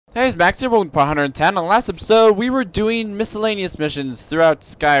Hey, it's Max here, welcome to part 110. On the last episode, we were doing miscellaneous missions throughout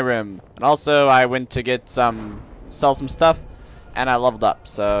Skyrim. And also, I went to get sell some stuff, and I leveled up,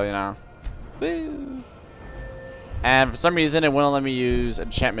 so, you know. Woo! And for some reason, it wouldn't let me use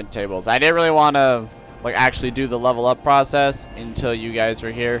enchantment tables. I didn't really want to, like, actually do the level up process until you guys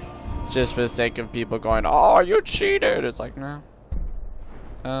were here. Just for the sake of people going, oh, you cheated! It's like, no.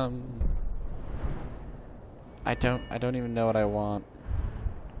 I don't even know what I want.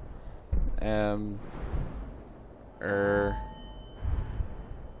 Hey,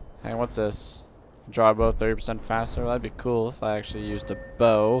 what's this? Draw a bow 30% faster. Well, that'd be cool if I actually used a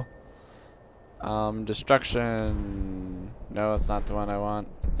bow. Destruction. No, it's not the one I want.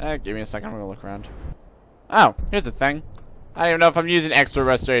 Give me a second. I'm gonna look around. Oh, here's the thing. I don't even know if I'm using extra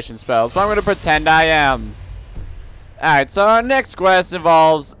restoration spells, but I'm gonna pretend I am. Alright, so our next quest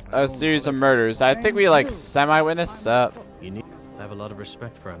involves a series of murders. I think we like semi-witnessed. I have a lot of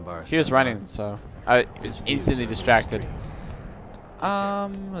respect for Ambar. He was running, so I was instantly distracted.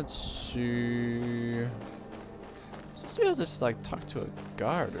 Let's see. Maybe I'll just like talk to a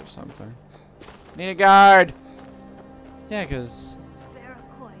guard or something. Need a guard. Yeah, cause.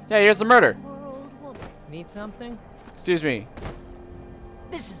 Yeah, here's the murder. Need something? Excuse me.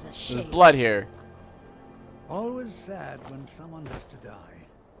 This is a shame. There's blood here. Always sad when someone has to die.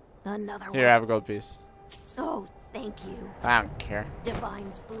 Another one. Here, have a gold piece. Oh, thank you. I don't care.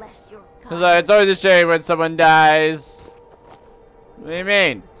 Divines bless your It's always a shame when someone dies. What do you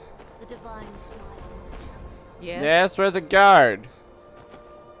mean? The divine smile. Yes, where's a guard?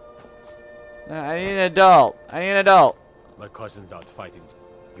 I need an adult. I need an adult. My cousin's out fighting.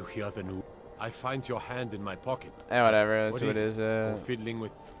 You hear the news? I find your hand in my pocket. Whatever. That's what it is. Go fiddling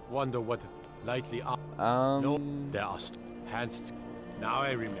with. Wonder what it lightly up. No, there are hands. Now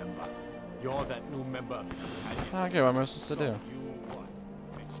I remember. You're that new member of the companions. Okay, what am I supposed to do?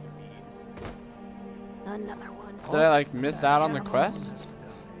 Another one. Did I like miss out on the quest?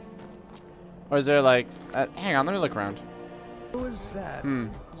 Or is there like hang on, let me look around.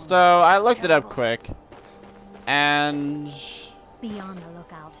 So I looked it up quick and be on the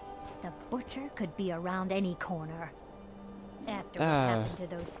lookout. The butcher could be around any corner. After what happened to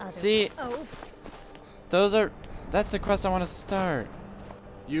those other that's the quest I want to start.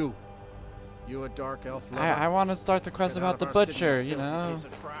 You a dark elf lover? I want to start the quest about the butcher, you know.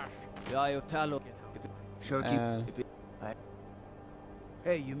 The Eye of Talon. Sure,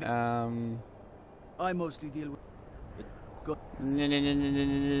 Hey, you mean I mostly deal with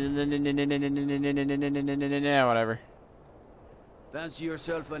whatever. Fancy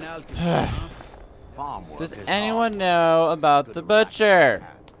yourself an alchemist, huh? Does anyone know about the butcher?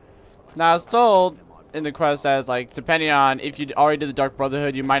 Now I was told in the quest as like depending on if you already did the Dark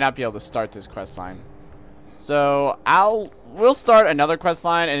Brotherhood, you might not be able to start this quest line. So we'll start another quest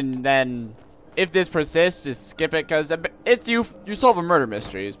line, and then if this persists, just skip it because if you solve a murder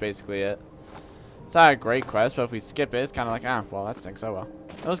mystery is basically it. It's not a great quest, but if we skip it, it's kind of like well that stinks. Oh well.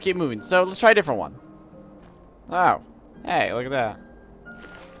 Let's keep moving. So let's try a different one. Oh, hey, look at that.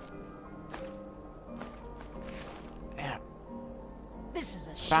 Yeah. This is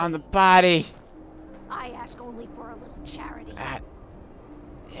a shame. Found the body. I ask only for a little charity. Yeah.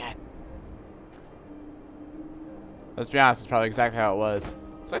 Let's be honest, it's probably exactly how it was.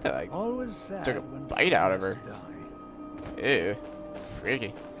 It's like that, like, always sad took a when bite out of her. die. Ew.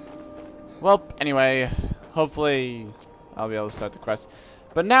 Freaky. Well, anyway, hopefully I'll be able to start the quest.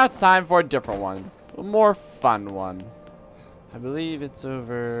 But now it's time for a different one. A more fun one. I believe it's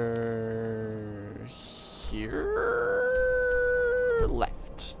over here.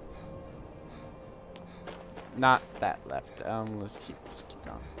 Left. Not that left. Let's keep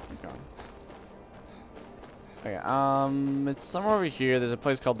going. Keep going. Okay, it's somewhere over here. There's a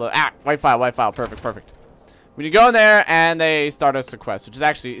place called the White Phial. Perfect. We can go in there and they start us a quest, which is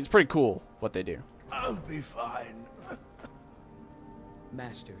actually it's pretty cool what they do. I'll be fine.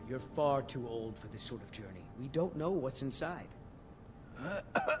 Master, you're far too old for this sort of journey. We don't know what's inside.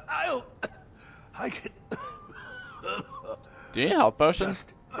 I can. Do you need health potions?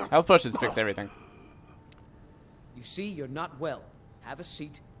 Health potions fix everything. You see, you're not well. Have a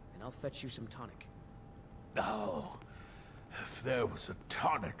seat, and I'll fetch you some tonic. Oh, if there was a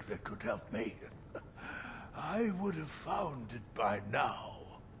tonic that could help me, I would have found it by now.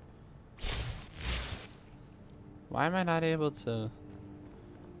 Why am I not able to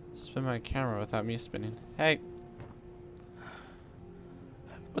spin my camera without me spinning? Hey.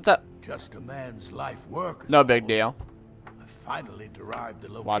 What's up? Just a man's life work. No big deal. I finally derived the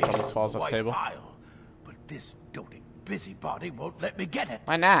location Watch almost falls of the off White table. Phial, but this doting busybody won't let me get it.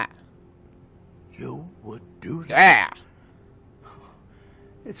 Why not? You would do that? Yeah.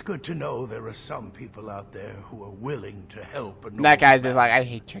 It's good to know there are some people out there who are willing to help. And that guy's just like, I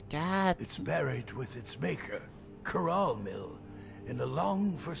hate your dad. It's buried with its maker, Corral Mill, in a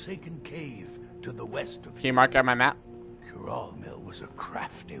long-forsaken cave to the west of Can you mark out my map? Corral Mill was a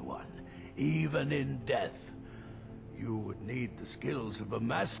crafty one, even in death. You would need the skills of a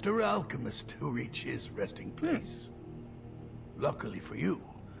master alchemist to reach his resting place. Luckily for you,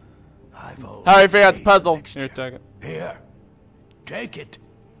 I've already How do you figure out the made puzzle? mixture. Here, take it. Here, take it.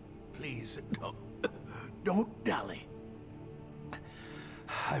 Please, don't dally.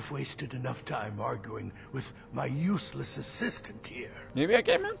 I've wasted enough time arguing with my useless assistant here. Maybe I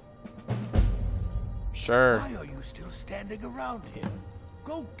came in? Sure. Why are you still standing around here?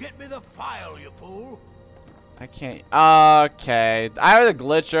 Go get me the file, you fool. I can't. Okay. I had a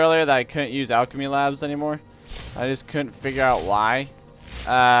glitch earlier that I couldn't use alchemy labs anymore. I just couldn't figure out why.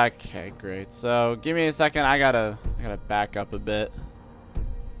 Okay, great. So give me a second. I gotta back up a bit.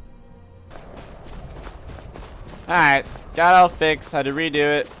 Alright, got all fixed. Had to redo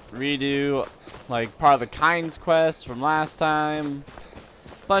it. Redo like part of the Kind's quest from last time.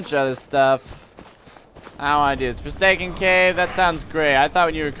 Bunch of other stuff. I don't want to do this. Forsaken Cave, that sounds great. I thought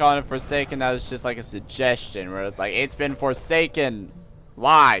when you were calling it Forsaken, that was just like a suggestion where it's like, it's been forsaken.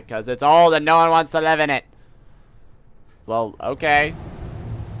 Why? Because it's old and no one wants to live in it. Well, okay.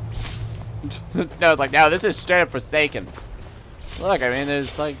 No, it's like, no, this is straight up Forsaken. Look, I mean,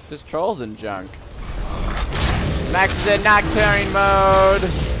 there's trolls and junk. Max is in not carrying mode.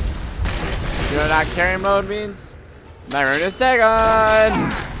 You know what not carrying mode means? My rune is taken!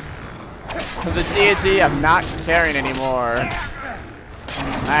 The deity I'm not carrying anymore.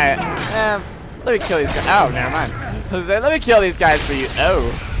 Alright, let me kill these guys. Oh, never mind. Let me kill these guys for you. Oh,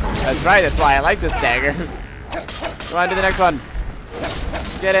 that's right, that's why I like this dagger. Come on, do the next one.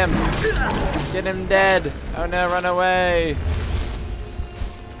 Get him. Get him dead. Oh no, run away.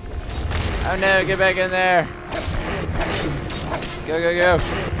 Oh no, get back in there. Go, go, go.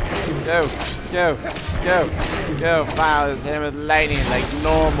 Go, go, go, go. Wow, this him with lightning like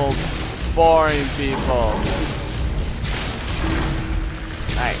normal, boring people.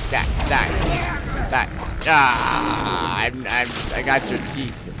 Alright, die. Ah, I got your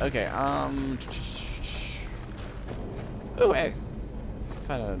teeth. Okay, oh, hey.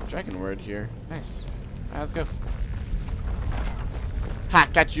 Found a dragon word here. Nice. Alright, let's go. Ha!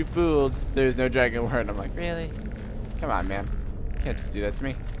 Got you fooled. There's no dragon word. I'm like, really? Come on, man. You can't just do that to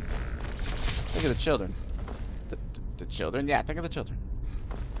me. Think of the children. The children? Yeah, think of the children.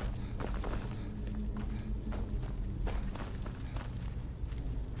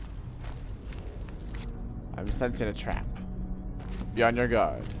 I'm sensing a trap. Be on your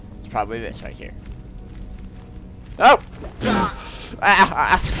guard. It's probably this right here. Oh!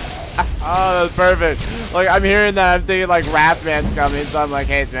 Oh, that's perfect. Like, I'm hearing that, I'm thinking like Wrathman's coming, so I'm like,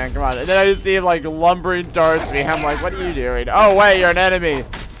 hey man, come on. And then I just see him like lumbering towards me. I'm like, what are you doing? Oh wait, you're an enemy.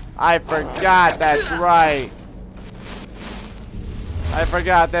 I forgot, that's right. I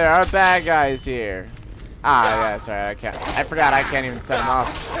forgot there are bad guys here. Ah, yeah, that's right, I forgot I can't even set them off.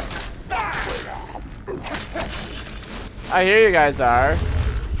 I hear you guys are.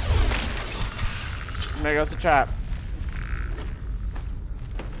 There goes the trap.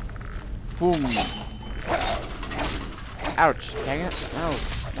 Boom. Ouch. Dang it. No.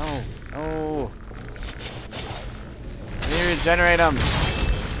 No. No. I need to regenerate them.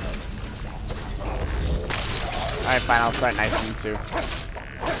 Alright, fine. I'll start knifing them too.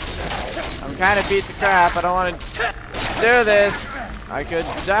 I'm kind of beat to crap. I don't want to do this. I could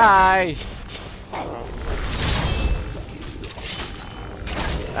die.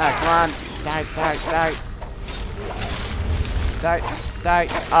 Ah, come on. Die, die, die. Die, die.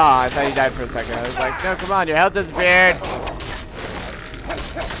 Oh, I thought you died for a second. I was like, no, come on, your health is weird.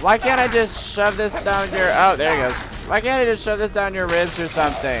 Why can't I just shove this down your... Oh, there he goes. Why can't I just shove this down your ribs or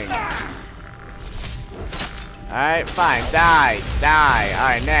something? Alright, fine. Die. Die.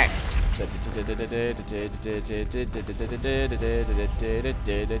 Alright, next. Look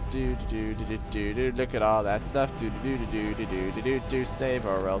at all that stuff. Save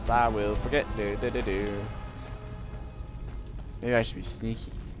or else I will forget. Maybe I should be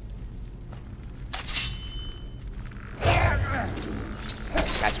sneaky.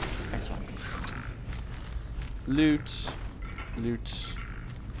 Gotcha. Next one. Loot. Loot.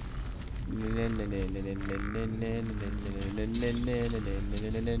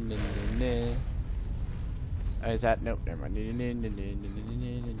 Oh, is that? Nope, never mind.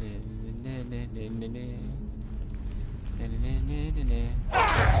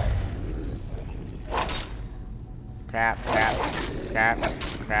 Crap, crap, crap,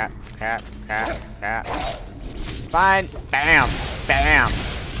 crap, crap, crap, crap. Fine. Bam, bam.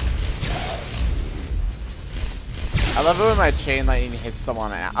 I love it when my chain lightning hits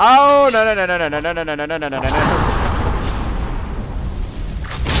someone out. Oh no no no no no no no no no no no no no no.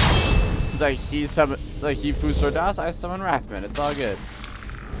 It's like he Fusor Das, I summon Wrathman. It's all good.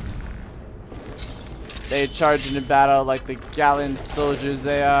 They charge into battle like the gallant soldiers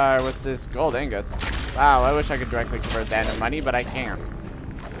they are. What's this? Gold ingots. Wow, I wish I could directly convert that into money, but I can't.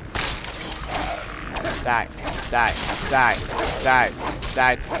 Die, die, die, die,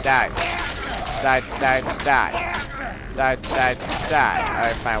 die, die, die, die, die, die, die, die.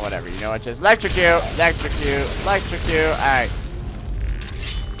 Alright, fine, whatever. You know what? Just electrocute, electrocute, electrocute. Alright.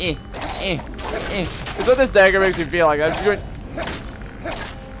 It's what this dagger makes me feel like. I'm doing.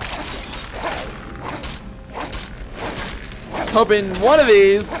 Hoping one of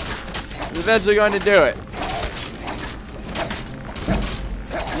these is eventually going to do it.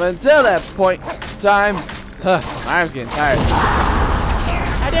 But until that point in time, my arm's getting tired.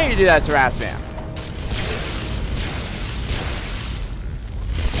 How dare you do that to Wrathman?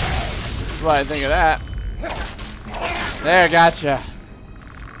 That's what I think of that. There, gotcha.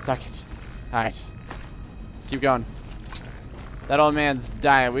 Suck it. Alright. Let's keep going. That old man's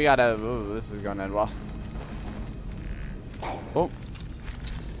dying. We gotta. Ooh, this is going to end well. Oh.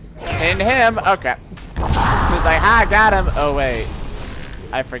 Into him. Okay. He's like, ha, got him. Oh, wait.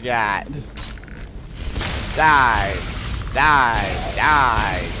 I forgot. Die. Die.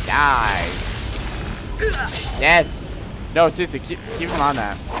 Die. Die. Yes. No, seriously, keep him on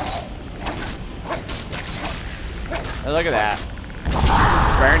that. Oh, look at that.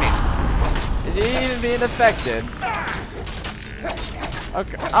 Burning. Is he even being affected?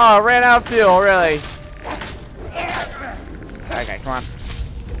 Okay. Oh, ran out of fuel, really. Okay, come on.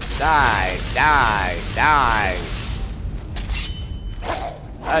 Die, die, die.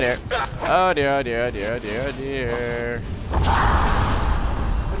 Oh dear. Oh dear, oh dear, oh dear, oh dear, oh dear.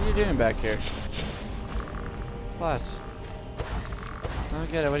 What are you doing back here? What? I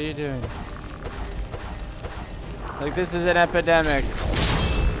don't get it, what are you doing? Like, this is an epidemic.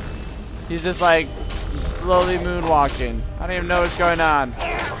 He's just like slowly moonwalking. I don't even know what's going on.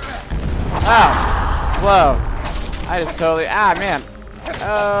 Oh! Whoa. I just totally. Ah, man.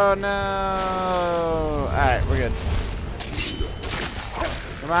 Oh, no. Alright, we're good.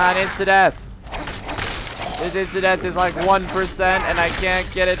 Come on, insta-death. This insta-death is like 1%, and I can't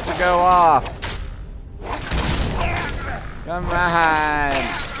get it to go off. Come on.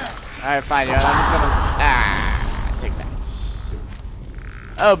 Alright, fine. You know, I'm just gonna. Ah, take that.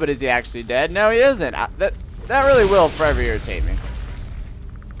 Oh, but is he actually dead? No, he isn't. That really will forever irritate me.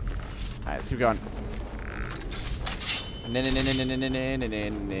 Alright, let's keep going.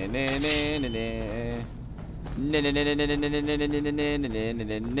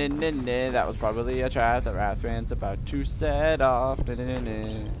 That was probably a trap that Wrathman's about to set off.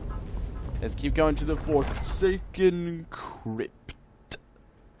 Let's keep going to the Forsaken Crypt.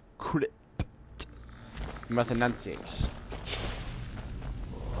 You must enunciate.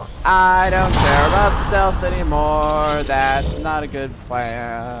 I don't care about stealth anymore. That's not a good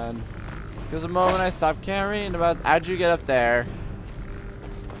plan. Because the moment I stop caring about... How'd you get up there?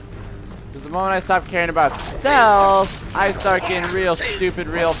 Because the moment I stop caring about stealth, I start getting real stupid,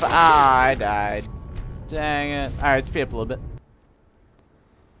 real ah, I died. Dang it. Alright, speed up a little bit.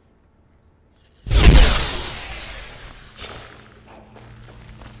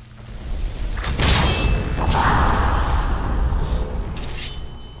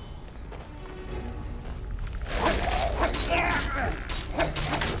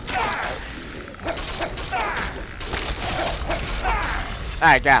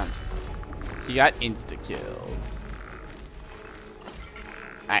 Alright, got him. He got insta-killed.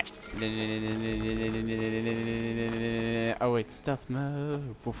 Alright. Oh wait, stealth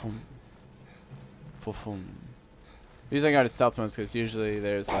mode. The reason I go to stealth mode is because usually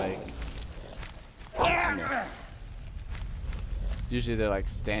there's like... I missed. Usually they're like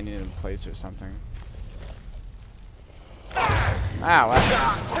standing in place or something. Ah, well.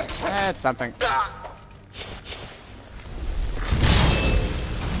 That's something.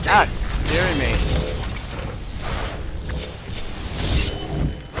 Ah, dearie me.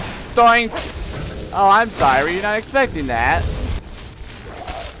 Doink! Oh, I'm sorry. Were you not expecting that?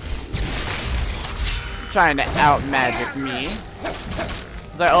 You're trying to out-magic me.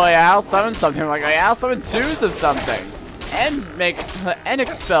 It's like, oh yeah, I'll summon something. I'm like, oh yeah, I'll summon twos of something. And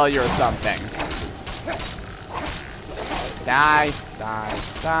expel you or something. Die, die,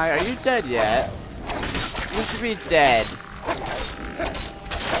 die. Are you dead yet? You should be dead.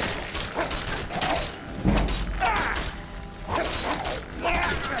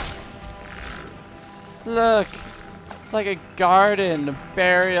 Look, it's like a garden of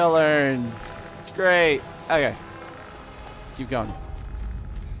burial urns. It's great. Okay. keep going.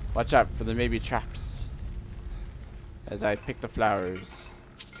 Watch out for the maybe traps. As I pick the flowers.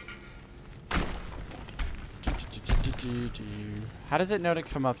 How does it know to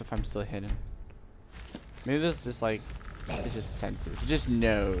come up if I'm still hidden? Maybe this just like, it just senses. It just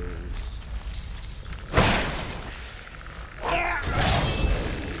knows.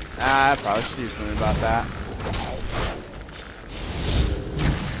 I probably should do something about that.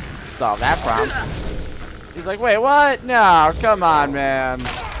 Solve that problem. He's like, wait, what? No, come on, man.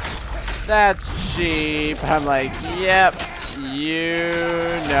 That's cheap. I'm like, yep, you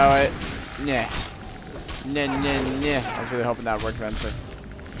know it. Nah. Nah, nah, nah. I was really hoping that would work eventually.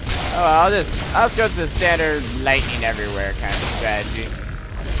 Oh, well, I'll just go to the standard lightning everywhere kind of strategy.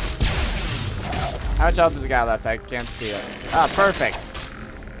 How much health does the guy left? I can't see it. Ah, perfect.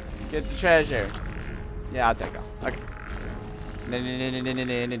 Get the treasure. Yeah, I'll take it. Okay.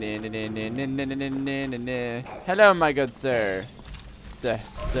 Hello, my good sir. Sir.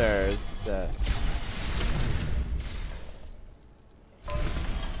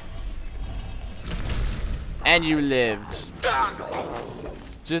 And you lived.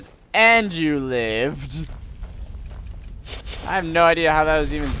 And you lived. I have no idea how that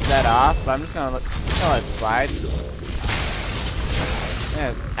was even set off, but I'm just gonna let it slide.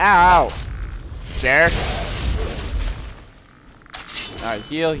 Yeah. Ow! Jerk. Alright,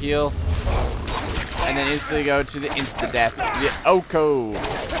 heal. And then instantly go to the insta-death. The Oko.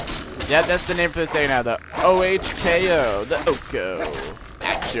 Yeah, that's the name for the thing now. The OHKO. The Oko.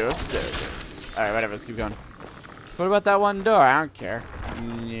 At your service. Alright, whatever, let's keep going. What about that one door? I don't care.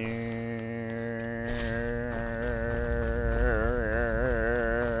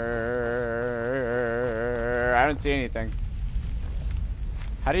 I don't see anything.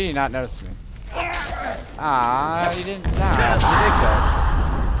 How did you not notice me? Ah, you didn't die. Ridiculous.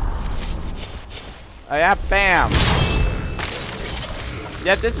 Oh yeah, bam.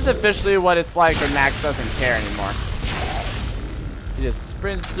 Yeah, this is officially what it's like when Max doesn't care anymore. He just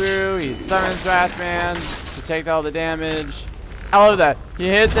sprints through, he summons Wrathman to take all the damage. I love that. He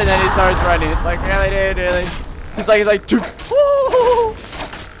hits and then he starts running. It's like, really, dude, really? He's like, woo!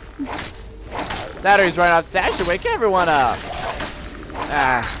 That or he's running off Sash to wake everyone up.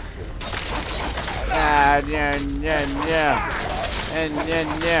 Yeah.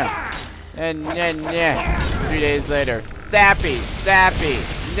 3 days later. Zappy.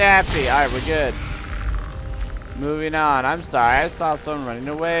 Alright, we're good. Moving on. I'm sorry, I saw someone running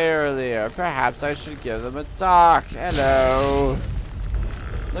away earlier. Perhaps I should give them a talk. Hello.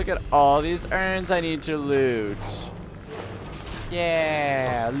 Look at all these urns I need to loot.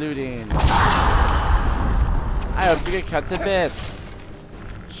 Yeah, looting. I hope you get cut to bits.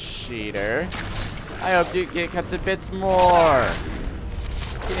 Cheater. I hope you get cut to bits more.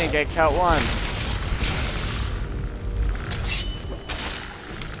 You didn't get cut once.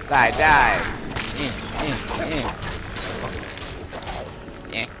 Die.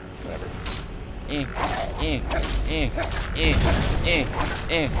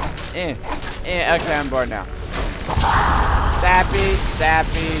 Okay, I'm bored now. Zappy.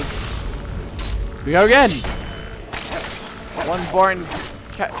 We go again. One boring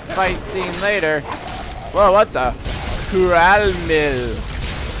fight scene later. Whoa, what the? Corral Mill.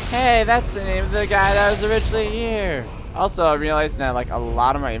 Hey, that's the name of the guy that was originally here. Also, I realized now, like, a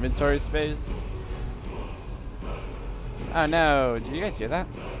lot of my inventory space. Oh no, did you guys hear that?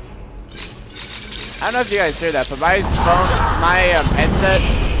 I don't know if you guys hear that, but my headset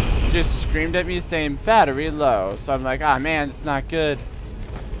just screamed at me saying battery low. So I'm like, ah, man, it's not good.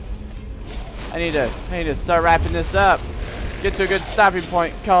 I need to start wrapping this up. Get to a good stopping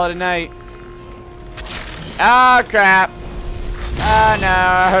point. Call it a night. Oh crap! Oh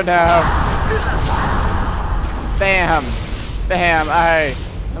no! Bam! Alright,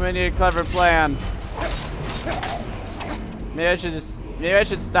 I'm gonna need a clever plan. Maybe I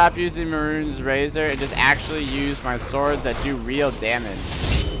should stop using Maroon's razor and just actually use my swords that do real damage.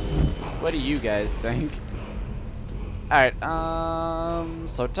 What do you guys think? Alright,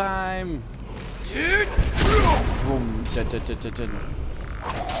 so time. Boom.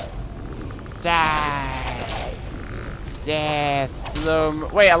 Die. Yeah, slow.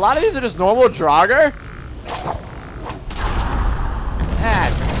 Wait, a lot of these are just normal Draugr? Ah,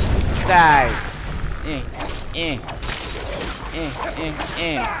 die.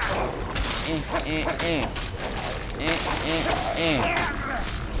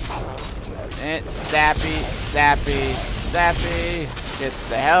 Zappy. Get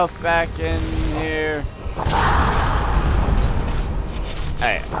the health back in here.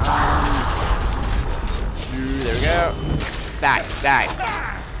 Alright, there we go. Die.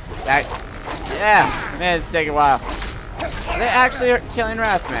 Yeah, man, it's taking a while. Are they actually killing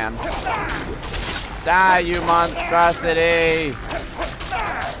Wrathman? Die, you monstrosity!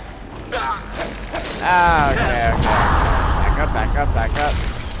 Oh, okay, okay. Back up, back up, back up.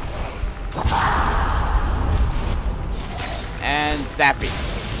 And zappy.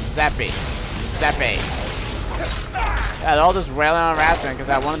 Zappy. Zappy. Yeah, they're all just railing on Wrathman because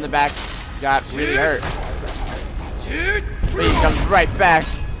that one in the back got really hurt. But he comes right back.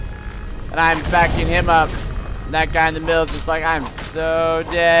 And I'm backing him up. And that guy in the middle is just like, I'm so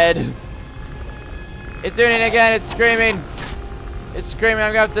dead. It's doing it again, it's screaming. It's screaming,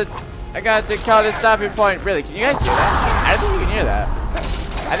 I got to call this stopping point. Really, can you guys hear that? I don't think you can hear that.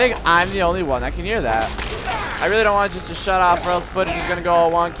 I think I'm the only one that can hear that. I really don't want it just to shut off, or else footage is gonna go all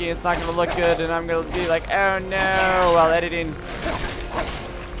wonky, it's not gonna look good, and I'm gonna be like, oh no, while editing.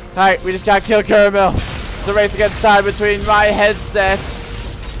 Alright, we just got Kill Caramel. It's a race against time between my headset.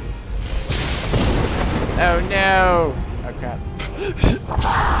 Oh no. Oh crap.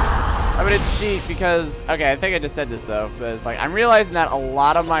 I'm gonna cheat because, okay, I think I just said this though, but it's like, I'm realizing that a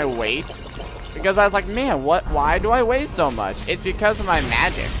lot of my weight, because I was like, man, why do I weigh so much? It's because of my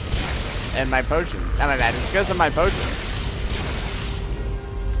magic and my potions. Not my magic, it's because of my potions.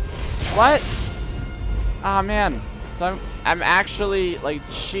 What? Oh man, so I'm actually like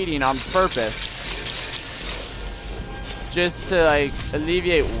cheating on purpose just to like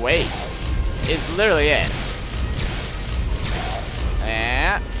alleviate weight. It's literally it.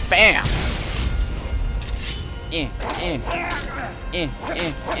 And bam!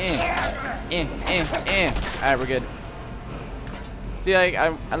 Alright, we're good. See, like,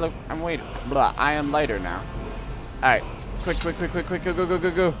 I'm waiting. Blah, I am lighter now. Alright. Quick,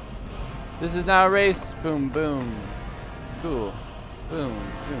 go. This is now a race. Boom, boom. Cool. Boom,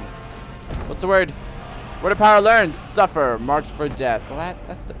 boom. What's the word? Word of power learned. Suffer. Marked for death. Well,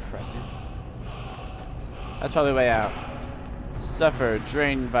 that's depressing. That's probably way out. Suffer,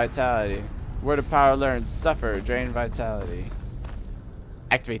 drain vitality. Word of power learned. Suffer, drain vitality.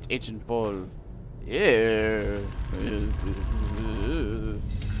 Activate ancient ball. Ew.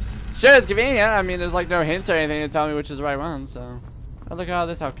 Sure, it's convenient. I mean, there's like no hints or anything to tell me which is the right one, so. Oh, look at all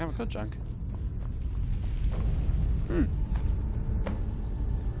this alchemical junk.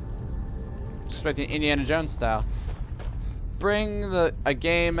 Just like the Indiana Jones style. Bring a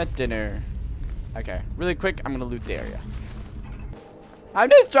game at dinner. Okay, really quick, I'm gonna loot the area. I'm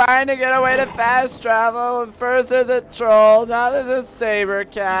just trying to get away to fast travel. First there's a troll, now there's a saber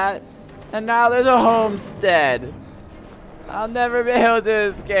cat, and now there's a homestead. I'll never be able to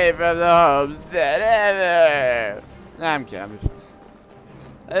escape from the homestead ever. Nah, I'm kidding.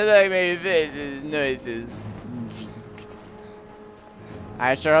 I like making faces, noises.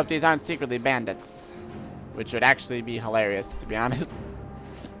 I sure hope these aren't secretly bandits, which would actually be hilarious, to be honest.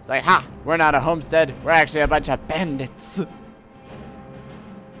 It's like, ha! We're not a homestead. We're actually a bunch of bandits.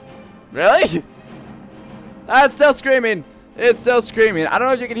 Really? Ah, it's still screaming. It's still screaming. I don't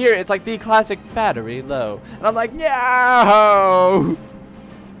know if you can hear it. It's like the classic battery low. And I'm like, no!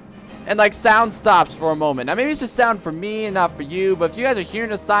 And like sound stops for a moment. Now maybe it's just sound for me and not for you. But if you guys are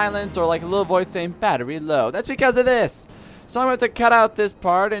hearing a silence or like a little voice saying battery low, that's because of this. So I'm going to cut out this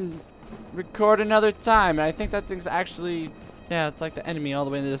part and record another time. And I think that thing's actually... yeah, it's like the enemy all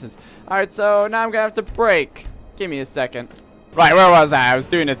the way in the distance. Alright, so now I'm gonna have to break. Give me a second. Right, where was I? I was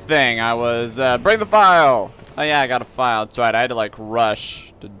doing a thing. I was, bring the file! Oh yeah, I got a file. That's right, I had to like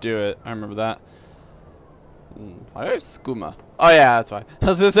rush to do it. I remember that. Why do I have skooma? Oh yeah, that's why. I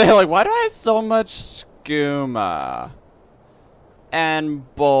was gonna say, like, why do I have so much skooma? And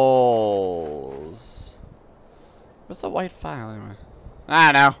bowls. What's the white file anyway?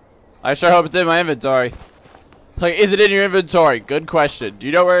 I don't know. I sure hope it's in my inventory. Like, is it in your inventory? Good question. Do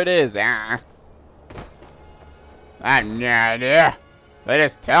you know where it is? I have no idea. They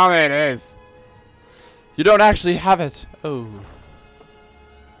just tell me it is. You don't actually have it. Oh.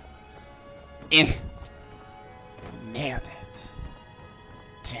 Nailed it.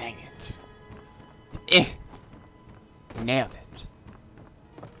 Dang it. Nailed it.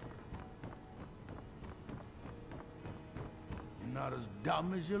 You're not as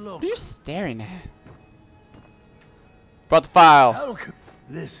dumb as you look. What are you staring at? Brought the file.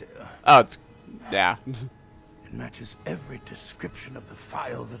 This Oh, it's... yeah. It matches every description of the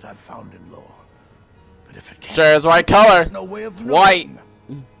file that I've found in lore. But if it can't, sure, it's white color. There's no way of knowing. White.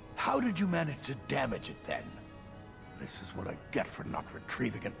 How did you manage to damage it then? This is what I get for not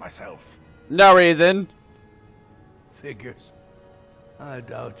retrieving it myself. No reason. Figures. I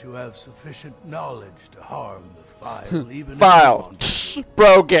doubt you have sufficient knowledge to harm the file, even file.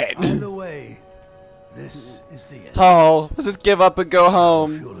 Broken. By the way, this is the end. Oh, let's just give up and go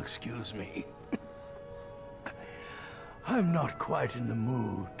home. If you'll excuse me. I'm not quite in the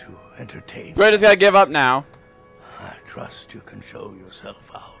mood to entertain. We're just gonna give up now. I trust you can show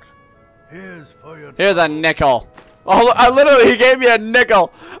yourself out. Here's for your. Here's a nickel. Oh, I literally, he gave me a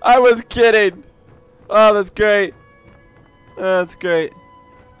nickel. I was kidding. Oh, that's great. That's great.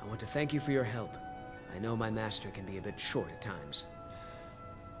 I want to thank you for your help. I know my master can be a bit short at times.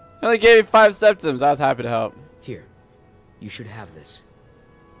 I only gave you 5 septims. I was happy to help. Here, you should have this.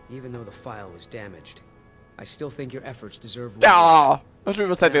 Even though the file was damaged, I still think your efforts deserve reward. Ah, most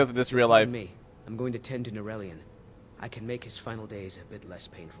people say things in this real life. Me, I'm going to tend to Norellian. I can make his final days a bit less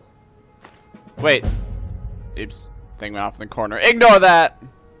painful. Wait. Oops. Thing went off in the corner. Ignore that!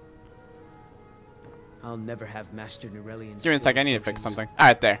 I'll never have Master Norellian's. Give me a second. I need to fix something.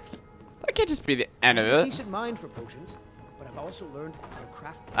 Alright, there. That can't just be the end of it. Decent mind for potions, but I've also learned how to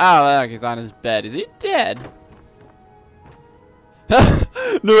craft. Oh, look. He's on his bed. Is he dead?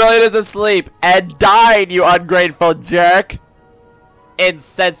 Norellian is asleep and died, you ungrateful jerk!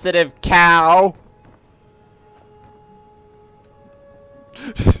 Insensitive cow!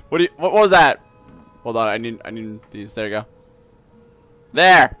 What was that? Hold on, I need these. There you go.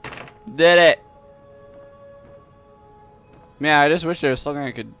 There! Did it! Man, I just wish there was something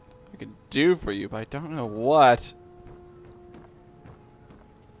I could do for you, but I don't know what.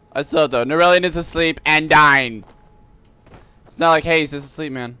 I still don't. Norellian is asleep and dying. It's not like, hey, he's just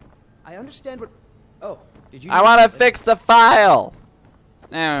asleep, man. I understand what. Oh, did you? I want to fix the file.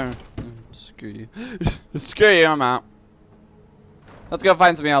 Screw you. Screw you. I'm out. Let's go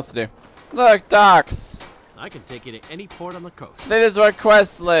find something else to do. Look, docks. I can take you to any port on the coast. This is where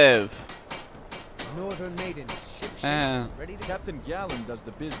quests live. Northern maidens, ready to. Captain Gallon does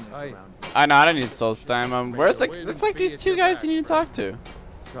the business around. I know. I don't need soul time. Where's like? Looks like these 2 guys you need to talk to.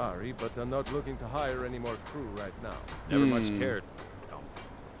 Sorry, but I'm not looking to hire any more crew right now. Never much cared.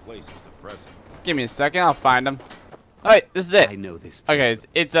 Place is depressing. Give me a second. I'll find them. Alright, this is it. I know this. Okay,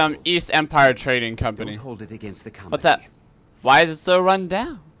 it's East Empire Trading Company. Don't hold it against the company. What's that? Why is it so run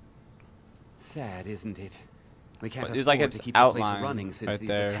down? Sad, isn't it? We can't It's afford like it's to keep the place outlined running since right these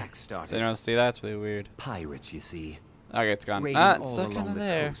there. attacks started. So you don't see that? It's really weird. Pirates, you see. Okay, it's gone. Raiding It's all still along kind of the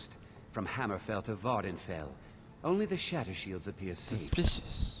there. coast, from Hammerfell to Vvardenfell. Only the Shatter Shields appear safe.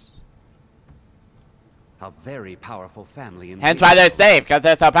 Suspicious. A very powerful family in Hence why they're safe, because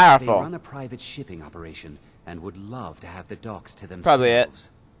they're so They powerful. run a private shipping operation and would love to have the docks to themselves. Probably it.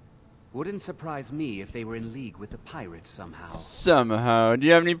 Wouldn't surprise me if they were in league with the pirates somehow. Somehow. Do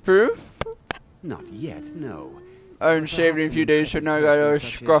you have any proof? Not yet, no. I haven't shaved in a few days, so now I got a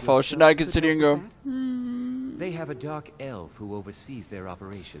scruffle. Should I consider and go? They have a dark elf who oversees their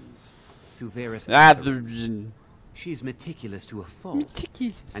operations. Suveris. She's meticulous to a fault.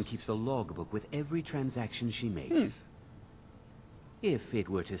 And keeps a logbook with every transaction she makes. If it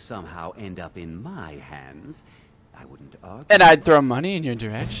were to somehow end up in my hands, I wouldn't argue. And I'd throw money in your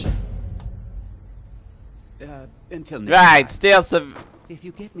direction. Until next Right, time. steal some. If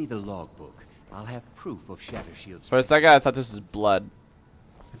you get me the logbook, I'll have proof of Shatter Shield's. For a second, I thought this was blood.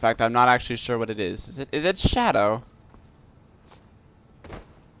 In fact, I'm not actually sure what it is. Is it shadow?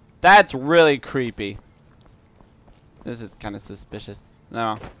 That's really creepy. This is kind of suspicious.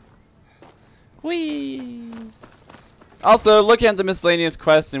 No. Whee! Also, looking at the miscellaneous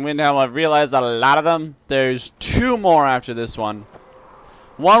quests in Windhelm, I've realized a lot of them. There's 2 more after this one.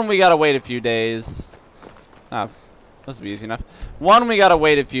 One, we gotta wait a few days. Ah, this will be easy enough. One, we gotta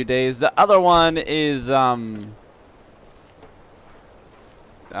wait a few days. The other one is, lost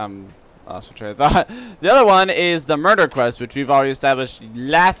my train of thought. The other one is the murder quest, which we've already established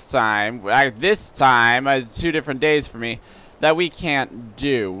last time. This time, 2 different days for me, that we can't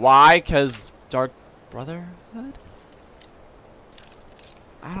do. Why? Because Dark Brotherhood?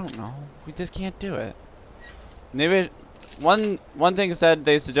 I don't know. We just can't do it. Maybe one thing said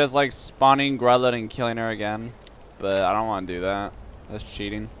they suggest like spawning Grudlet and killing her again, but I don't want to do that. That's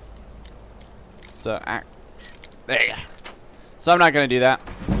cheating. So there you go. So I'm not gonna do that.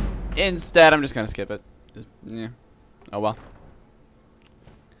 Instead, I'm just gonna skip it. Just, yeah. Oh well.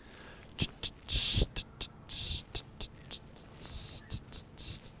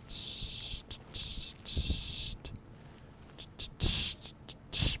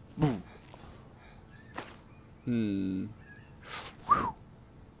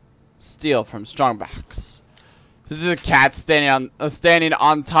 Steal from Strongbox. This is a cat standing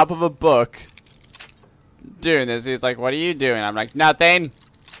on top of a book. Doing this. He's like, "What are you doing?" I'm like, "Nothing."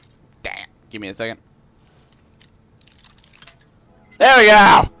 Damn. Give me a second. There we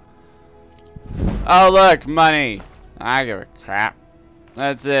go. Oh look, money. I give a crap.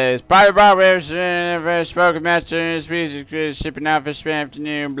 Let's see. It's private property, spoken master, speech, shipping out for spring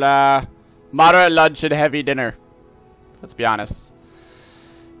afternoon, blah. Moderate lunch and heavy dinner. Let's be honest.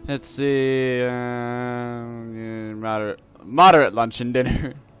 Let's see. Moderate lunch and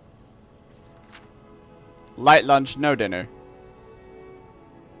dinner. Light lunch, no dinner.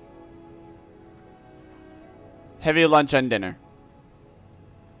 Heavy lunch and dinner.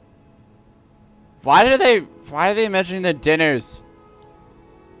 Why are they measuring the dinners?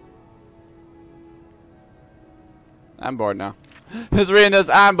 I'm bored now. Who's reading this?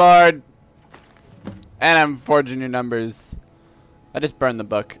 I'm bored. And I'm forging your numbers. I just burned the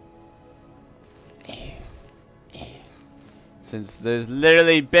book. Since there's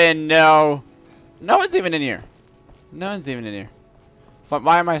literally been no one's even in here. No one's even in here.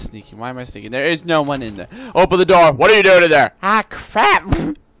 Why am I sneaking? Why am I sneaking? There is no one in there. Open the door. What are you doing in there? Ah,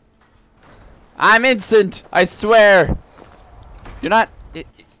 crap. I'm innocent. I swear. You're not. Did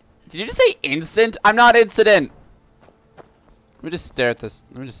you just say instant? I'm not incident. Let me just stare at this.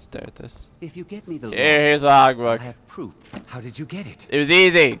 Let me just stare at this. If you get me the here's a logbook. I have proof. How did you get it? It was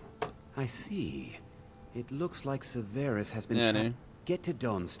easy. I see. It looks like Severus has been Get to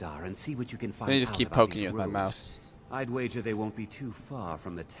Dawnstar and see what you can find out. Let me just keep poking you with my mouse. I'd wager they won't be too far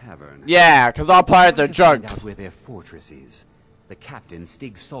from the tavern. Yeah, because all pirates are drunks. Find out where their fortress is. The captain,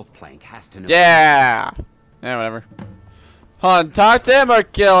 Stig Saltplank, has to know. Yeah. Yeah, whatever. Hold on, talk to him or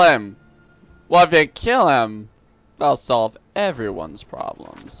kill him? Well, if you kill him, that'll solve everyone's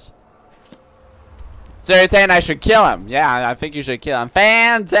problems. So you're saying I should kill him? Yeah, I think you should kill him.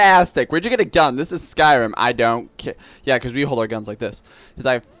 Fantastic. Where'd you get a gun? This is Skyrim. I don't care. Yeah, because we hold our guns like this. He's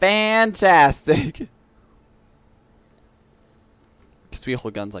like, fantastic. Because we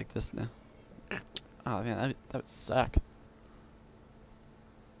hold guns like this now. Oh, man, that would suck.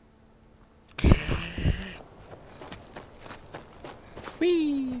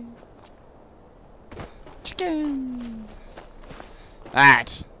 Whee! Chickens!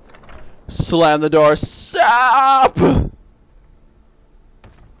 Alright. Slam the door. Stop! You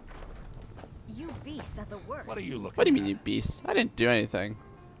beasts are the worst. What are you looking at? What do you mean, you beasts? I didn't do anything.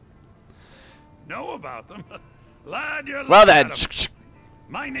 Know about them? Lad, you're well then.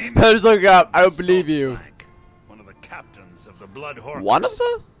 My name is just look up. I don't believe you. One of the captains of the Blood Horkers. One of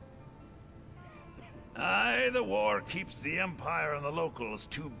them? Aye, the war keeps the Empire and the locals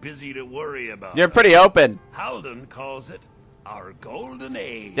too busy to worry about. You're pretty open. Halden calls it our golden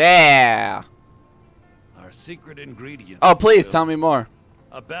age. Yeah. Our secret ingredient. Oh, please tell me more.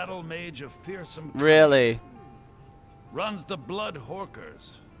 A battle mage of fearsome. Really? Runs the Blood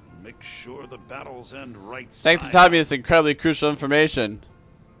Horkers. Make sure the battles end right. Thanks for telling me this incredibly crucial information.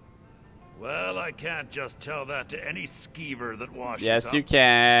 Well, I can't just tell that to any skeever that washes yes, up. you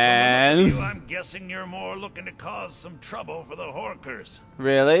can. From I'm guessing you're more looking to cause some trouble for the Horkers.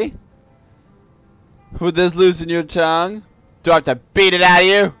 Really? Would this loosen your tongue? Do I have to beat it out of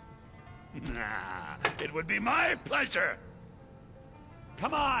you? Nah, it would be my pleasure.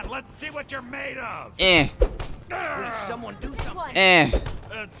 Come on, let's see what you're made of. Please, someone do something.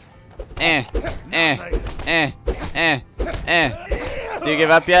 Do you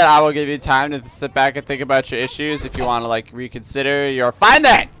give up yet? I will give you time to sit back and think about your issues if you want to, like, reconsider your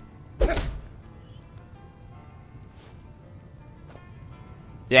finding.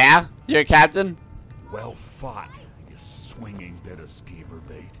 Yeah? You're a captain? Well fought, you swinging bit of skeever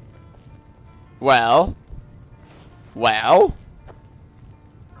bait. Well? Well?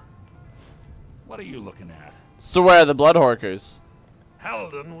 What are you looking at? So where are the Blood Horkers?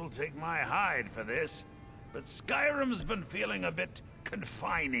 Halden will take my hide for this, but Skyrim's been feeling a bit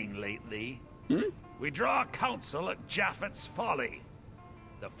confining lately. We draw counsel at Japhet's Folly.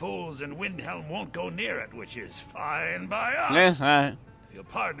 The fools in Windhelm won't go near it, which is fine by us. Yeah, alright. If you'll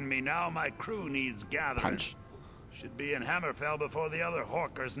pardon me now, my crew needs gathering. Punch. Should be in Hammerfell before the other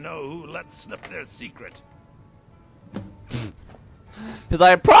Horkers know who let slip their secret. He's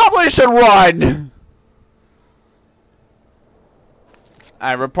like, I probably should run!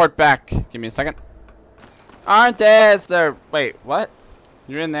 Alright, report back. Give me a second. Aren't there? Wait, what?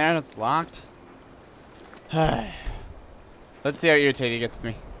 You're in there and it's locked? Let's see how irritated he gets with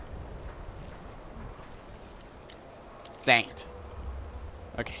me. Dang it.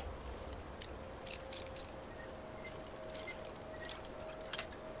 Okay.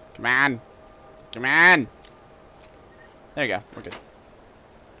 Come on. Come on. There you go. We're good.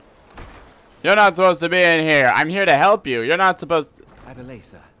 You're not supposed to be in here. I'm here to help you. You're not supposed to...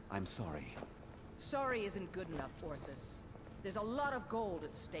 Adelaisa, I'm sorry. Sorry isn't good enough, Orthus. There's a lot of gold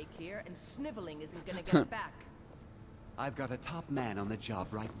at stake here, and sniveling isn't gonna get it back. I've got a top man on the job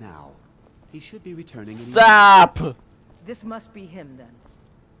right now. He should be returning in... Stop! This must be him, then.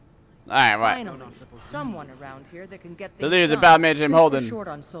 Alright, what? Finally, someone around here that can get The things leader's done. about Major Since Holden. we're short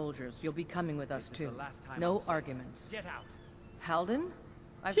on soldiers, you'll be coming with us too. No arguments. Get out. Halden?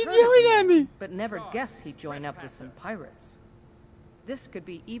 I've He's heard of yelling him, at me. but never guessed he'd join up with some pirates. This could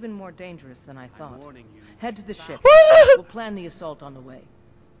be even more dangerous than I thought. Head to the ship. We'll plan the assault on the way.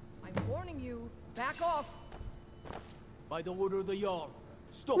 I'm warning you. Back off. By the order of the Jarl.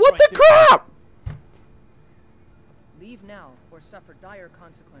 Stop What right the there. crap? Leave now or suffer dire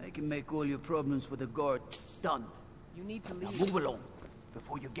consequences. I can make all your problems with a guard done. You need to Now leave. move along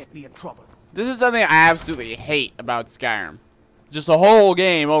before you get me in trouble. This is something I absolutely hate about Skyrim. Just the whole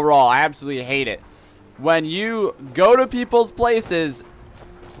game overall, I absolutely hate it. When you go to people's places,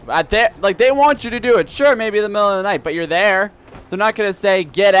 like they want you to do it. Sure, maybe in the middle of the night, but you're there. They're not gonna say,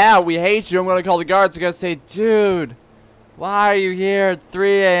 "Get out, we hate you." I'm gonna call the guards. They're gonna say, "Dude, why are you here at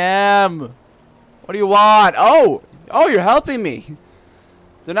 3 a.m.? What do you want?" Oh, you're helping me.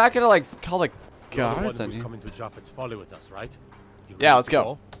 They're not gonna like call the guards on you. Coming to Jaffet's Folly with us, right? Yeah, let's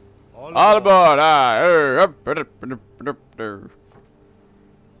go. All aboard!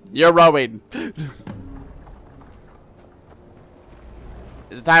 You're rowing.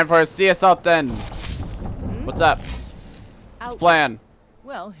 It's time for a sea assault then. What's up? What's the plan?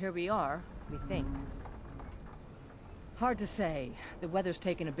 Well, here we are, we think. Hard to say. The weather's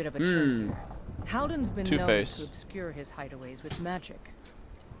taken a bit of a turn here. Halden's been known to obscure his hideaways with magic.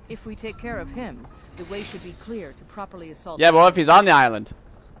 If we take care of him, the way should be clear to properly assault. Yeah, but what if he's on the island?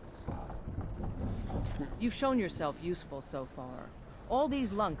 You've shown yourself useful so far. All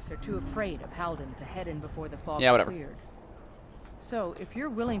these lunks are too afraid of Halden to head in before the fog's cleared. So, if you're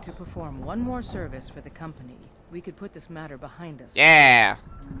willing to perform one more service for the company, we could put this matter behind us. Yeah.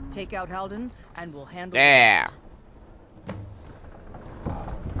 Take out Halden, and we'll handle Yeah. the rest.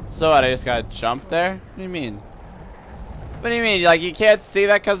 So what, I just gotta jump there? What do you mean? What do you mean? Like, you can't see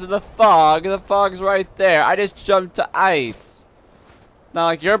that because of the fog? The fog's right there. I just jumped to ice. It's not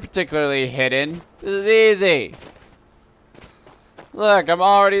like you're particularly hidden. This is easy. Look, I'm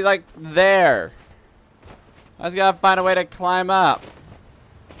already, like, there. I just gotta find a way to climb up.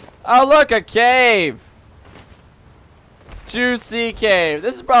 Oh, look, a cave! Juicy cave.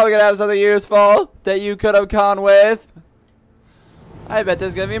 This is probably gonna have something useful that you could have gone with. I bet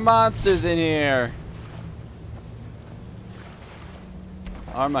there's gonna be monsters in here.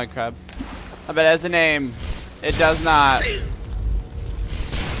 Or my crab. I bet it has a name. It does not.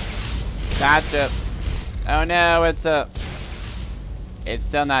 Gotcha. Oh no, it's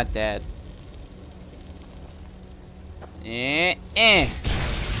still not dead. Alright,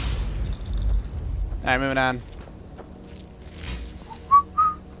 moving on.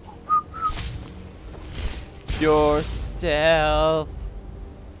 Pure stealth.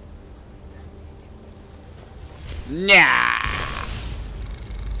 Nah.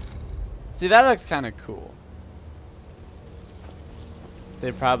 See, that looks kind of cool.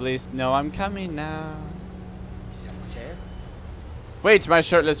 They probably know I'm coming now. Wait, my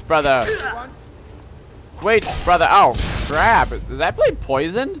shirtless brother. Wait, brother. Oh, crap. Is that blade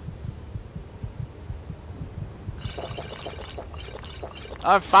poisoned?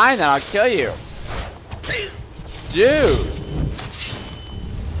 Oh, fine then. I'll kill you. Dude.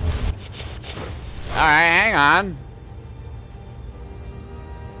 Alright, hang on.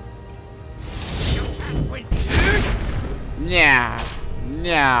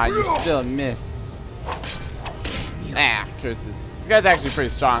 Nah, you still miss. Ah, curses. This guy's actually pretty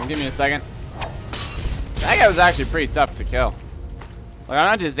strong. Give me a second. That guy was actually pretty tough to kill. Like, I'm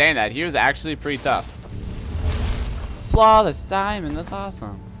not just saying that. He was actually pretty tough. Flawless diamond. That's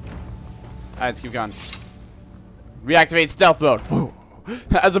awesome. Alright, let's keep going. Reactivate stealth mode. Woo.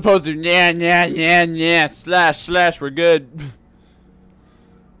 As opposed to yeah, slash, we're good.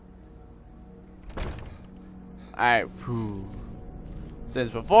 Alright, since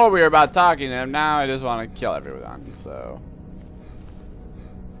before we were about talking to him, now I just want to kill everyone, so.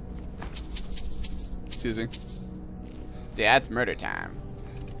 Excuse me. See, that's murder time.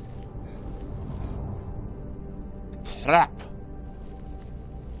 Trap.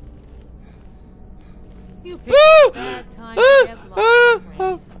 You picked a bad time to get lost,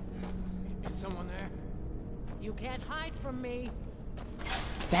 friend. Is someone there? You can't hide from me.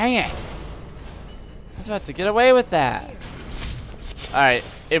 Dang it. I was about to get away with that. Alright,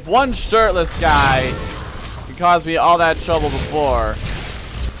 if one shirtless guy can cause me all that trouble before,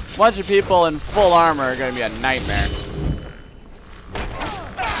 a bunch of people in full armor are gonna be a nightmare.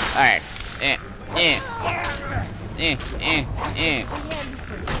 Alright.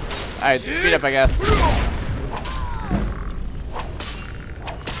 Alright, speed up, I guess.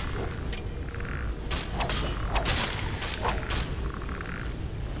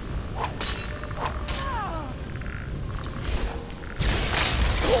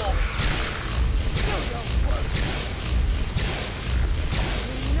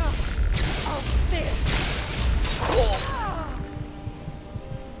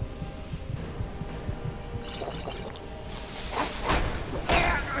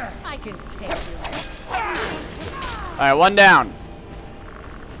 can take you. Alright, one down.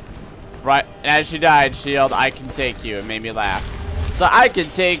 Right, and as she died, she yelled, "I can take you," and made me laugh. So I can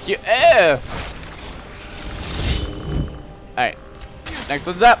take you. Ew. Alright, next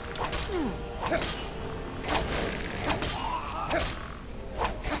one's up.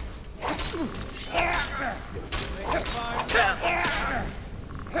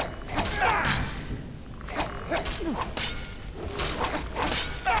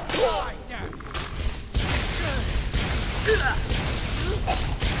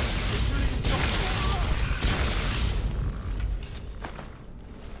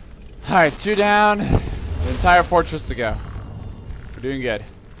 Alright, 2 down. The entire fortress to go. We're doing good.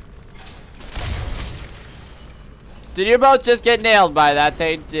 Did you both just get nailed by that?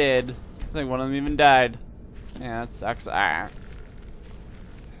 They did. I think one of them even died. Yeah, that sucks. Alright.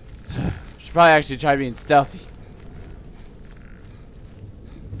 Should probably actually try being stealthy.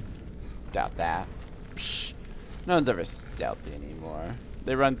 Doubt that. Psh. No one's ever stealthy anymore.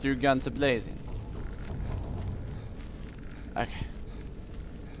 They run through guns a-blazing. Okay.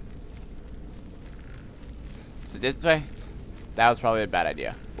 Is it this way? That was probably a bad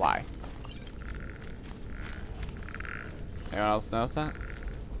idea. Why? Anyone else notice that?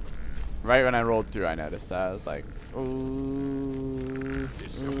 Right when I rolled through, I noticed that. I was like, ooh.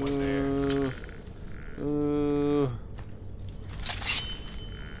 There's someone there. Ooh.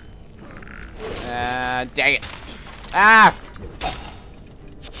 Dang it. Ah!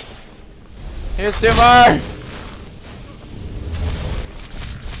 Here's 2 more!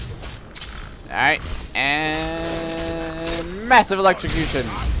 Alright. And massive electrocution.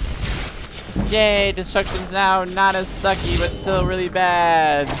 Yay, destruction's now not as sucky, but still really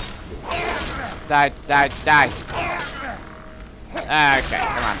bad. Die, die, die. Okay,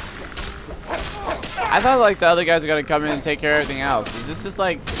 come on. I thought like the other guys were gonna come in and take care of everything else. Is this just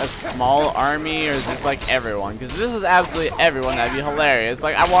like a small army, or is this like everyone? Because if this is absolutely everyone, that'd be hilarious.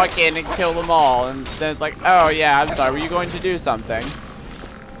 Like I walk in and kill them all, and then it's like, oh yeah, I'm sorry, were you going to do something?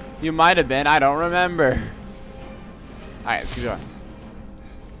 You might have been, I don't remember. Alright, let's keep going.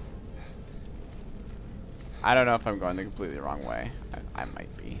 I don't know if I'm going the completely wrong way. I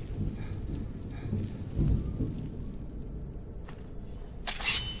might be.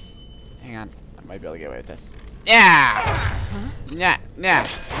 Hang on, I might be able to get away with this. Yeah! Yeah, yeah.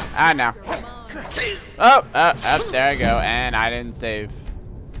 I know. Oh, there I go, and I didn't save.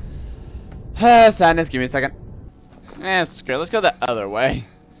 Sadness, give me a second. Screw it, let's go the other way.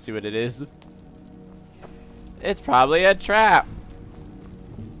 See what it is. It's probably a trap.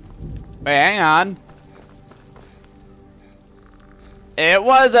 Wait, hang on. It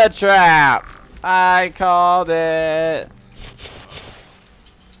was a trap. I called it.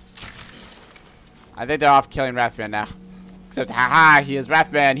 I think they're off killing Wrathman now. Except, haha, he is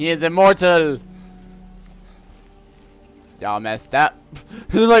Wrathman. He is immortal. Y'all messed up.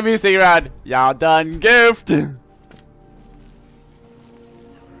 This is like me sitting around. Y'all done goofed.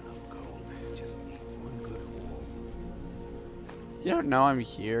 You don't know I'm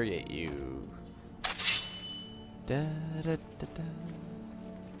here yet, you. Da, da, da, da.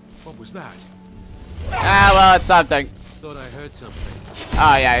 What was that? Ah, well, it's something. Thought I heard something.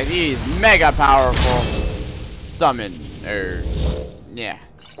 Oh yeah, he's mega powerful. Summon, yeah.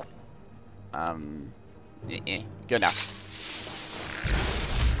 Good now.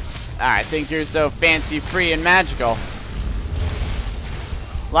 I think you're so fancy, free, and magical.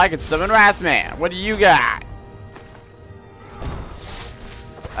 Well, I could summon Wrathman. What do you got?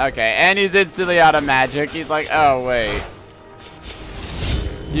 Okay, and he's instantly out of magic. He's like, oh wait.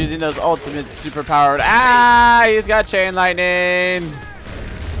 Using those ultimate superpowered. Ah, he's got chain lightning.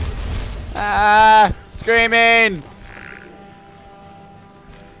 Ah, screaming.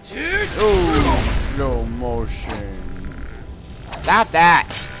 Ooh, slow motion. Stop that.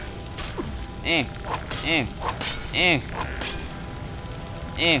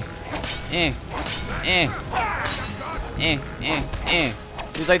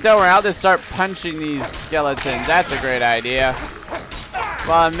 He's like, don't worry, I'll just start punching these skeletons. That's a great idea.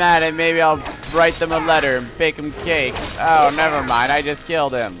 While I'm at it, maybe I'll write them a letter and bake them cake. Oh, never mind, I just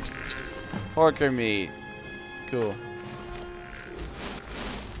killed him. Porker meat. Cool.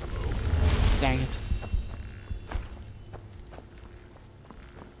 Dang it.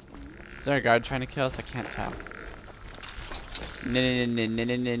 Is there a guard trying to kill us? I can't tell.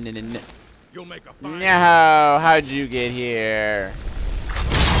 You'll make a fine. No, how'd you get here?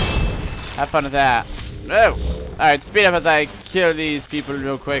 Have fun with that. Oh! Alright, speed up as I kill these people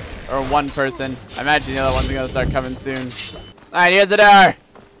real quick. Or one person. I imagine the other ones are gonna start coming soon. Alright, here's the door!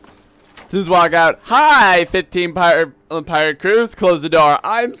 Just walk out. Hi, 15 On the pirate cruise, close the door.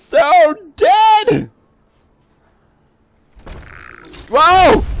 I'm so dead!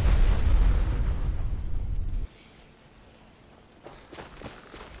 Whoa!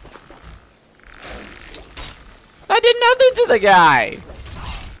 I did nothing to the guy!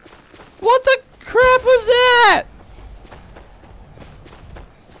 What the crap was that?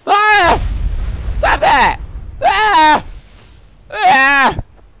 Ah! Stop that! Ah! Ah!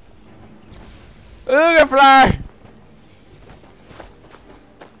 Fly!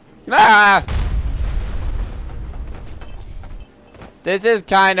 Ah! This is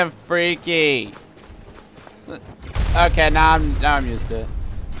kind of freaky. Okay, now I'm used to it.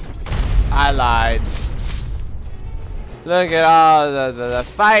 I lied. Look at all the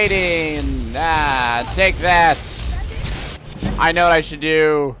fighting. Ah, take that. I know what I should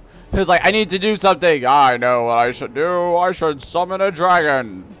do. He's like, I need to do something. I know what I should do. I should summon a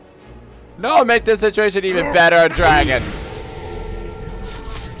dragon. No, make this situation even better, a dragon.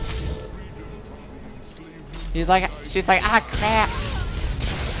 She's like, ah, crap.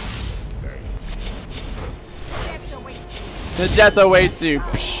 The death awaits you.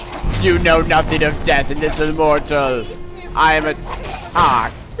 Psh, you know nothing of death, and this is mortal. I am a.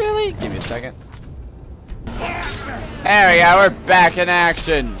 Ah, really? Give me a second. There we go. We're back in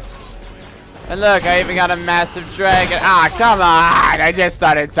action. And look, I even got a massive dragon. Ah, come on! I just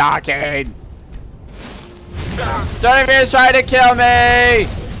started talking. Don't even try to kill me!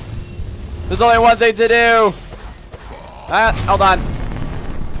 There's only one thing to do. Hold on.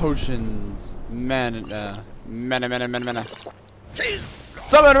 Potions. Mana.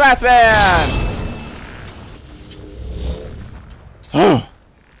 Summon Wrathman!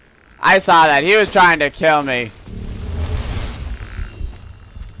 I saw that. He was trying to kill me.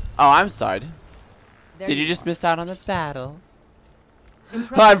 Oh, I'm sorry. Did you just miss out on the battle?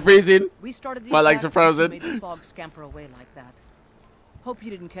 I'm freezing. My legs are frozen. Made the fog scamper away like that. Hope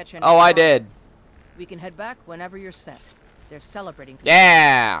you didn't catch any. Oh, I did. We can head back whenever you're set. They're celebrating.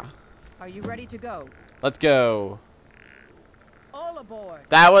 Yeah. Are you ready to go? Let's go. All aboard.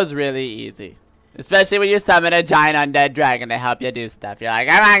 That was really easy. Especially when you summon a giant undead dragon to help you do stuff. You're like,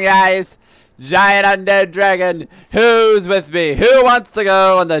 come on, guys. Giant undead dragon. Who's with me? Who wants to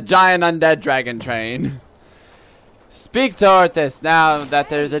go on the giant undead dragon train? Speak to Arthas now that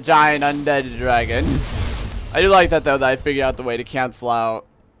there's a giant undead dragon. I do like that though, that I figured out the way to cancel out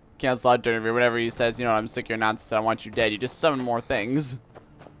Jennifer. Whenever he says, you know, I'm sick of your nonsense, I want you dead. You just summon more things.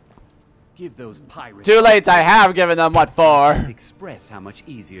 Give those pirates. Too late. I have given them what for. Express how much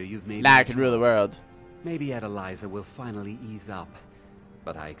easier you've made. Now I can rule the world. Maybe Adeliza will finally ease up,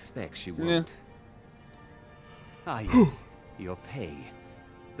 but I expect she won't. Ah yes, your pay.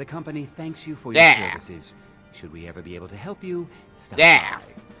 The company thanks you for your services. Should we ever be able to help you, stop by.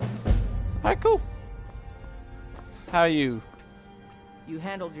 Alright, cool. How are you? You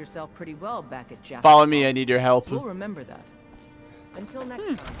handled yourself pretty well back at Jack. Follow me, I need your help. We'll remember that. Until next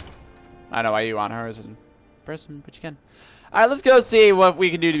time. I know why you want her as a person, but you can. Alright, let's go see what we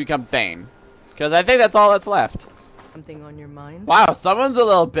can do to become Thane. Because I think that's all that's left. Something on your mind? Wow, someone's a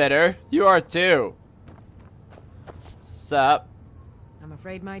little bitter. You are too. Sup? I'm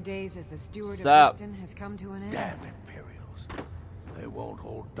afraid my days as the steward of Riften has come to an end. Damn Imperials. They won't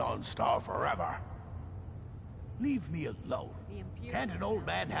hold Dawnstar forever. Leave me alone. Can't an old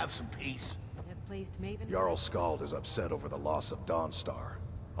man have some peace? Jarl Skald is upset over the loss of Dawnstar.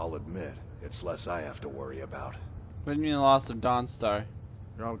 I'll admit, it's less I have to worry about. What do you mean the loss of Dawnstar?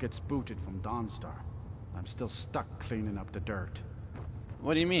 Jarl gets booted from Dawnstar. I'm still stuck cleaning up the dirt.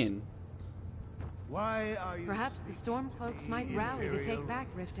 What do you mean? Why are you? Perhaps the Stormcloaks might rally to take back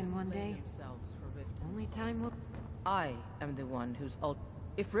Riften one day. Only time will. I am the one who's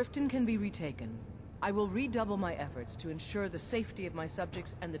If Riften can be retaken, I will redouble my efforts to ensure the safety of my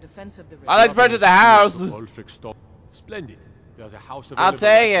subjects and the defense of the Riften. I like to purchase the house. Splendid. There's a house I'll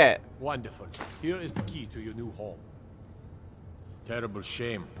take it. Wonderful. Here is the key to your new home. Terrible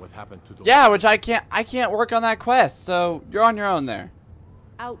shame what happened to the. Yeah, which I can't work on that quest, so you're on your own there.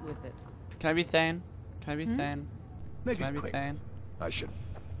 Out with it. Can I be Thane? Can I be Thane? Make Can I it be quick. Thane? I should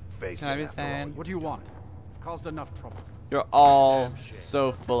face Can I it be after all. Thane? What do you want? I've caused enough trouble. You're all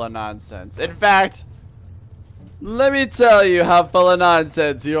so full of nonsense. In fact, let me tell you how full of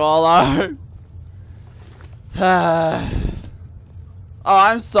nonsense you all are. Oh,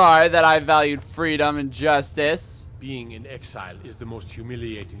 I'm sorry that I valued freedom and justice. Being in exile is the most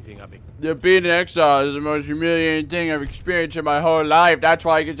humiliating thing I've experienced. Yeah, being in exile is the most humiliating thing I've experienced in my whole life. That's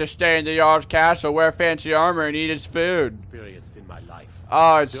why I get to stay in the Jarl's castle, wear fancy armor, and eat his food. Experienced in my life.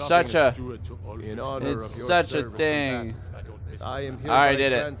 Oh, it's such a... In It's such a thing. I am here Alright,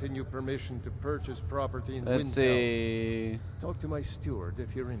 did it. granting you permission to purchase property in Let's Windhelm. see. Talk to my steward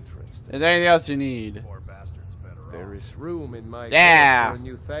if you're interested. Is there anything else you need? There is room in my Yeah. for a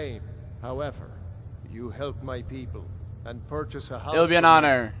new Thane. However, you help my people and purchase a house. It'll be an for me.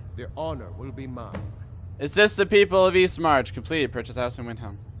 honor. The honor will be mine. Assist the people of East March. Completed. Purchase house in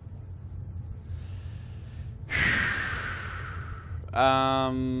Windhelm.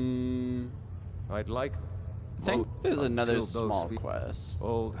 I'd like. I think there's another small quest.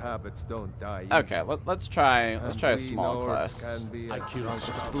 Old habits don't die. Okay, let's try a small quest.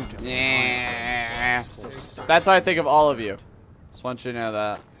 Yeah. That's what I think of all of you. Just want you to know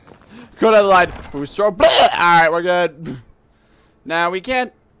that. Go down the line. Alright, we're good. Now we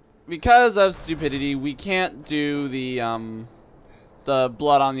can't, because of stupidity, we can't do the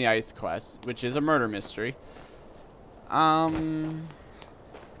Blood on the Ice quest, which is a murder mystery.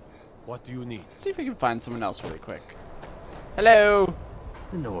 What do you need? See if we can find someone else really quick. Hello.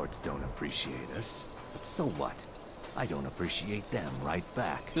 The Nords don't appreciate us. But so what? I don't appreciate them right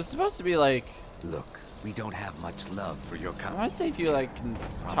back. There's supposed to be like. Look, we don't have much love for your I company. want to say if you like can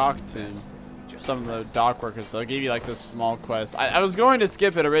talk to some of the dock workers, they'll give you like this small quest. I was going to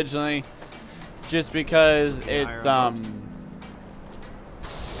skip it originally, just because it's The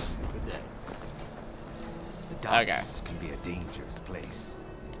docks can be a dangerous place.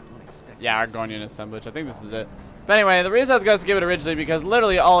 Yeah, Argonian assemblage. I think this is it. But anyway, the reason I was going to skip it originally because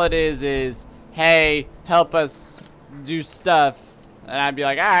literally all it is, hey, help us do stuff. And I'd be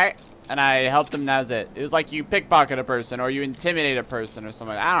like, alright. And I helped them, and that was it. It was like you pickpocket a person or you intimidate a person or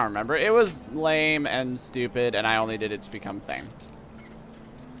something. I don't remember. It was lame and stupid, and I only did it to become Thane.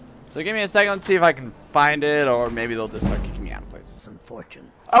 So give me a second, let's see if I can find it, or maybe they'll just start kicking me out of places. Some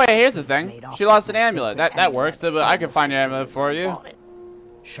fortune. Oh, wait, here's the thing. She lost an amulet. That works, but I can find an amulet for you.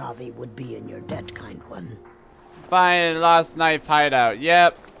 Shavi would be in your debt, kind one. Find lost knife hideout.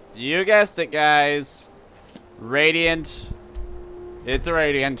 Yep. You guessed it, guys. Radiant. It's a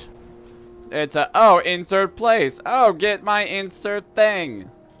radiant. It's a, oh, insert place. Oh, get my insert thing.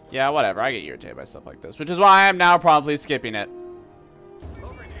 Yeah, whatever. I get irritated by stuff like this, which is why I'm now promptly skipping it.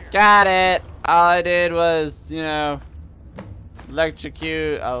 Got it. All I did was, you know,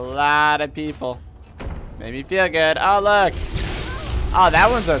 electrocute a lot of people. Made me feel good. Oh, look. Oh,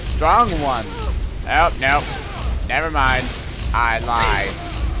 that one's a strong one. Oh, nope. Never mind. I lied.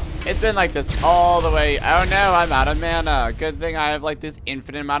 It's been like this all the way. Oh no, I'm out of mana. Good thing I have like this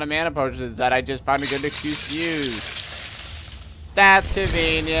infinite amount of mana potions that I just found a good excuse to use. That's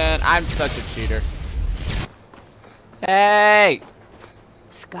convenient. I'm such a cheater. Hey!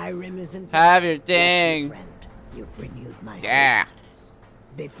 Skyrim isn't. Have your thing. Friend. You've renewed my yeah. hope.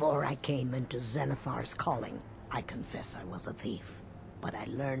 Before I came into Zenithar's calling, I confess I was a thief. But I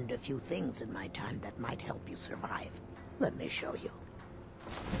learned a few things in my time that might help you survive. Let me show you.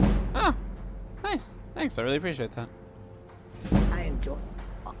 Oh, nice. Thanks, I really appreciate that. I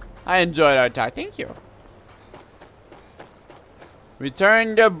enjoyed our time. Thank you.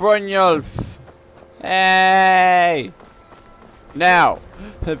 Return to Brynjolf. Hey! Now,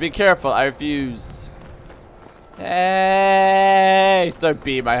 be careful, I refuse. Hey! Start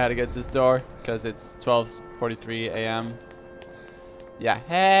beating my head against this door, because it's 12:43 a.m. Yeah,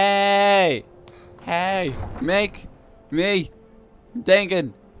 hey! Hey! Make me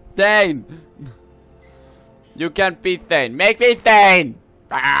Thane! Thane! You can't be Thane! Make me Thane!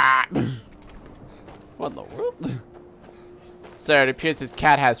 Ah! What in the world? Sir, it appears this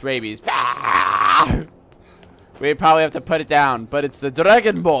cat has rabies. Ah! We probably have to put it down, but it's the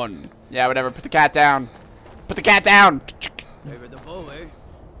Dragonborn. Yeah, whatever, put the cat down. Put the cat down!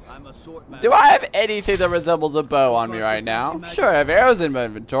 Do I have anything that resembles a bow on me right now? Sure, I have arrows in my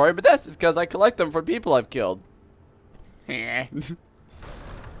inventory, but that's just because I collect them from people I've killed. He's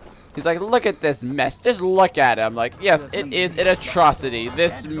like, look at this mess. Just look at it. I'm like, yes, it is an atrocity.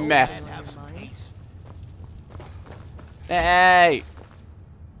 This mess. Hey!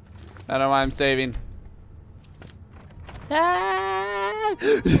 I don't know why I'm saving.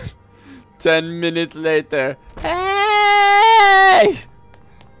 10 minutes later. Hey!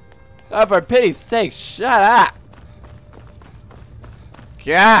 Oh, for pity's sake, shut up!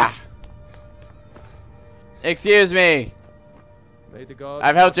 Gah! Excuse me. May the gods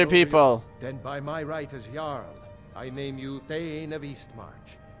I've helped your people. Then by my right as Jarl, I name you Thane of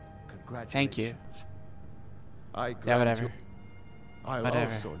Eastmarch. Congratulations. Thank you. Yeah, whatever. I'll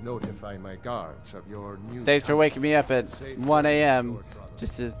Whatever. also notify my guards of your new Thanks for waking me up at Safe 1 a.m.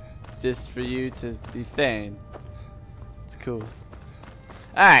 sword just for you to be Thane. It's cool.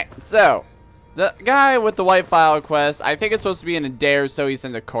 Alright, so the guy with the White Phial quest, I think it's supposed to be in a day or so. He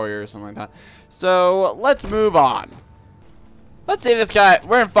sent a courier or something like that. So let's move on. Let's see if this guy.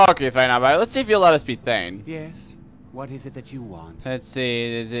 We're in Falkreath right now, but let's see if you'll let us be Thane. Yes. What is it that you want? Let's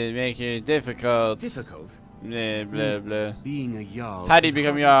see. Does it make it difficult? Difficult? Blah, blah, blah. Being a Jarl. How do you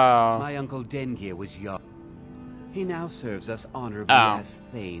become Jarl? My uncle Dengir was Jarl. He now serves us honorably as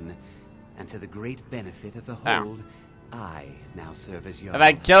Thane, and to the great benefit of the hold, I now serve as Jarl. If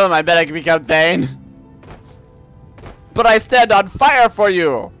I kill him, I bet I can become Thane. But I stand on fire for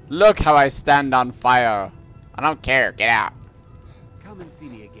you. Look how I stand on fire. I don't care. Get out. Come and see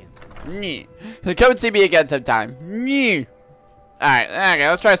me again. Come and see me again sometime. Alright, okay,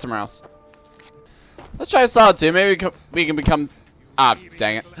 let's try somewhere else. Let's try Solitude. Maybe we can become... Ah,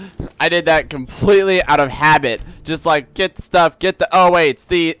 dang it. I did that completely out of habit. Just like, get the stuff, get the... Oh, wait,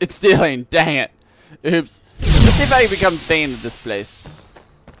 it's stealing. Dang it. Oops. Let's see if I can become Thane of this place.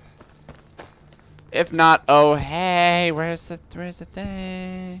 If not, oh, hey, where's the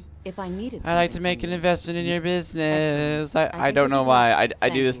thing? If I needed I'd like to make an investment in your business. I don't know why. I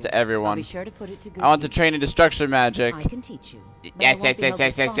do this to everyone. I'll be sure to put it to good I want to use. train in destruction magic. I can teach you. Yes. What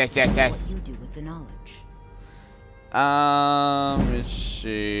you do with the knowledge. Let's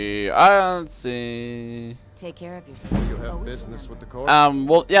see. Let's see. Take care of yourself. You have business with the court?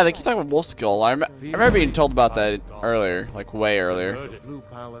 Well, yeah, they keep talking about Wolf Skull. I remember being told about that earlier, like way earlier.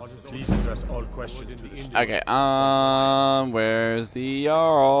 Please address all questions to the Indian. Okay, where's the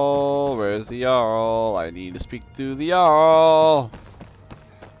Jarl? Where's the Jarl? I need to speak to the Jarl.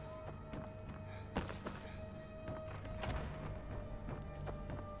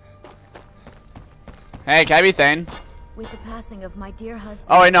 Hey, can I be Thane? With the passing of my dear husband.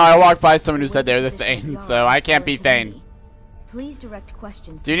 Oh wait, no, I walked by someone who said they were the Thane, so I can't be Thane. Please direct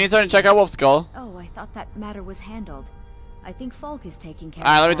questions. Do you need someone to check out Wolf Skull? Oh, I thought that matter was handled. I think Falk is taking care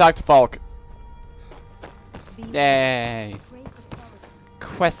Alright, of let me that. talk to Falk. Yay.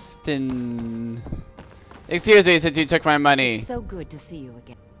 Question. Excuse me, since you took my money. It's so good to see you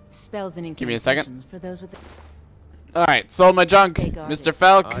again. Spells and Give me a second. incantations for those with the... Alright, sold my junk, Mr.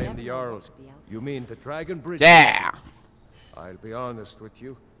 Falk. I am the Jarl's. You mean the Dragon Bridge? Yeah. I'll be honest with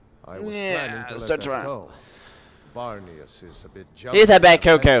you. I was Yeah, planning to let search that around. go. Varnius is a bit Here's that bad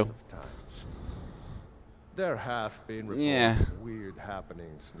cocoa. There have been reports of weird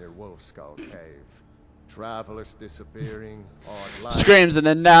happenings near Wolf Skull Cave. Travelers disappearing, odd lights, Screams in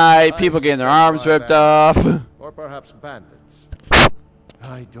the night, people getting their arms ripped off. or perhaps bandits.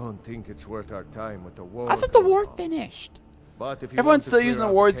 I don't think it's worth our time with the war. I thought the war finished. But if you Everyone's want to still clear using the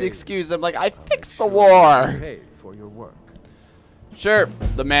out war as the cave, excuse. I'm like, I fixed the sure war. you pay for your work. Sure,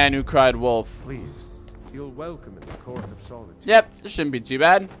 the man who cried wolf. Please, you'll welcome in the Court of Solitude. Yep, this shouldn't be too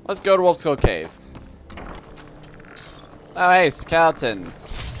bad. Let's go to Wolf Skull Cave. Oh, hey,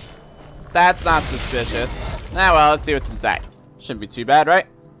 skeletons. That's not suspicious. Ah, well, let's see what's inside. Shouldn't be too bad, right?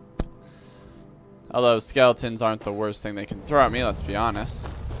 Although skeletons aren't the worst thing they can throw at me, let's be honest.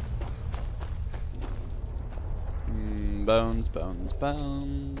 Bones, bones,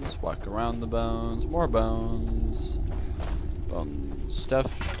 bones. Walk around the bones. More bones. Bones. Stuff,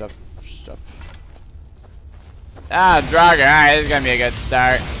 stuff, stuff. Ah, Draugr. Alright, this is gonna be a good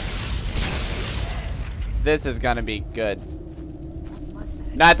start. This is gonna be good.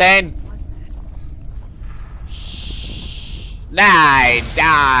 Nothing. Shh. Die,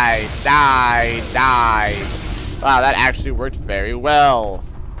 die, die, die. Wow, that actually worked very well.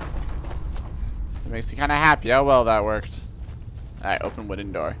 It makes me kind of happy how well that worked. Alright, open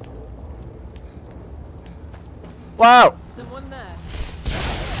wooden door. Whoa! Someone there.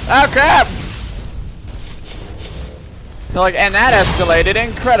 Oh crap! And that escalated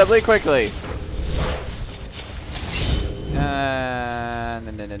incredibly quickly.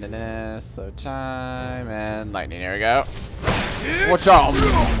 So time and lightning. Here we go. Watch out!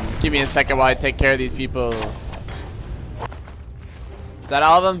 Give me a second while I take care of these people. Is that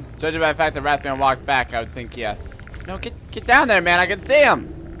all of them? Judging by the fact that Wrathman walked back, I would think yes. No, get down there, man. I can see him.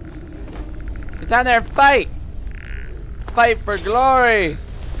 Get down there and fight. Fight for glory.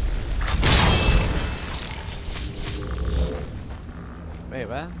 Wait,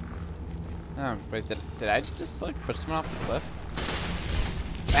 what? Oh, wait, did I just push someone off the cliff?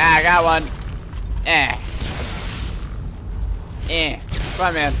 Ah, I got one. Come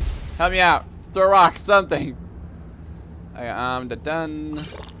on, man. Help me out. Throw a rock, something. Okay, done.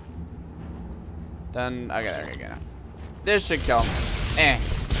 Done. Okay, there we go. This should kill him.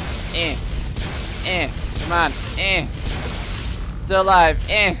 Come on. Still alive.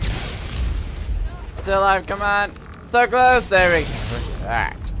 Still alive. Come on. So close. There we go.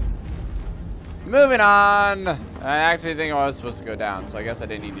 Alright. Moving on. I actually think I was supposed to go down, so I guess I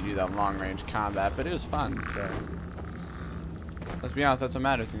didn't need to do that long range combat, but it was fun, so. Let's be honest, that's what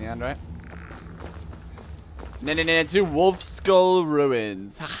matters in the end, right? To Wolf Skull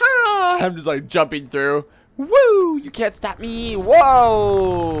Ruins. Ha! I'm just like jumping through. Woo! You can't stop me.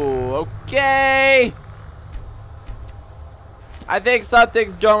 Whoa! Okay. I think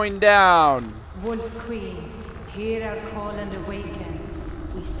something's going down. Wolf Queen, hear our call and awaken.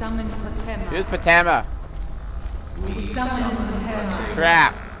 We summon Patema. Here's Patema. We summon Patema.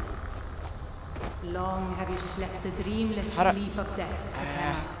 Crap. Long have you slept the dreamless sleep of death,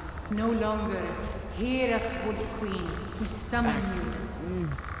 Patema. No longer. Hear us, Wolf Queen. We summon you.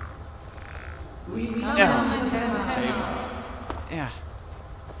 We summon Patema. Yeah.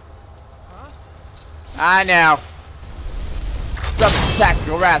 I know. Some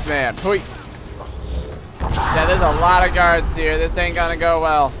tactical wrath man. Hoi. Yeah, there's a lot of guards here. This ain't gonna go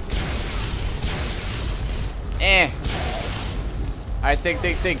well. Alright, think.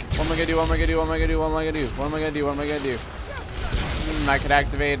 What am I gonna do? I could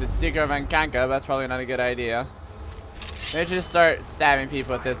activate the Seeker of Ankanka, but that's probably not a good idea. Maybe I should just start stabbing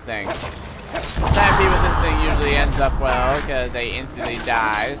people with this thing. Stabbing people with this thing usually ends up well, because they instantly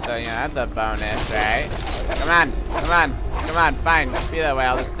die, so, you know, that's a bonus, right? Come on, fine, be that way,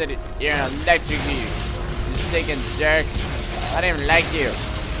 I'll just sit here and electrocute you. You stinking jerk. I don't even like you.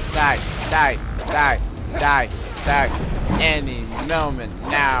 Die. Any moment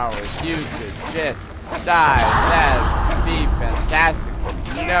now, if you could just die, that'd be fantastic.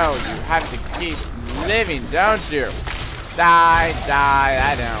 No, you have to keep living, don't you? Die.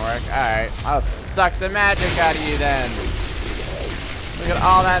 That didn't work. Alright, I'll suck the magic out of you then. Look at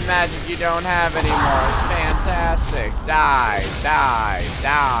all that magic you don't have anymore. It's fantastic. Die.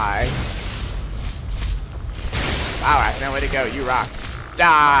 Wow, that's no way to go. You rock.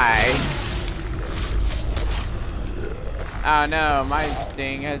 Die. Oh no, my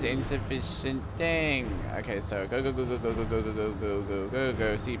thing has insufficient thing. Okay, so go.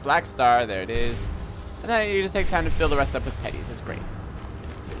 See, black star, there it is. And then you just take time to fill the rest up with petties. That's great.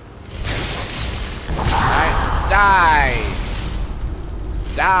 Alright, die.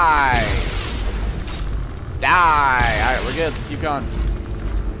 Alright, we're good. Keep going.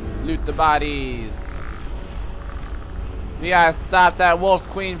 Loot the bodies. We gotta stop that Wolf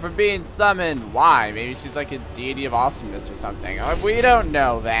Queen from being summoned. Why? Maybe she's like a deity of awesomeness or something. We don't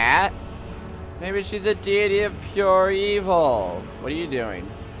know that. Maybe she's a deity of pure evil. What are you doing?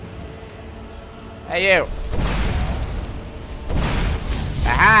 Hey, you.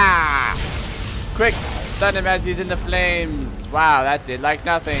 Aha! Quick, stun him as he's in the flames. Wow, that did like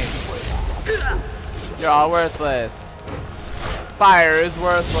nothing. You're all worthless. Fire is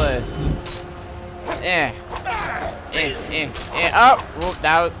worthless. Oh, well,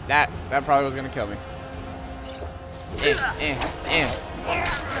 that probably was gonna kill me. Got him.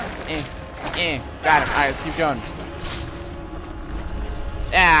 Alright, let's keep going.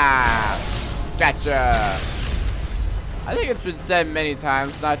 Gotcha. I think it's been said many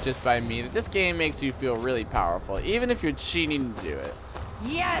times, not just by me, that this game makes you feel really powerful, even if you're cheating to do it.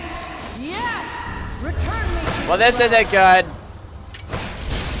 Yes! Return me! Well, this isn't good.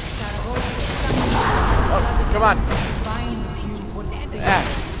 Oh, come on.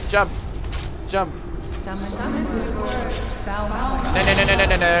 Jump.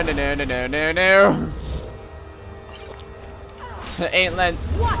 No. Ain't Len.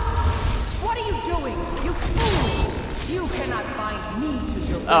 What are you doing? You fool! You cannot bind me to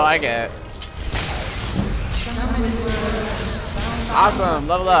your will. Oh, I get it. Awesome,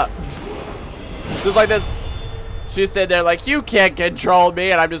 level up. Just like this. She said they're like, you can't control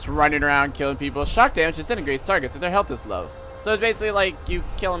me, and I'm just running around killing people. Shock damage disintegrates targets if their health is low. So it's basically like you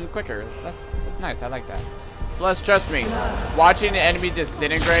kill them quicker. That's nice. I like that. Plus, trust me, watching an enemy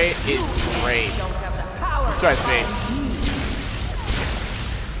disintegrate is great. Trust me.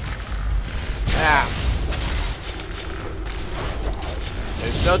 Yeah.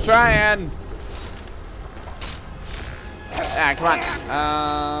 They're still trying. Come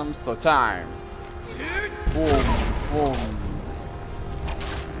on. Slow time. Boom.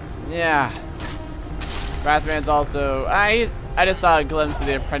 Yeah. Wrathman's also. I just saw a glimpse of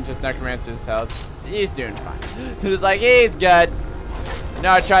the apprentice necromancer's health. He's doing fine. He's like, he's good.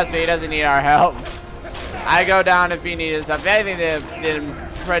 No, trust me, he doesn't need our help. I go down if he needs help. If anything, the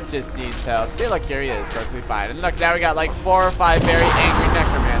apprentice needs help. See, look, here he is, perfectly fine. And look, now we got like 4 or 5 very angry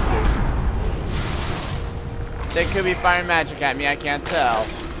necromancers. They could be firing magic at me, I can't tell.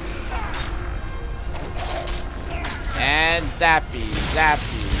 And zappy.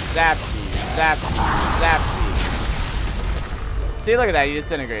 See, look at that, he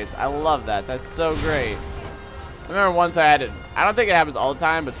disintegrates. I love that. That's so great. I remember once I had it. I don't think it happens all the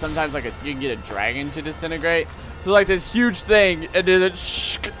time, but sometimes like you can get a dragon to disintegrate. So like this huge thing, and then it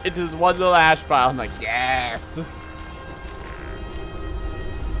into this one little ash pile. I'm like, yes.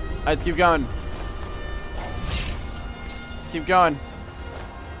 Alright, let's keep going. Keep going.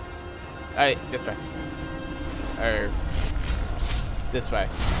 Alright, this way. Or this way.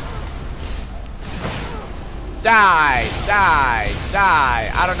 Die! Die!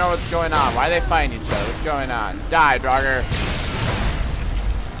 Die! I don't know what's going on. Why are they fighting each other? What's going on? Die, Draugr.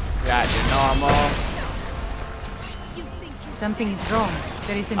 Got your normal. Something is wrong.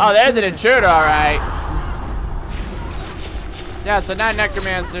 There is an there's an intruder, alright. Yeah, so now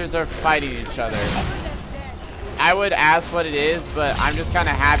necromancers are fighting each other. I would ask what it is, but I'm just kind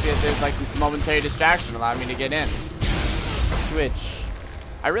of happy that there's like this momentary distraction allowing me to get in. Switch.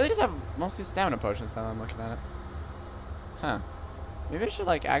 I really just have mostly stamina potions now that I'm looking at it. Huh. Maybe I should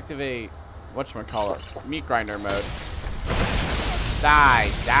like activate whatchamacallit, meat grinder mode. Die,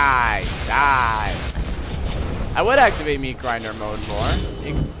 die, die. I would activate meat grinder mode more,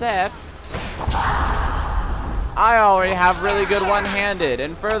 except I already have really good one-handed,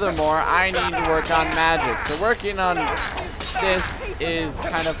 and furthermore, I need to work on magic. So working on this is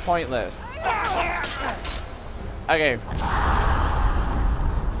kind of pointless. Okay.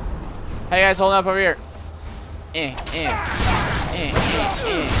 Hey guys, hold up over here.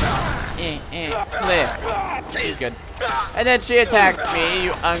 Cliff. She's good. And then she attacks me,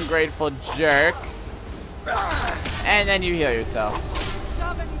 you ungrateful jerk. And then you heal yourself.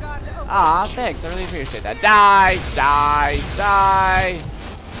 Aw, thanks. I really appreciate that. Die! Die! Die!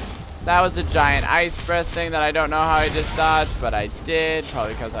 That was a giant ice breath thing that I don't know how I just dodged, but I did.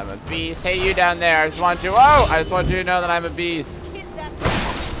 Probably because I'm a beast. Hey, you down there. I just want you. Whoa! I just want you to know that I'm a beast. Okay,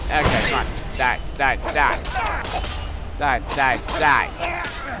 come on. Die. Die. Die. Die. Die. Die. Die.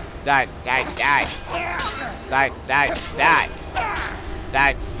 Die. Die. Die. Die. Die.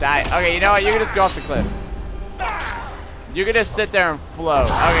 Die. Die. Okay, you know what? You can just go off the cliff. You can just sit there and float.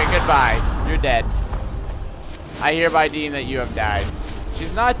 Okay, goodbye. You're dead. I hereby deem that you have died.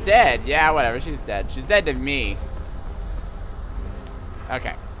 She's not dead. Yeah, whatever. She's dead. She's dead to me.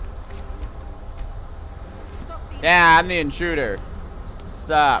 Okay. Yeah, I'm the intruder.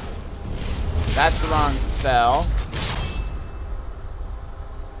 Sup. That's the wrong spell.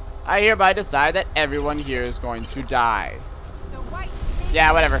 I hereby decide that everyone here is going to die.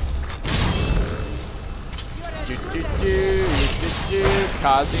 Yeah, whatever.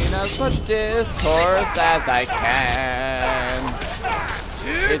 Causing as much discourse as I can.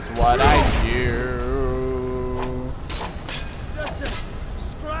 It's what I do.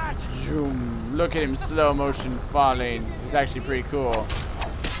 Zoom. Look at him slow motion falling. It's actually pretty cool.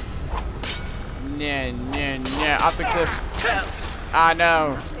 Off the cliff. Ah,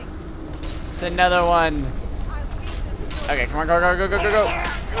 no. It's another one. Okay, come on, go, go, go, go, go, go.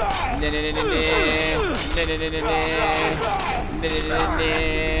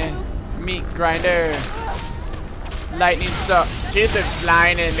 Meat grinder. Lightning stuff. She's been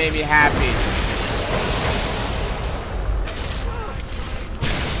flying and it made me happy.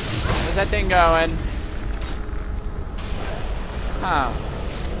 Where's that thing going? Huh.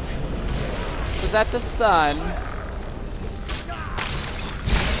 Was that the sun?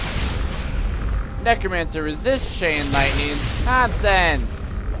 Necromancer resists chain lightning.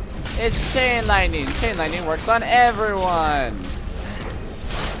 Nonsense! It's chain lightning. Chain lightning works on everyone.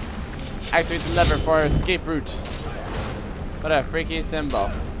 Activate the lever for our escape route. What a freaky symbol.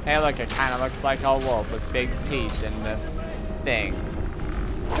 Hey look, it kinda looks like a wolf with big teeth and the thing.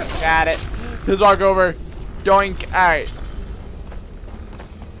 Got it. Let's walk over. Doink. Alright.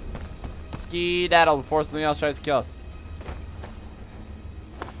 Ski-daddle before something else tries to kill us.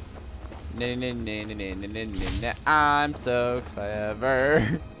 I'm so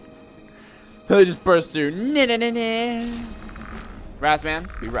clever. I just burst through. Wrathman,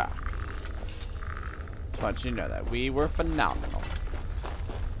 we rock. Just want you to know that we were phenomenal.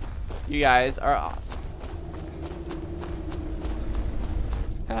 You guys are awesome.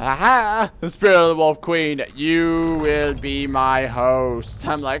 Ha! The spirit of the Wolf Queen, you will be my host.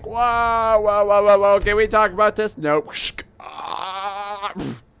 I'm like, whoa, whoa, whoa, whoa, whoa. Can we talk about this? Nope.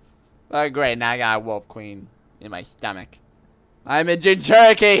 Oh, great, now I got a Wolf Queen in my stomach. I'm a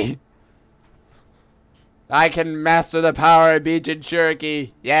Jinchuriki! I can master the power of being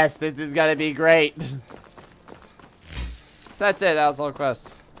Jinchuriki. Yes, this is gonna be great. So that's it, that was the whole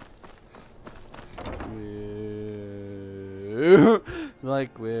quest.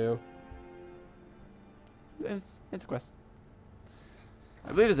 Like, woo. It's a quest.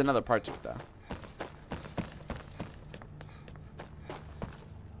 I believe there's another part to it, though.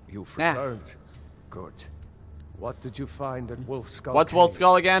 You've returned. Good. What did you find at Wolf Skull? What's Wolf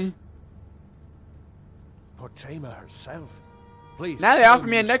Skull again? Potema herself. Please. Now they offer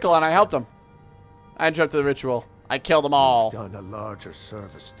me a nickel and I helped them. I interrupted the ritual. I killed them all. You've done a larger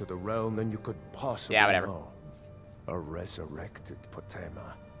service to the realm than you could possibly know. A resurrected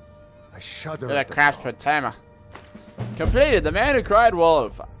Potema. I shudder You're at the the craft thought. Potema. Completed. The man who cried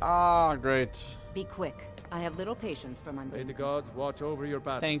wolf. Ah, great. Be quick. I have little patience for May the mundane. gods watch over your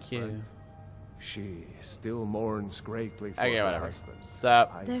battle. Thank you. friend. She still mourns greatly for Okay, her whatever. husband.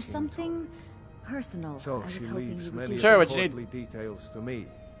 Sup? There's something personal So I was she hoping leaves you would many do. Sure, what you need. courtly details to me.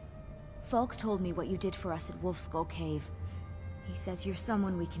 Falk told me what you did for us at Wolf Skull Cave. He says you're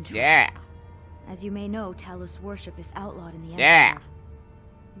someone we can trust. Yeah. As you may know, Talos worship is outlawed in the Empire. Yeah.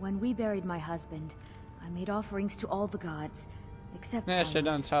 When we buried my husband, I made offerings to all the gods, except Yeah, Talos. shit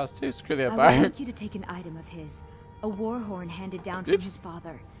done Talos too. Screw the I would Empire. like you to take an item of his, a war horn handed down from his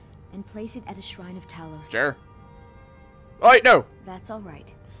father, and place it at a shrine of Talos. Sure. Oh wait, no. That's all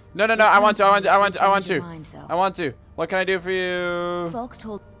right. No. It's I want to. meant I want if you change to. your mind, though. I want to. What can I do for you? Falk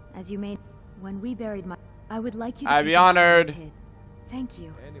told, as you may, when we buried my, I would like you to I'd take be an item of honored. his. Thank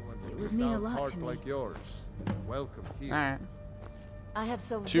you. Anyone It with would a mean a stout lot heart to me. like yours. Welcome here. Alright. I have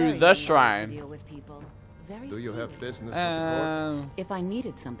so To very the many ways shrine. to deal with people. Very Do you few. have business with the court? If I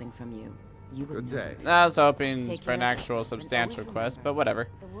needed something from you, you would Good know day. it. I was hoping Take for an care of actual yourself and substantial always quest, remember, but whatever.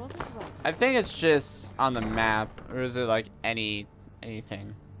 The world is right. I think it's just on the map, or is it like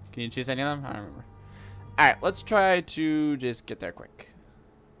anything? Can you choose any of them? I don't remember. Alright, let's try to just get there quick.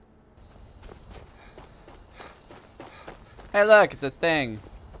 Hey look, it's a thing.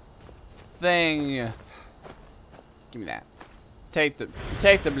 Give me that. Take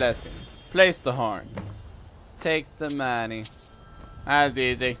the blessing. Place the horn. Take the money. That's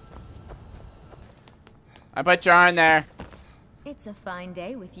easy. I put your horn there. It's a fine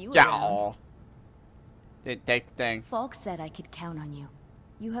day with you Yeah. around. Take the thing. Falk said I could count on you.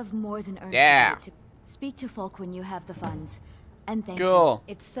 You have more than earned Yeah. the right to speak to Falk when you have the funds. And thank you. Cool.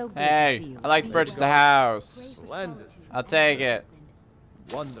 It's so good Hey, to see you. I like to purchase a house. Splendid. I'll take it.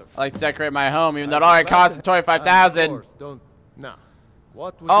 Wonderful. I like to decorate my home, even though it I'd be already glad cost to- 25,000. Of course, don't. Now,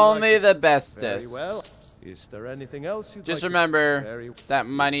 what would you Only like the to- Very bestest. well. Is there anything else you'd Just like remember to... that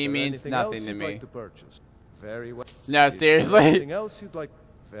Is money there means anything nothing else to you'd me. like to purchase? Very well. No, Is there seriously. anything else you'd like?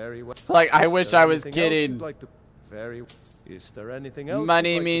 Very well. Like, I Is wish there I was anything else kidding. you'd like to... Very. Is there anything else? Money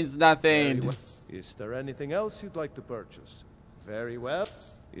you'd like means to... nothing. Very well. Is there anything else you'd like to purchase? Very well.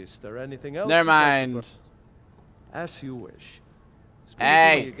 Is there anything else? Never you'd like to mind. As you wish. Speak to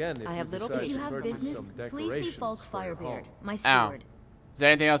Hey. me again if I have you little decide If you to have purchase business, some please see decorations Falk for your home. Firebeard, my Ow. steward. Is there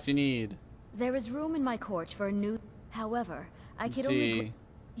anything else you need? There is room in my court for a new... However, I Let's could only... see.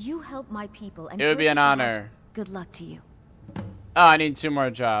 You help my people and It would be an purchase a house. honor. Good luck to you. Oh, I need 2 more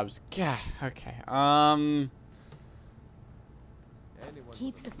jobs. God, okay.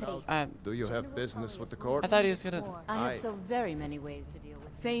 Keep the faith. Do you have business with the court? I thought he was gonna... I have so very many ways to deal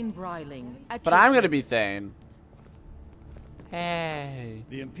with Thane Bryling. at But your I'm gonna be service. Thane. Hey.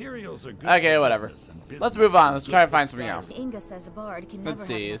 The Imperials are good Okay, for whatever. business, and Let's business move on. is Let's good try to for find something Skyrim. else. Inga says a bard can Let's never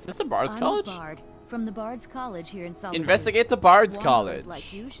see, have is this the Bard's I'm College? a bard from the Bard's College here in Solitude. Investigate the Bard's Wanderers College.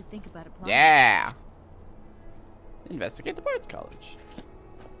 like you should think about applying. Yeah. Investigate the Bard's College.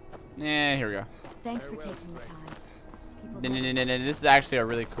 Yeah, here we go. Thanks for taking the time. This is actually a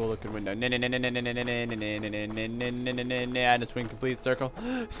really cool looking window. And a swing complete circle.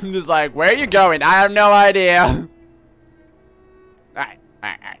 It's like, where are you going? I have no idea. Alright.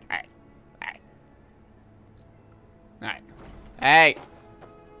 Hey.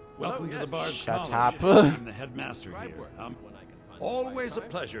 Welcome to the Bard's Shut College. up. I'm the headmaster here. Always a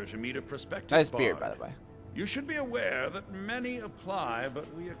pleasure to meet a prospective Nice bard. beard, by the way. You should be aware that many apply,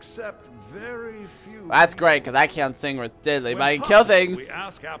 but we accept very few. That's great, because I can't sing with diddly, When but I can kill possible, things. We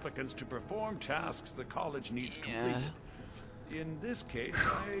ask applicants to perform tasks the college needs completed. In this case,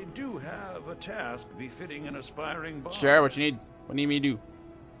 I do have a task befitting an aspiring bard. Sure, what you need? What do you need me to do?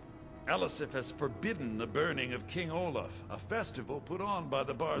 Elisif has forbidden the burning of King Olaf, a festival put on by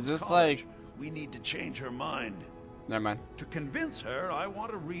the Bard's Is this College. like... We need to change her mind. Never mind. To convince her, I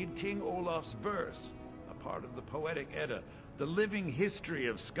want to read King Olaf's verse, a part of the Poetic Edda, the living history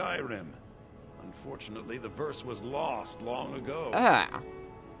of Skyrim. Unfortunately, the verse was lost long ago. Ah.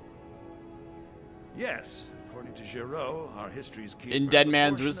 Yes, according to Giraud, our history's keeper, In Dead the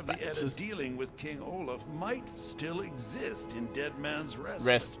Man's portion of the Respite. Edda dealing with King Olaf might still exist in Dead Man's Respite.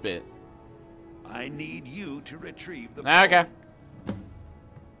 Respite. I need you to retrieve the Okay.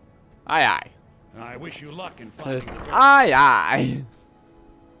 Aye, aye. I wish you luck in finding the verse. Aye, aye.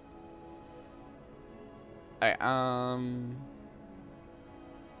 Alright,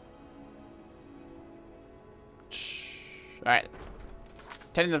 Alright.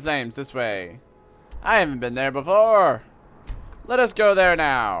 Tending the flames, this way. I haven't been there before. Let us go there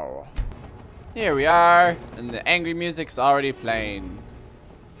now. Here we are, and the angry music's already playing.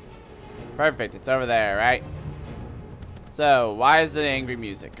 Perfect, it's over there, right? So, why is the angry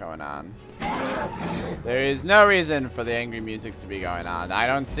music going on? There is no reason for the angry music to be going on. I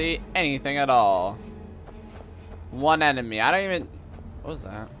don't see anything at all. One enemy. I don't even... What was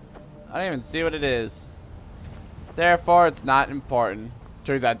that? I don't even see what it is. Therefore, it's not important.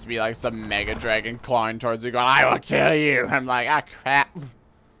 Turns out to be like some mega dragon clawing towards you going, I will kill you! I'm like, ah, crap.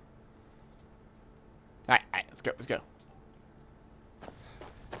 Alright, let's go, let's go.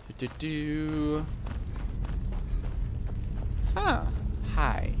 Huh.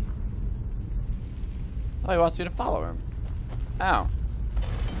 Hi. Oh, he wants you to follow him. Oh.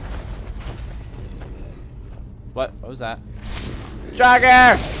 What was that?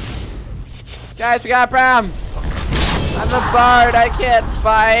 Jogger! Guys, we got a problem! I'm a bard, I can't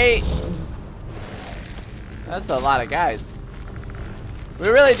fight! That's a lot of guys. We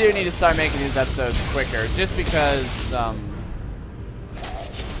really do need to start making these episodes quicker, just because,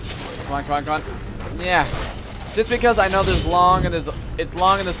 Come on, come on, come on. Yeah. Just because I know it's long and there's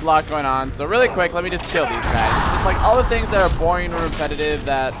a lot going on, so really quick, let me just kill these guys. Just like all the things that are boring and repetitive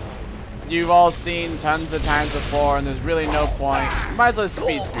that you've all seen tons of times before, and there's really no point. You might as well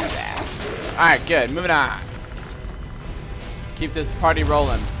speed through that. Alright, good, moving on. Keep this party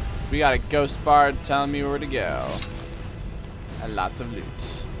rolling. We got a ghost bard telling me where to go. And lots of loot.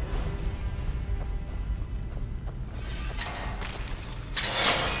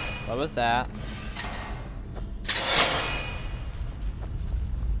 What was that?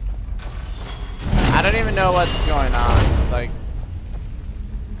 I don't even know what's going on. It's like...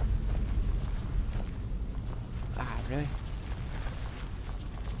 Ah, really?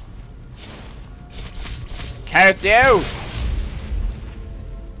 Curse you!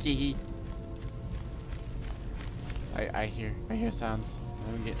 Kee. I hear sounds.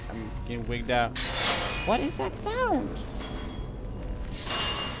 I'm getting wigged out. What is that sound?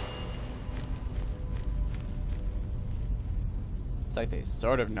 It's like they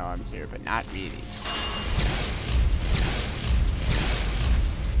sort of know I'm here, but not really.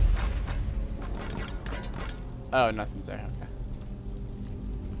 Oh, nothing's there. Okay.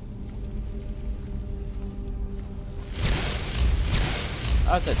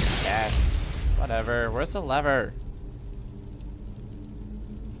 Oh, it's a chest. Whatever. Where's the lever?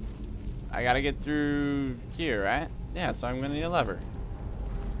 I gotta get through here, right? Yeah, so I'm gonna need a lever.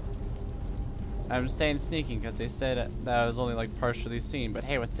 I'm staying sneaking because they said that I was only like partially seen, but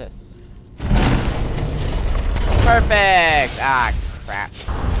hey, what's this? Perfect! Ah, crap.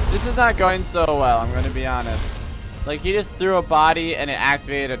 This is not going so well, I'm gonna be honest. Like, he just threw a body and it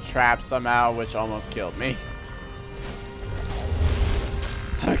activated a trap somehow, which almost killed me.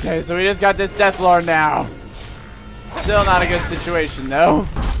 Okay, so we just got this Death Lord now. Still not a good situation, though.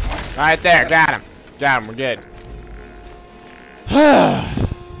 Right there, got him. Got him, we're good.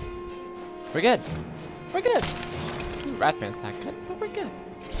 We're good. We're good. Ooh, Wrathman's not good, but we're good.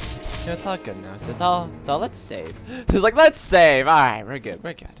 You know, it's all good now. So it's all, let's save. It's like, let's save. Alright, we're good,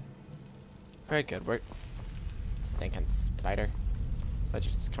 we're good. Very good, we're... Stinking spider. Why'd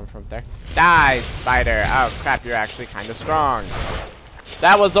you just come from up there? Die, spider! Oh, crap, you're actually kind of strong.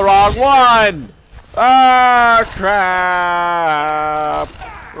 That was the wrong one! Ah, crap!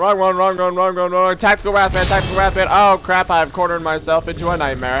 Wrong one, wrong one, wrong one, wrong one. Tactical Wrathman, tactical Wrathman. Oh, crap, I've cornered myself into a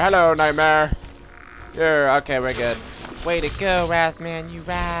nightmare. Hello, nightmare. Here, okay, we're good. Way to go, Wrathman, you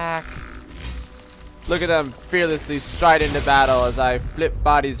rock. Look at them fearlessly stride into battle as I flip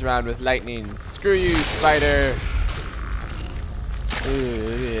bodies around with lightning. Screw you, spider.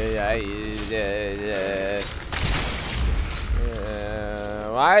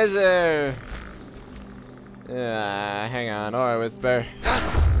 Why is there... hang on, or whisper.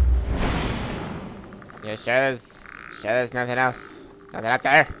 Yeah, sure there's nothing else. Nothing up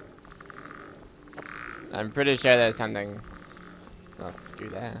there. I'm pretty sure there's something. Oh, screw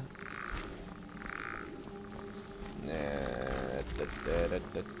that.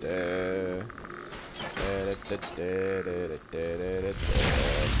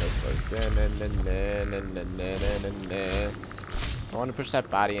 I want to push that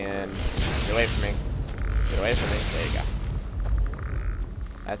body in. Get away from me. Get away from me. There you go.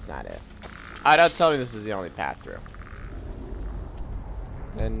 That's not it. Oh, don't tell me this is the only path through.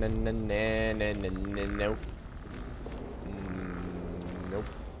 Nope. Nope.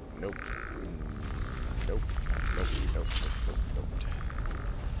 Nope. Nope. Nope.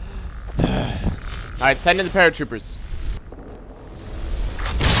 Nope. Alright, send in the paratroopers.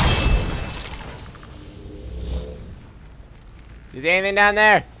 Is there anything down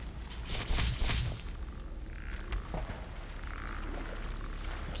there?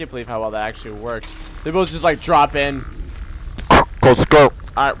 can't believe how well that actually worked. They both just like drop in. Let's go.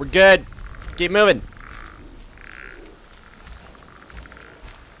 Alright, we're good. Let's keep moving.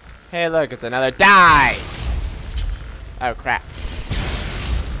 Hey, look, it's another die. Oh, crap.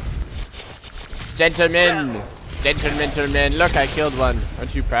 Gentlemen. Gentlemen, look, I killed one.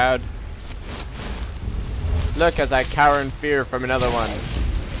 Aren't you proud? Look as I cower in fear from another one.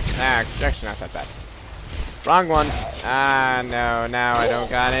 Ah, actually not that bad. Wrong one. Ah, no, now I don't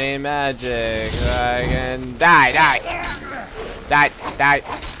got any magic. I can die.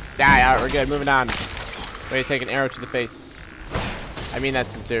 Alright, we're good. Moving on. Wait, take an arrow to the face. I mean that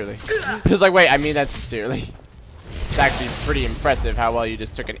sincerely. It's like, wait, I mean that sincerely. It's actually pretty impressive how well you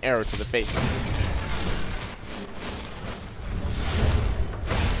just took an arrow to the face.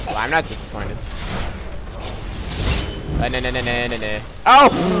 Well, I'm not disappointed.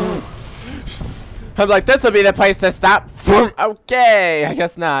 Oh! I'm like, this will be the place to stop. Okay, I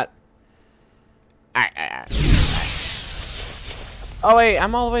guess not. Alright. Oh wait,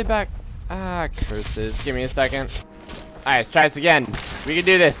 I'm all the way back. Ah, curses. Give me a second. Alright, let's try this again. We can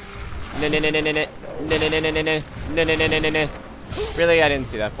do this. Really, I didn't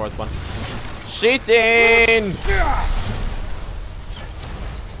see that fourth one. Cheating!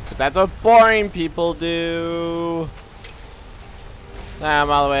 Because that's what boring people do.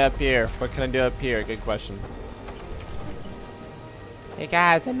 I'm all the way up here. What can I do up here? Good question. Hey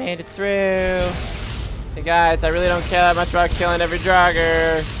guys, I made it through. Hey guys, I really don't care that much about killing every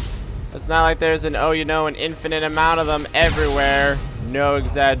Draugr. It's not like there's an, oh, you know, an infinite amount of them everywhere. No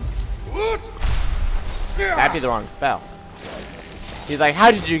exad. That'd be the wrong spell. He's like,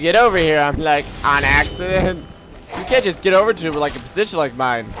 how did you get over here? I'm like, on accident. You can't just get over to like a position like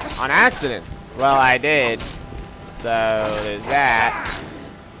mine. On accident. Well, I did. So, there's that.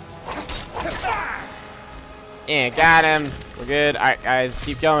 Yeah, got him. We're good. Alright, guys,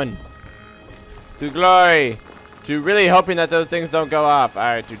 keep going. To glory. To really hoping that those things don't go off.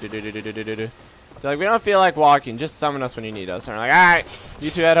 Alright, They're like, we don't feel like walking. Just summon us when you need us. And we're like, alright. You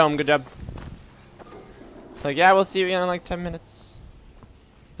two at home. Good job. Like, yeah, we'll see you again in like 10 minutes.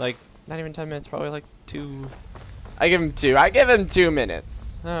 Like, not even 10 minutes. Probably like 2. I give him 2. I give him 2 minutes.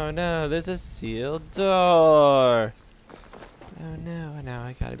 Oh no, there's a sealed door. Oh no, now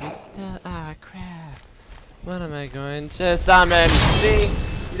I gotta be still. Ah, crap. What am I going to summon? See?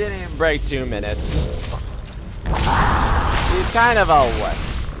 You didn't even break 2 minutes. He's kind of a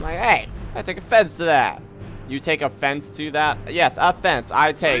wuss. I'm like, hey, I take offense to that. You take offense to that? Yes, offense.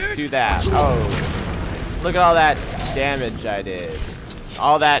 I take to that. Oh. Look at all that damage I did.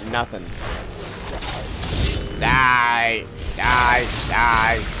 All that nothing. Die. Die.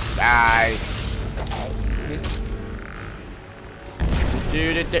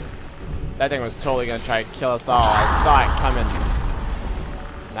 Dude. That thing was totally gonna try to kill us all. I saw it coming.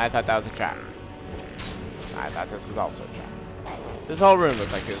 And I thought that was a trap. I thought this was also a trap. This whole room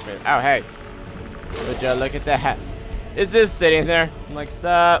looked like it was made. Oh, hey. Would you look at that? Is this sitting there? I'm like,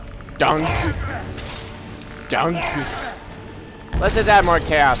 sup? Dunk. Let's just add more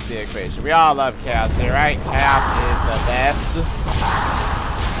chaos to the equation. We all love chaos here, right? Chaos is the best.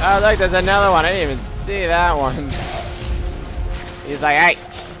 Oh, look, there's another one. I didn't even see that one. He's like, hey.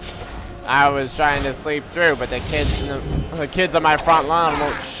 I was trying to sleep through, but the kids on my front lawn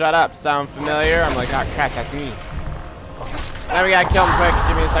won't shut up. Sound familiar? I'm like, oh crap, that's me. Now we gotta kill him quick.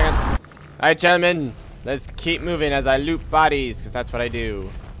 Give me a second. Alright, gentlemen. Let's keep moving as I loot bodies, because that's what I do.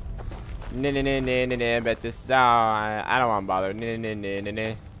 But this is I don't want to bother.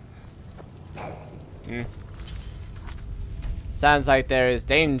 Sounds like there is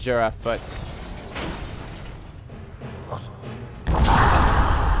danger afoot.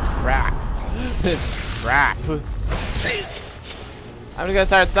 Crap. Crap. I'm just gonna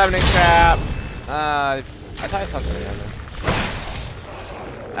start summoning crap. I thought I saw something down there.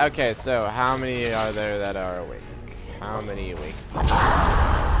 Okay, so how many are there that are awake? How many awake?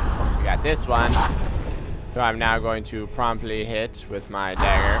 We got this one, who I'm now going to promptly hit with my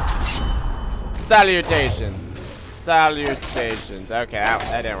dagger. Salutations. Salutations. Okay,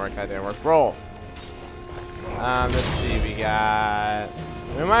 that didn't work. That didn't work. Roll. Let's see. We got.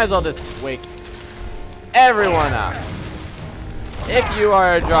 We might as well just wake everyone up. If you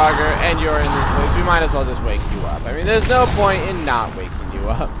are a Draugr and you're in this place, we might as well just wake you up. I mean, there's no point in not waking you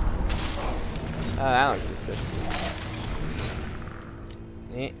up. That looks suspicious.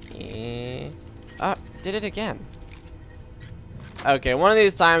 Oh, did it again. Okay, one of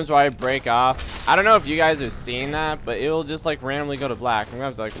these times where I break off. I don't know if you guys have seen that, but it will just like randomly go to black. I'm gonna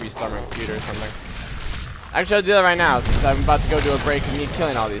have to like restart my computer or something. Actually, I'll do that right now since I'm about to go to a break of me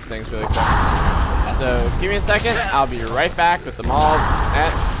killing all these things really quick. So give me a second. I'll be right back with them all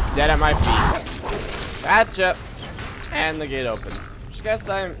dead at my feet. Gotcha. And the gate opens. Which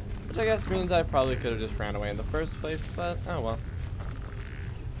I guess means I probably could have just ran away in the first place, but oh well.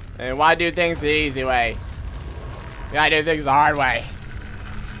 And why do things the easy way? You gotta do things the hard way.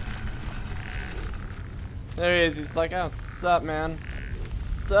 There he is. He's like, oh, sup, man?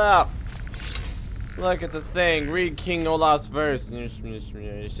 Sup? Look at the thing. Read King Olaf's verse. You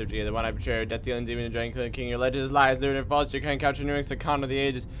ship together one I betrayed. Death dealing demon and dragon killing king. Your legends lies, lured and false. Your kind capture new the con of the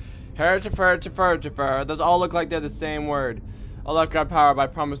ages. Heretifer. Those all look like they're the same word. Allah grabbed power by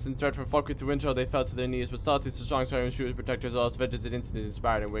promise and threat from folk with the winter. They fell to their knees, but solitude so strong, sorry, and shooters, protectors, all its vengeance and instant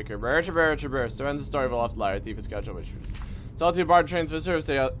inspired and wicker. So ends the story of Olaf's liar, thief, and scoundrel, which solitude bard trains for service.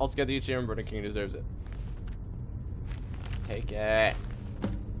 They also get each year, and Burning King deserves it. Take it.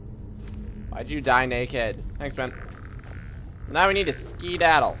 Why'd you die naked? Thanks, man. Now we need to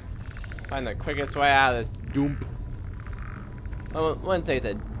skedaddle. Find the quickest way out of this doomp. I wouldn't say it's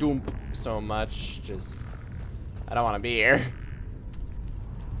a doomp so much, just I don't want to be here.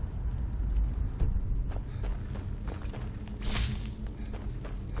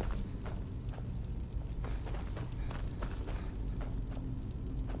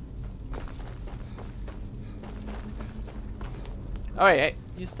 Oh wait, hey,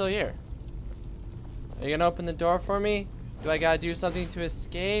 he's still here. Are you gonna open the door for me? Do I gotta do something to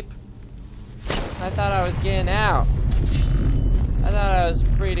escape? I thought I was getting out. I thought I was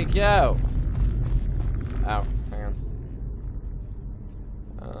free to go. Oh, hang on.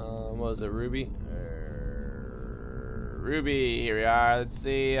 What was it, Ruby? Ruby, here we are. Let's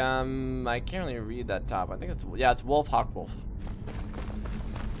see, I can't really read that top. I think it's, yeah, it's Wolf, Hawk Wolf.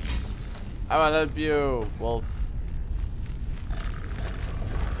 I will help you, Wolf.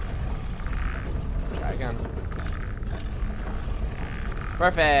 Try again.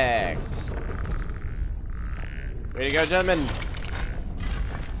 Perfect. Way to go, gentlemen.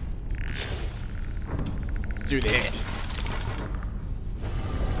 Let's do this.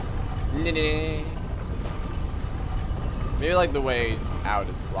 Maybe like the way out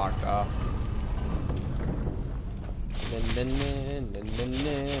is blocked off.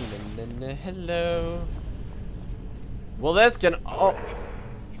 Hello. Well, this can. Oh.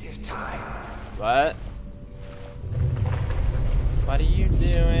 It is time. What? What are you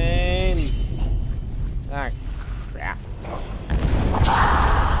doing? Ah, crap.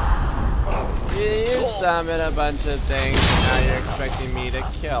 You summon a bunch of things, and now you're expecting me to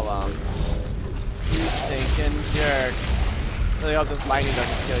kill them. You stinking jerk. Really hope this lightning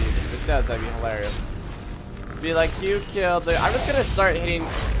doesn't kill you, because if it does, that'd be hilarious. Be like, you killed the. I'm just gonna start hitting.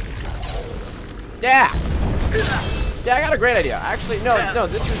 Yeah! Yeah, I got a great idea. Actually, no,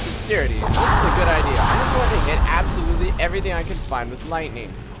 this is sincerity. This is a good idea. I'm just going to hit absolutely everything I can find with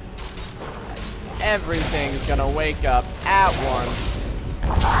lightning. Everything's gonna wake up at once.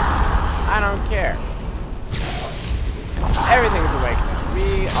 I don't care. Everything's awakening.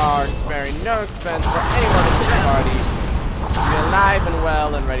 We are sparing no expense for anyone in this party to be alive and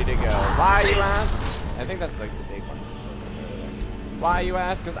well and ready to go. Why, you ask? I think that's like the big one. Why, you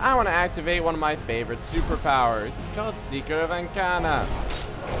ask? Because I want to activate one of my favorite superpowers. It's called Secret of Ancana.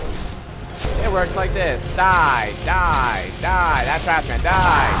 It works like this. Die. That's Ratman.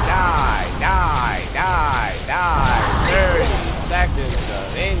 Die. 30 seconds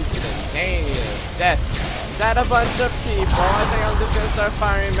of instantaneous death. Is that a bunch of people? I think I'm just going to start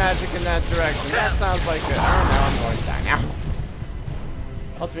firing magic in that direction. That sounds like it. Oh no, I'm going to die now.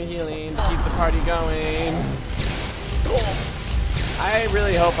 Ultimate healing to keep the party going. I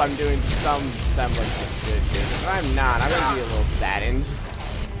really hope I'm doing some semblance of good here. If I'm not, I'm going to be a little saddened.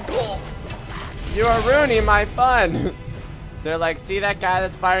 You are ruining my fun! They're like, see that guy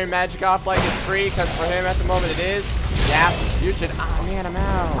that's firing magic off like it's free? Because for him at the moment it is? Yeah, you should. Oh man, I'm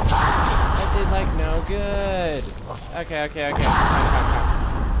out. That did like no good. Okay. Fine.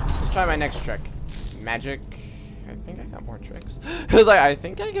 Let's try my next trick. Magic. I think I got more tricks. I was like, I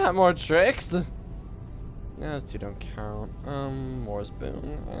think I got more tricks. No, those two don't count. Moore's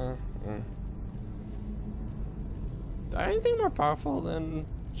Boon. Do I have anything more powerful than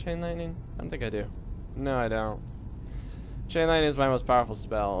Chain Lightning? I don't think I do. No, I don't. Chain Lightning is my most powerful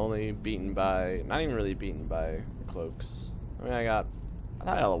spell, only beaten by, not even really beaten by cloaks. I mean, I thought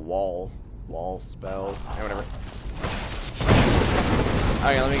I had a wall spells. Yeah, whatever.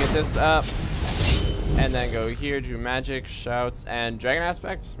 Okay, let me get this up. And then go here, do magic, shouts, and dragon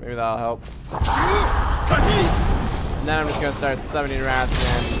aspect. Maybe that'll help. And then I'm just gonna start summoning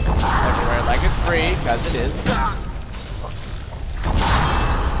Ratman everywhere like it's free, because it is.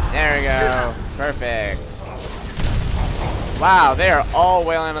 There we go. Perfect. Wow, they are all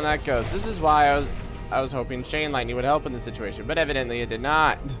wailing on that ghost. This is why I was hoping Chain Lightning would help in this situation, but evidently it did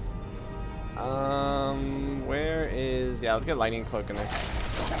not. Where is... Yeah, let's get Lightning Cloak in there.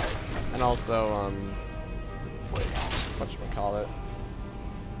 And also, whatchamacallit?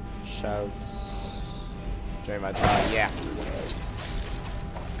 Shouts. Drain Vitality, yeah.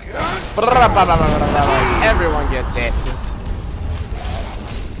 Everyone gets hit.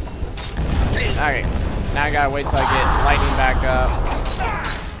 Okay, now I gotta wait till I get Lightning back up.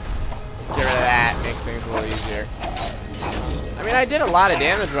 Let's get rid of that, makes things a little easier. I mean, I did a lot of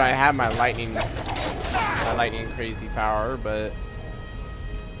damage when I had my lightning crazy power, but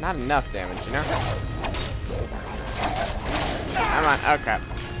not enough damage, you know? Come on, oh crap.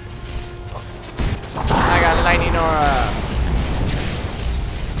 I got lightning aura.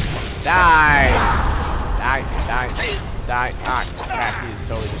 Die! Die, die, die. Ah, crap, he is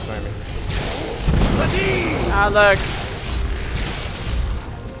totally destroying me. Ah, look!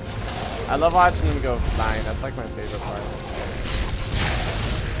 I love watching them go flying. That's like my favorite part.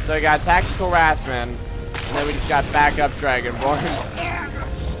 So we got Tactical Wrathman, and then we just got Backup Dragonborn.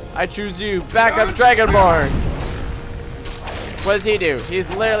 I choose you, Backup Dragonborn! What does he do? He's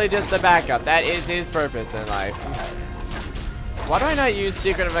literally just a backup. That is his purpose in life. Why do I not use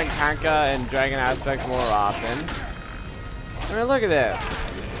Secret of Enkanka and Dragon Aspect more often? I mean, look at this.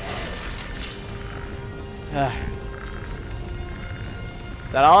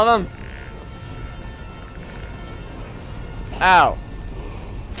 Is that all of them? Ow.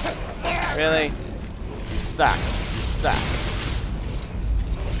 Really? You suck. You suck.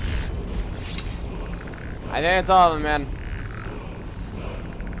 I think it's all of them, man.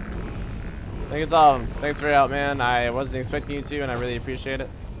 I think it's all of them. Thanks for your help, man. I wasn't expecting you to, and I really appreciate it.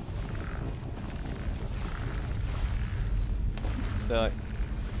 Silly.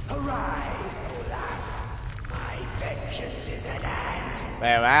 Arise, Olaf. My vengeance is at hand.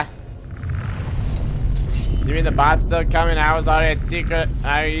 Wait, what? You mean the boss still coming? I was already at secret.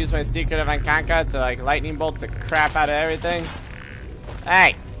 I used my Secret of Enkanka to like lightning bolt the crap out of everything.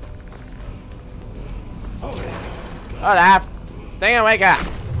 Hey! Olaf! Stay and wake up!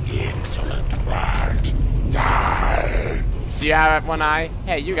 Excellent work. Die! Do you have one eye?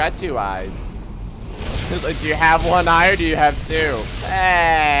 Hey, you got two eyes. Like, do you have one eye or do you have two?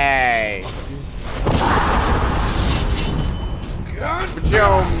 Hey!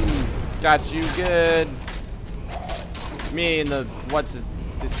 Boom! Got you good. Me and the this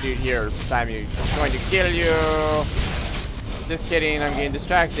dude here beside me is going to kill you. Just kidding, I'm getting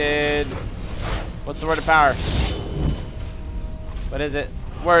distracted. What's the word of power? What is it?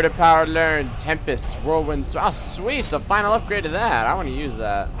 Word of power learned. Tempest, whirlwind. Oh, sweet! The final upgrade to that. I want to use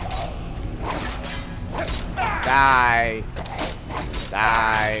that. Die.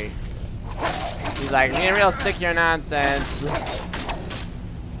 Die. He's like, being real sick of your nonsense.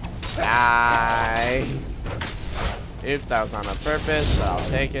 Die. Oops, that was not on purpose, but I'll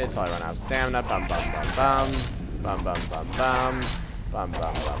take it. So I run out of stamina. Bum bum bum bum. Bum bum bum bum. Bum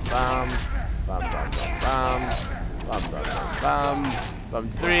bum bum bum. Bum bum bum bum. Bum bum bum bum.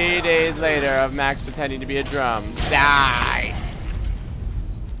 3 days later of Max pretending to be a drum. Die.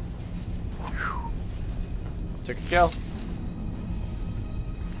 Took a kill.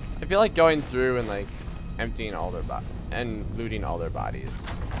 I feel like going through and like emptying all their and looting all their bodies.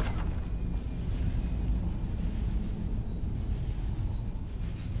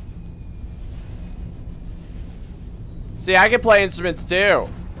 See, I can play instruments too.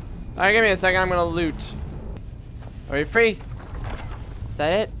 Alright, give me a second, I'm gonna loot. Are we free? Is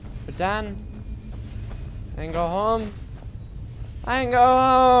that it? We're done? I can go home? I can go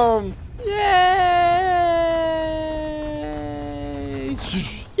home! Yay!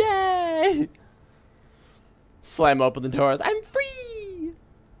 Yay! Slam open the doors. I'm free!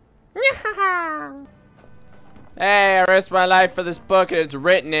 Hey, I risked my life for this book and it's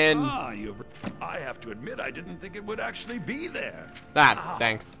written in. I have to admit, I didn't think it would actually be there. Ah,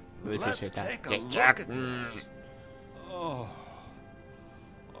 thanks. Really appreciate that. Take a look at this. Oh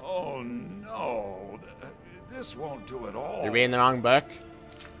no, this won't do at all. You're reading the wrong book?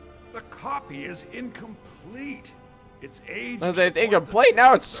 The copy is incomplete. It's aged. It's incomplete,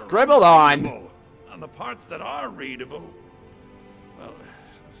 now it's scribbled on. On the parts that are readable, well,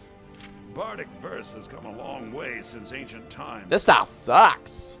 Bardic verse has come a long way since ancient times. This style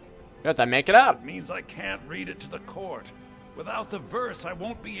sucks. You have to make it up. It means I can't read it to the court. Without the verse, I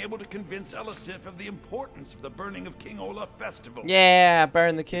won't be able to convince Elisif of the importance of the burning of King Olaf festival. Yeah,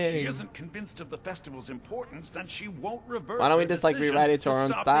 burn the king. If she isn't convinced of the festival's importance, then she won't reverse. Why don't we just like rewrite it to our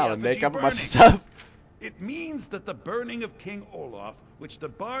own style and make up a bunch of stuff? It means that the burning of King Olaf, which the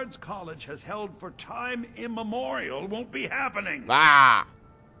Bard's College has held for time immemorial, won't be happening. Ah!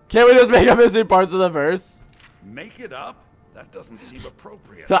 Can't we just make up missing parts of the verse? Make it up? That doesn't seem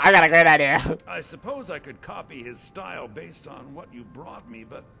appropriate. I got a great idea. I suppose I could copy his style based on what you brought me,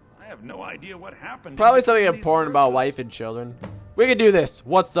 but I have no idea what happened. Probably something important about wife and children. We can do this.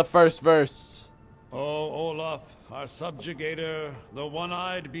 What's the first verse? Oh, Olaf, our subjugator, the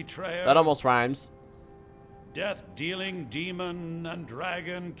one-eyed betrayer. That almost rhymes. Death-dealing demon and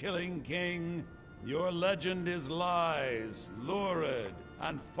dragon-killing king. Your legend is lies, lurid,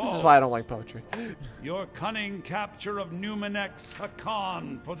 and false. This is why I don't like poetry. Your cunning capture of Numenex, a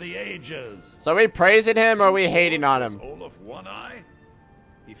con for the ages. So are we praising him or are we hating on him? Olaf One-Eye?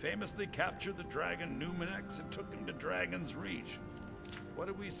 He famously captured the dragon Numenex and took him to Dragon's Reach. What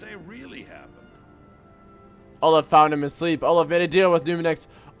did we say really happened? Olaf found him asleep. Olaf made a deal with Numenex.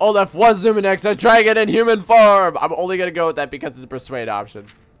 Olaf was Numenex, a dragon in human form. I'm only gonna go with that because it's a persuade option.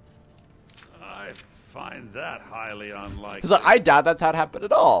 I find that highly unlikely. Cause I doubt that's how it happened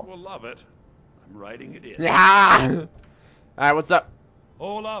at all. We'll love it. I'm writing it in. Yeah. Alright, what's up?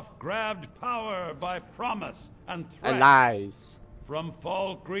 Olaf grabbed power by promise and threat. And lies. From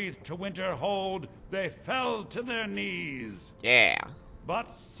Falkreath to Winterhold, they fell to their knees. Yeah.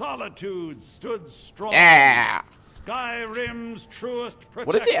 But solitude stood strong. Yeah. Skyrim's truest protectors.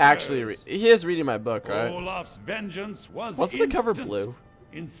 What is he actually reading? He is reading my book, right? Olaf's vengeance was Wasn't the cover blue?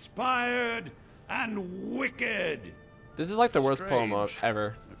 Inspired and wicked. This is like the worst poem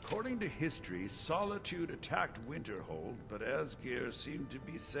ever. According to history, Solitude attacked Winterhold, but Asgeir seemed to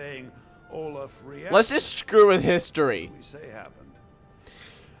be saying Olaf reacted. Let's just screw with history. We say happened.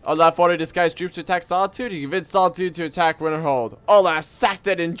 Olaf ordered disguised troops to attack Solitude. He convinced Solitude to attack Winterhold. Olaf sacked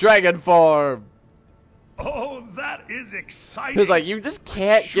it in dragon form. Oh, that is exciting. He's like, you just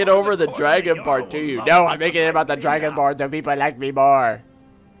can't get over the dragon part, do you? No, I'm making it about the dragon part so people like me more.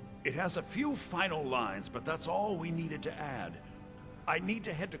 It has a few final lines, but that's all we needed to add. I need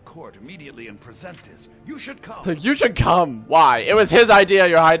to head to court immediately and present this. You should come. You should come. Why? It was his idea,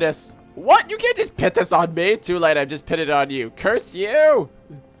 Your Highness. What? You can't just pit this on me. Too late, I've just pitted it on you. Curse you!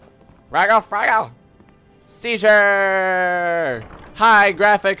 Fraggle, fraggle! Seizure! High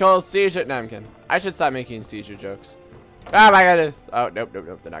graphical seizure. No, I'm kidding. I should stop making seizure jokes. Oh my goodness. Oh, nope, nope,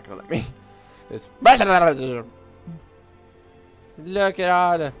 nope. They're not gonna let me. Look at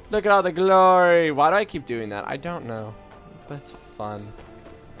all the glory. Why do I keep doing that? I don't know. But it's fun.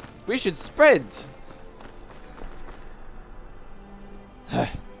 We should sprint.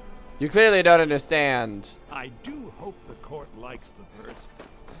 You clearly don't understand. I do hope the court likes the verse.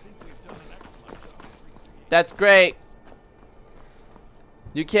 I think we've done an excellent job. That's great.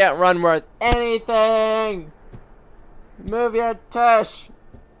 You can't run worth anything. Move your tush.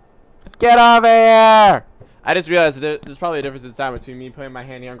 Get over here. I just realized that there's probably a difference in sound between me putting my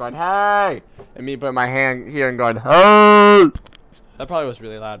hand here and going, hey, and me putting my hand here and going, hey. That probably was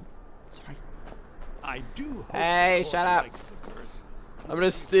really loud. Sorry. I do hope hey, shut up. I'm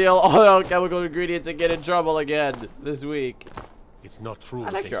gonna steal all the chemical ingredients and get in trouble again this week. It's not true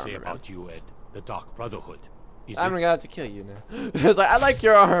what they say about you, Ed. The Dark Brotherhood. I'm gonna have to kill you now. It's like, I like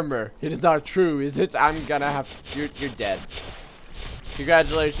your armor. It is not true, is it? I'm gonna have to, you're dead.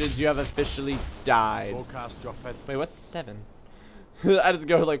 Congratulations, you have officially died. Wait, what's 7? I just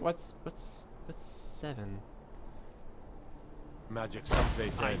go like, what's 7? Magic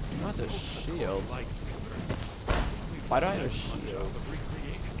someplace else. Not a shield. Why do I have a shield?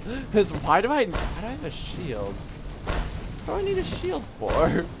 Why do I have a shield? What do I need a shield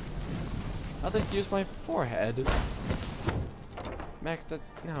for? I'll just use my forehead. Max,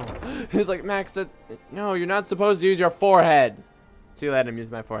 that's no. He's like, Max, that's no. You're not supposed to use your forehead. So you let him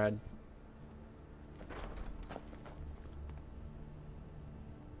use my forehead.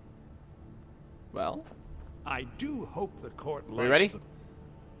 Well, I do hope the court likes. Are you ready?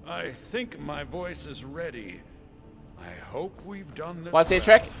 I think my voice is ready. I hope we've done this. Want to see a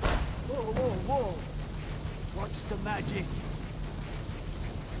trick? Whoa, whoa, whoa! What's the magic?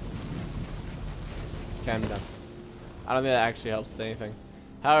 Okay, I'm done. I don't think that actually helps with anything.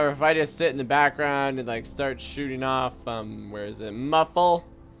 However, if I just sit in the background and like start shooting off, where is it? Muffle.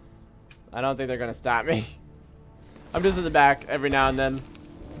 I don't think they're gonna stop me. I'm just in the back every now and then.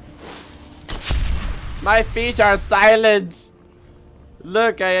 My feet are silent.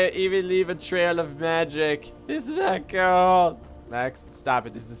 Look, I even leave a trail of magic. Isn't that cool? Max, stop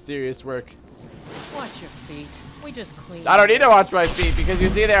it. This is serious work. Watch your feet. We just cleaned. I don't need to watch my feet because you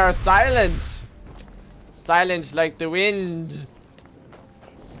see they are silent. Silent like the wind.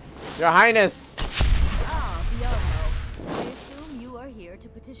 Your Highness. Ah, Bjarno. I assume you are here to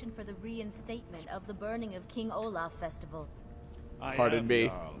petition for the reinstatement of the burning of King Olaf Festival. Pardon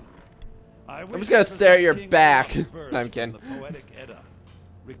me. I'm just gonna stare at your back. No, I'm kidding.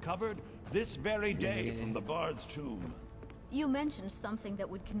 recovered this very day from the Bard's tomb. You mentioned something that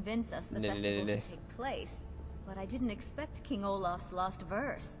would convince us the festival should take place, but I didn't expect King Olaf's lost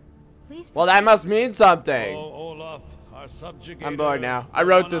verse. Please. Well, that must mean something. Oh, Olaf, our subjugator. I'm bored now. I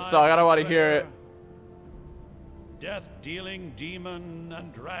wrote this song. I don't want to hear it. Death-dealing demon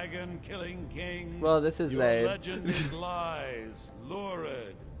and dragon-killing king. Well, this is Your lame. legend is lies,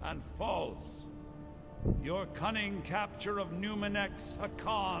 lurid, and false. Your cunning capture of Numenex, a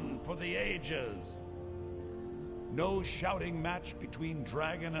con for the ages. No shouting match between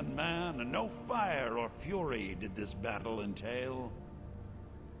dragon and man, and no fire or fury did this battle entail.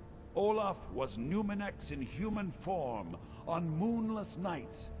 Olaf was Numenex in human form. On moonless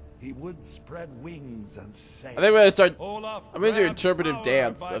nights, he would spread wings and sail. I think we're gonna start. Olaf I'm gonna do an grabbed interpretive power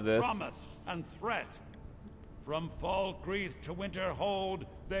dance by of this. promise and threat. From Falkreath to Winterhold,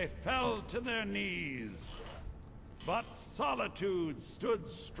 they fell to their knees. But solitude stood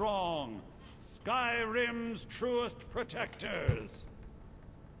strong, Skyrim's truest protectors.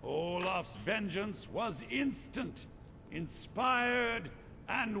 Olaf's vengeance was instant, inspired,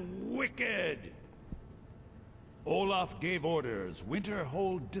 and wicked. Olaf gave orders,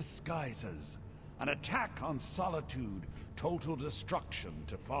 Winterhold disguises, an attack on Solitude, total destruction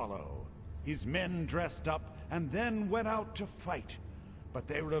to follow. His men dressed up and then went out to fight, but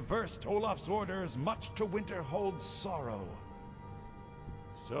they reversed Olaf's orders, much to Winterhold's sorrow.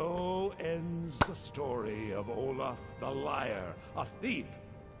 So ends the story of Olaf the liar, a thief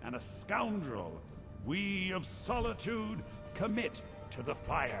and a scoundrel. We of Solitude commit to the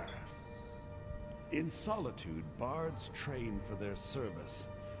fire. In Solitude, bards train for their service.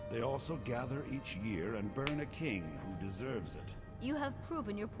 They also gather each year and burn a king who deserves it. You have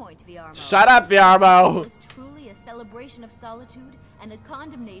proven your point, Viarmo. Shut up, Viarmo! It is truly a celebration of solitude and a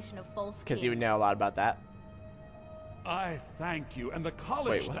condemnation of false Because kings. you would know a lot about that. I thank you, and the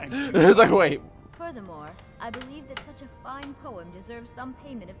college thanks you. It's like, wait. Furthermore, I believe that such a fine poem deserves some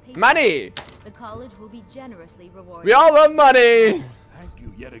payment of patronage. Money! The college will be generously rewarded. We all want money! Thank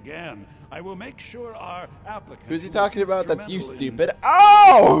you yet again. I will make sure our applicant. Who's he talking about? That's you, stupid.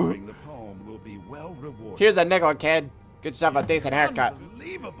 Oh! The poem will be well rewarded. Here's a nickel, kid. Get yourself a decent haircut.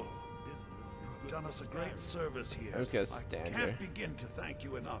 Unbelievable. You've done us a great service here. I'm just gonna stand I can't here. begin to thank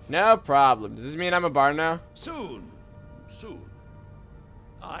you enough. No problem. Does this mean I'm a bard now? Soon.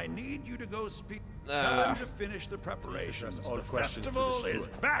 I need you to go speak. Tell him to finish the preparations. All The questions to festival the is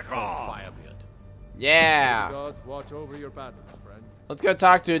steward. back From on. Firebeard. Yeah. May the gods watch over your battles, friend. Let's go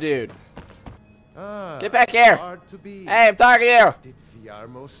talk to a dude. Ah, Get back here. hard to be. Hey, I'm talking to you. Did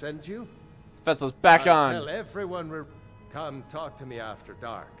Viarmo send you? Festival's back I'll on. Tell everyone come talk to me after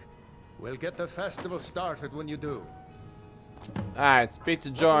dark. We'll get the festival started when you do. Alright, speak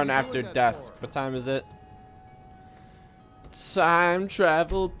to Jorn after dusk. What time is it? Time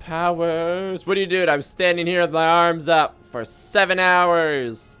travel powers. What are you doing? I'm standing here with my arms up for 7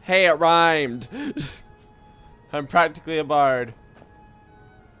 hours. Hey, it rhymed. I'm practically a bard.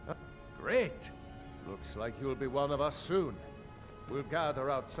 Great. Looks like you'll be one of us soon. We'll gather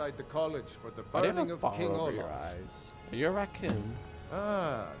outside the college for the Why do you have burning a of bar King over your Olaf. eyes? Are you a raccoon?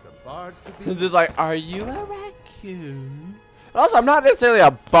 Ah, the bard to be. It's just like, are you a raccoon? Also, I'm not necessarily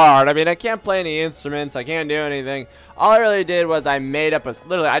a bard. I mean, I can't play any instruments. I can't do anything. All I really did was I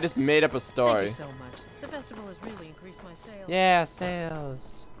just made up a story. Thank you so much. The festival has really increased my sales. Yeah,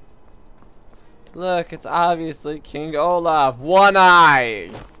 sales. Look, it's obviously King Olaf. One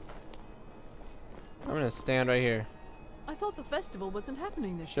eye. I'm gonna stand right here. I thought the festival wasn't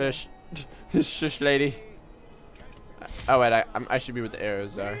happening this year. Shush. Shush, lady. Oh, wait, I should be where the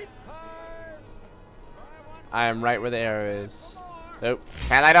arrows are. I am right where the arrow is. Nope.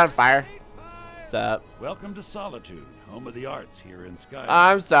 Can't light on fire. Sup? Welcome to Solitude, home of the arts here in Skyrim.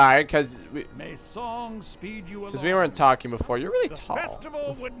 I'm sorry, because May song speed you along. we weren't talking before. You're really The tall.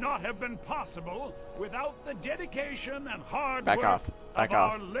 festival would not have been possible without the dedication and hard Back work off. Back of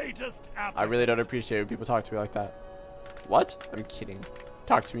off. our latest I applicant. really don't appreciate when people talk to me like that. What? I'm kidding.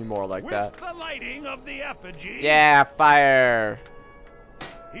 Talk to me more like With that. the lighting of the effigy, Yeah, fire.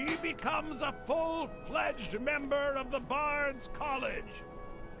 he becomes a full-fledged member of the Bard's College.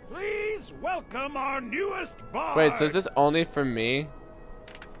 Please welcome our newest bard. Wait, so is this only for me?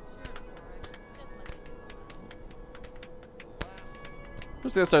 I'm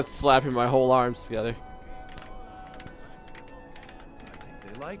just gonna start slapping my whole arms together.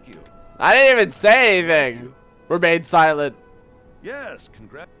 They like you. I didn't even say anything. Remain silent. Yes,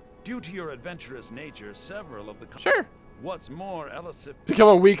 congrats. Due to your adventurous nature, several of the... Sure. What's more, Elisif... Become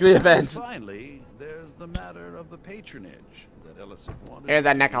a weekly event. Finally, there's the matter of the patronage that Elisif wanted. Here's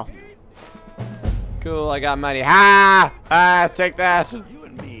that nickel. Cool, I got money. Ha! Ah, take that. You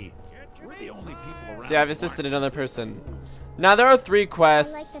and See, I've assisted another person. Now there are 3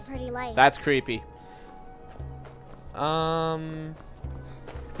 quests. I like the pretty lights. That's creepy.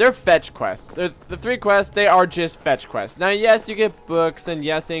 They're fetch quests. The 3 quests, they are just fetch quests. Now, yes, you get books, and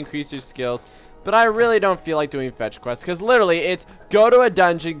yes, they increase your skills, but I really don't feel like doing fetch quests, because literally, it's go to a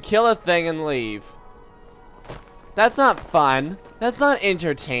dungeon, kill a thing, and leave. That's not fun. That's not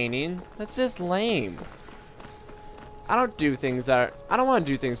entertaining. That's just lame. I don't do things that I don't want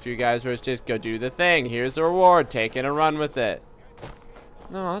to do things for you guys where it's just go do the thing. Here's the reward. Take it and run with it.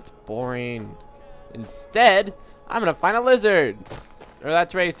 No, that's boring. Instead, I'm going to find a lizard. Or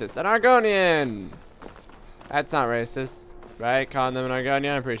that's racist. An Argonian. That's not racist. Right? Calling them an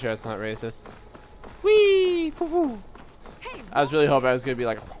Argonian? I'm pretty sure it's not racist. Whee! Foo-foo. I was really hoping I was going to be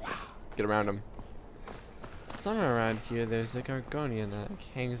like, get around him. Somewhere around here, there's like Argonian that like,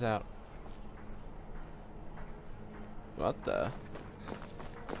 hangs out. What the?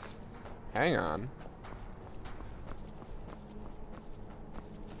 Hang on.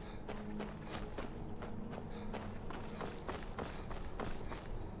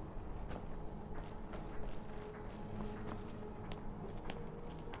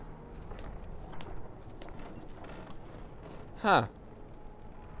 Huh.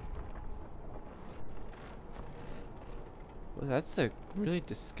 Well, that's a really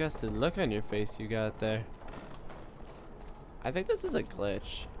disgusted look on your face you got there. I think this is a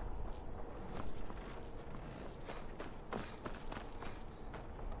glitch.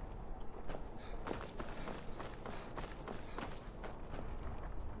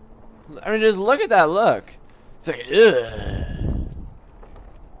 I mean, just look at that look. It's like, ugh.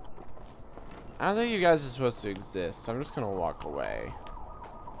 I don't think you guys are supposed to exist, so I'm just gonna walk away.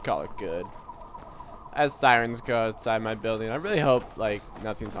 Call it good. As sirens go outside my building, I really hope, like,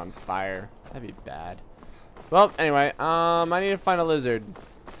 nothing's on fire. That'd be bad. Well, anyway, I need to find a lizard.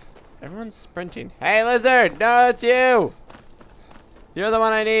 Everyone's sprinting. Hey, lizard! No, it's you! You're the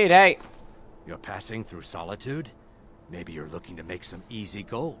one I need, hey! You're passing through solitude? Maybe you're looking to make some easy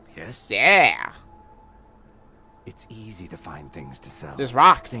gold, yes? Yeah! It's easy to find things to sell. There's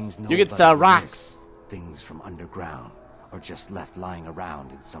rocks. You can sell rocks. Things from underground, or just left lying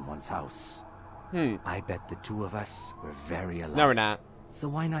around in someone's house. I bet the 2 of us were very alike. No, we're not. So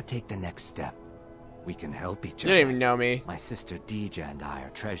why not take the next step? We can help each other. You don't even know me. My sister Deja and I are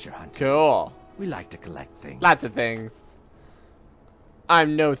treasure hunters. Cool. We like to collect things. Lots of things.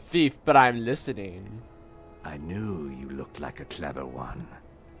 I'm no thief, but I'm listening. I knew you looked like a clever one.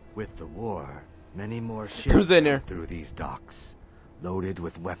 With the war, many more ships come through these docks, loaded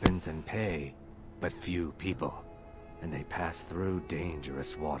with weapons and pay, but few people, and they pass through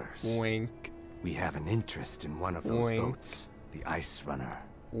dangerous waters. Wink. We have an interest in one of those boats, the Ice Runner.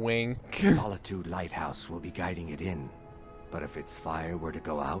 Wink. The Solitude Lighthouse will be guiding it in, but if its fire were to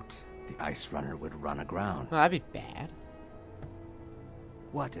go out, the Ice Runner would run aground. Well, that'd be bad.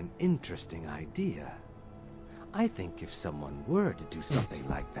 What an interesting idea. I think if someone were to do something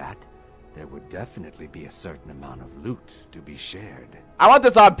like that, there would definitely be a certain amount of loot to be shared. I want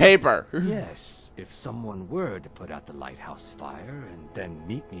this on paper. Yes, if someone were to put out the lighthouse fire and then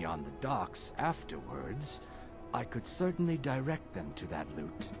meet me on the docks afterwards, I could certainly direct them to that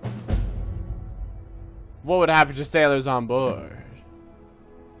loot. What would happen to sailors on board?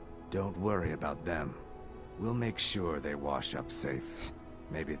 Don't worry about them. We'll make sure they wash up safe.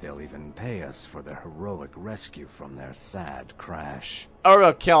 Maybe they'll even pay us for their heroic rescue from their sad crash. Or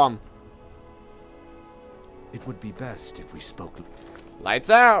we'll kill them. It would be best if we spoke. Lights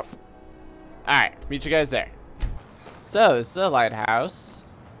out. Alright, meet you guys there. So, this is a lighthouse.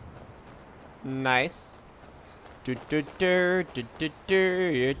 Nice. Activate.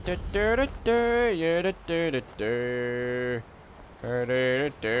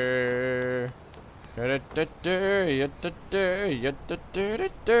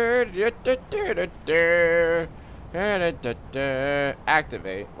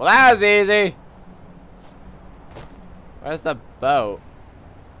 Well, that was easy. Where's the boat?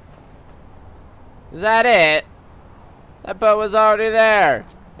 Is that it? That boat was already there.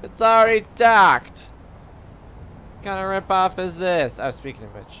 It's already docked. What kind of ripoff is this? Oh, speaking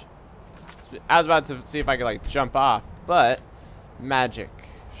of which, I was about to see if I could like jump off, but magic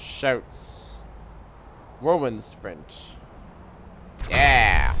shouts. Whirlwind sprint.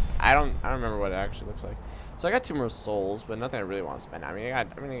 Yeah. I don't remember what it actually looks like. So I got 2 more souls, but nothing I really want to spend. I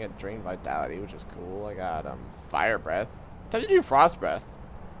got drain vitality, which is cool. I got fire breath. Tempted to do frost breath.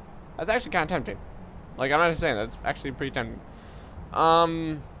 That's actually kind of tempting. Like, I'm not just saying, that's actually pretty tempting.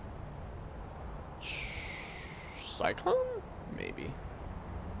 Cyclone? Maybe.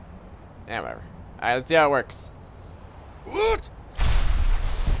 Yeah, whatever. Alright, let's see how it works. What?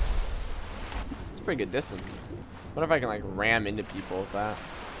 It's a pretty good distance. What if I can like ram into people with that?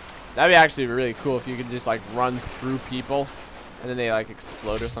 That'd be actually really cool if you could just like run through people and then they like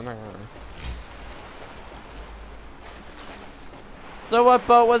explode or something. I don't know. So what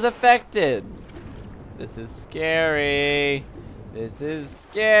boat was affected? This is scary. This is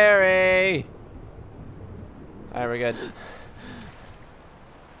scary. Alright, we're good.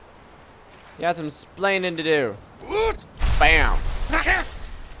 You got some splaining to do. Bam.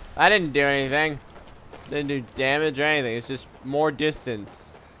 I didn't do anything. Didn't do damage or anything. It's just more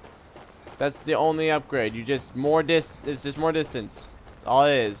distance. That's the only upgrade. You just more it's just more distance. That's all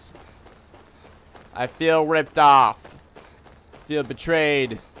it is. I feel ripped off. Feel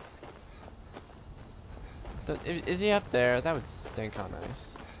betrayed. Is he up there? That would stink on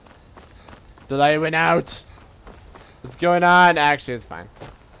nice. The light went out. What's going on? Actually, it's fine.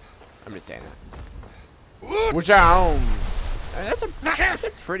 I'm just saying that. Which that's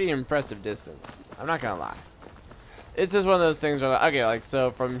a pretty impressive distance. I'm not gonna lie. It's just one of those things where, okay, like,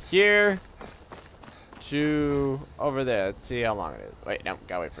 so from here to over there. Let's see how long it is. Wait, no,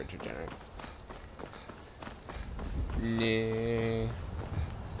 gotta wait for it to generate. Nah.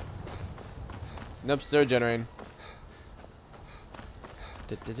 Nope, still generating.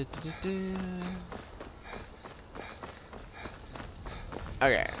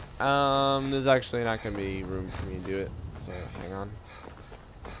 Okay. There's actually not gonna be room for me to do it, so hang on.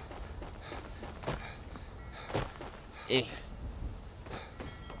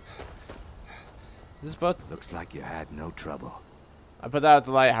 This boat looks like you had no trouble. I put that out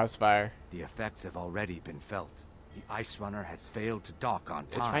the lighthouse fire. The effects have already been felt. The ice runner has failed to dock on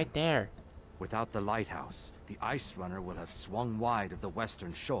time. It's right there. Without the lighthouse, the ice runner will have swung wide of the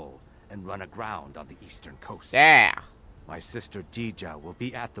western shoal and run aground on the eastern coast. Yeah. My sister Dija will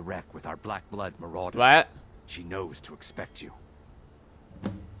be at the wreck with our black blood marauders. What? She knows to expect you.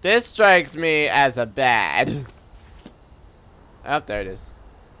 This strikes me as a bad. Oh, there it is.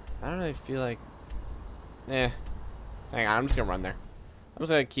 I don't really feel like. Hang on, I'm just gonna run there. I'm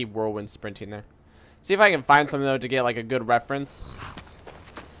just gonna keep whirlwind sprinting there. See if I can find something though to get like a good reference.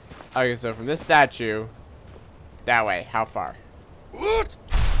 Okay, so from this statue, that way, how far?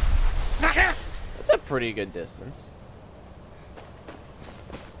 That's a pretty good distance.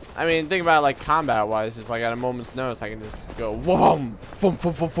 I mean, think about it like combat-wise, it's like at a moment's notice I can just go whoom, boom,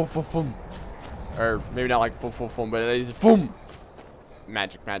 boom, boom, boom, boom, boom, or maybe not like boom, boom, boom, but it's just boom.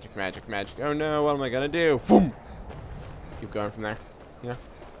 Magic, magic, magic, magic. Oh no, what am I gonna do? Boom. Let's keep going from there. Yeah.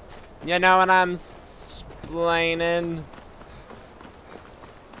 You know what I'm explaining?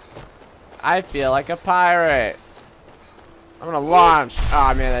 I feel like a pirate. I'm gonna launch.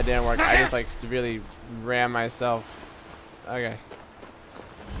 Oh man, that didn't work. I just like severely ran myself. Okay.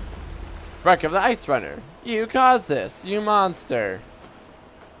 Wreck of the ice runner. You caused this, you monster.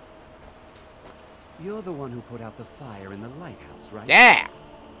 You're the one who put out the fire in the lighthouse, right? Yeah.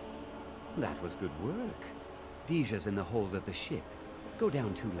 That was good work. Dija's in the hold of the ship. Go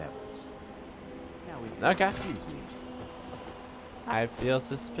down 2 levels. Now okay. Excuse me. I feel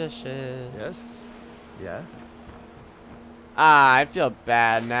suspicious. Yes? Yeah? Ah, I feel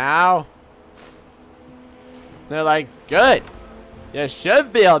bad now. They're like, good. You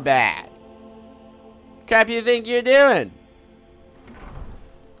should feel bad. Crap you think you're doing?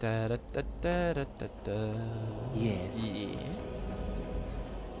 Da, da, da, da, da, da, da. Yes. Yes.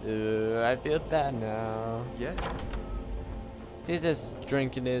 I feel bad now. Yeah. He's just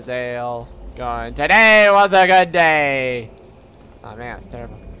drinking his ale, going, today was a good day. Oh man, it's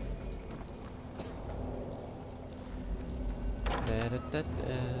terrible. Da, da, da, da.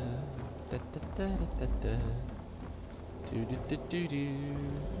 Da, da, da, da, da. Do, do, do, do, do.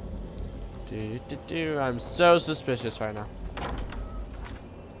 Do, do, do. I'm so suspicious right now.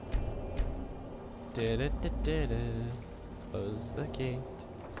 Da, da, da, da, da. Close the gate.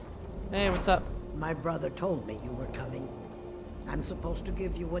 Hey, what's up? My brother told me you were coming. I'm supposed to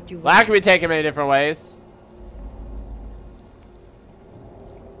give you what you want. Well, that can be taken many different ways.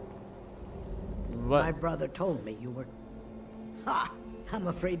 What? My brother told me you were... Ha! I'm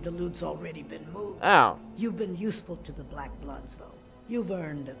afraid the loot's already been moved. Oh. You've been useful to the Black Bloods, though. You've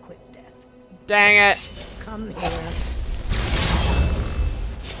earned a quick death. Dang it. Come here.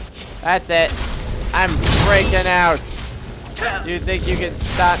 That's it. I'm breaking out. You think you can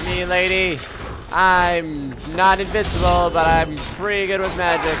stop me, lady? I'm not invincible, but I'm pretty good with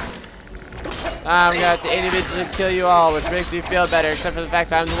magic. I'm gonna have to individually kill you all, which makes me feel better, except for the fact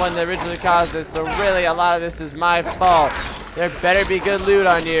that I'm the one that originally caused this, so really a lot of this is my fault. There better be good loot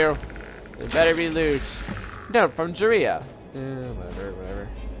on you. There better be loot. Note from Jiria. Whatever.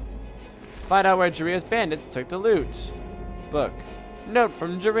 Find out where Jiria's bandits took the loot. Book. Note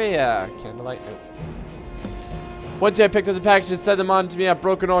from Jeria. Candlelight note. One day I picked up the packages, set them on to me at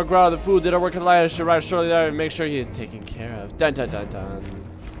Broken Ore Grow. The food did our work at the light. I should arrive shortly there and make sure he is taken care of. Dun dun dun dun.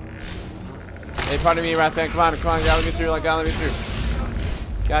 Hey, pardon me, Wrathman. Come on, gotta let me through. Like, gotta let me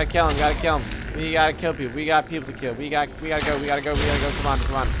through. Gotta kill him. Gotta kill him. We gotta kill people. We got people to kill. We gotta go. We gotta go. We gotta go. Come on,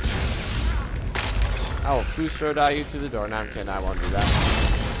 come on. Oh, who strode out you through the door? No, I'm kidding. I won't do that.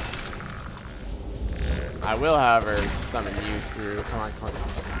 I will, however, summon you through. Come on, come on.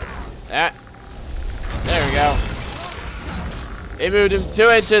 Ah. There we go. It moved him 2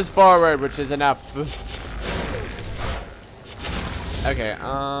 inches forward, which is enough. Okay,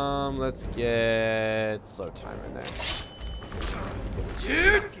 let's get slow time in there.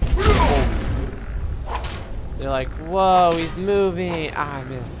 They're like, whoa, he's moving. Ah, I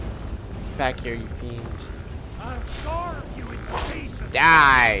miss. Back here, you fiend.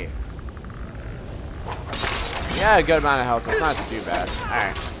 Die. Yeah, a good amount of health. It's not too bad.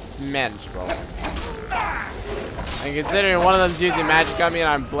 Alright, it's manageable. And considering one of them's using magic on me and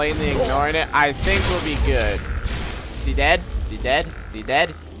I'm blatantly ignoring it, I think we'll be good. Is he dead? Is he dead? Is he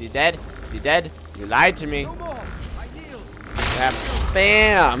dead? Is he dead? Is he dead? You lied to me. Yeah,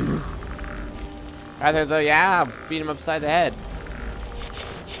 bam! Rather so, yeah, I'll beat him upside the head.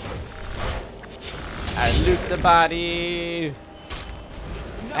 I loot the body.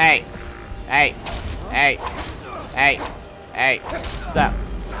 Hey! Hey! Hey! Hey! Hey! What's up?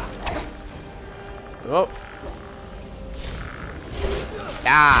 Whoa!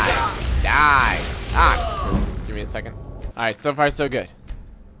 Die! Die! Ah! Just give me a second. Alright, so far so good.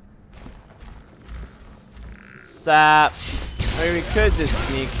 Sup? I mean, we could just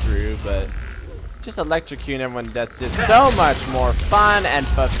sneak through, but just electrocuting everyone to death's just so much more fun and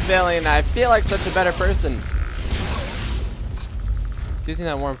fulfilling. I feel like such a better person. Using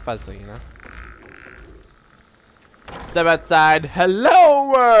that warm fuzzy, you know? Step outside.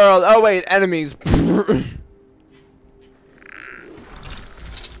 Hello, world! Oh, wait, enemies.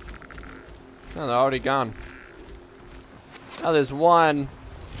 Oh, they're already gone. Oh, there's one.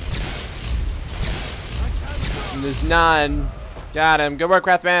 And there's none. Got him. Good work,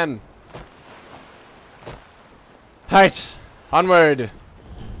 Wrathman. Alright, onward.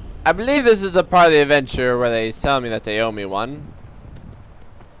 I believe this is the part of the adventure where they tell me that they owe me one.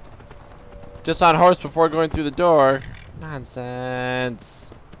 Just on horse before going through the door.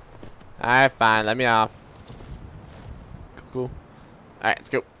 Nonsense. Alright, fine. Let me off. Cool. Alright, let's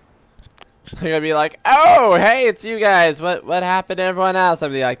go. They're gonna be like, oh, hey, it's you guys. What happened to everyone else? I'll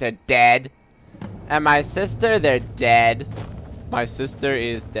be like, they're dead. And my sister, they're dead. My sister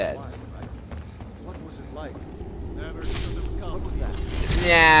is dead. What was it like? Never should have come. What was that?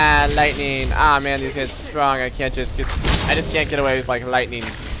 Yeah, lightning. Ah, man, these guys are strong. I just can't get away with like lightning.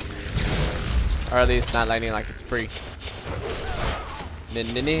 Or at least not lightning like it's free.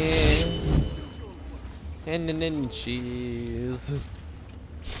 And cheese.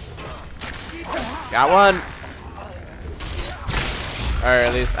 Got one. Or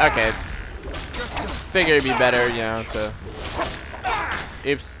at least, okay. Figure it'd be better, you know, to.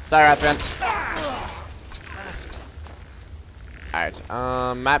 Oops, sorry, Wrathman.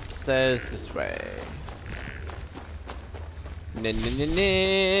 Alright, map says this way.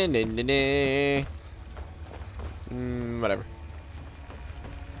 Whatever.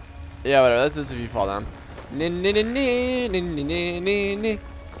 Yeah, whatever. That's just if you fall down.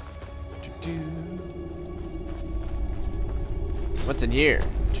 What's in here?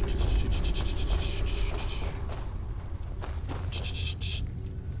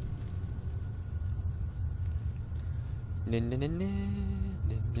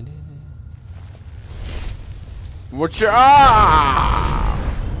 What's your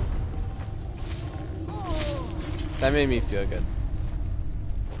That made me feel good.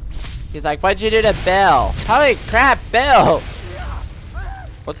 He's like, what'd you do to Bill? Holy crap, Bill!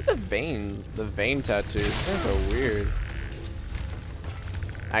 What's the vein? The vein tattoos. These things are weird.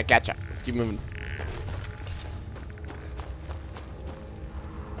 Alright, gotcha. Let's keep moving.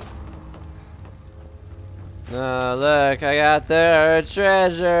 Oh, look, I got their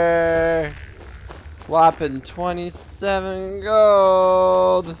treasure. Whopping 27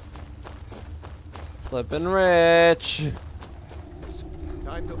 gold. Flippin' rich.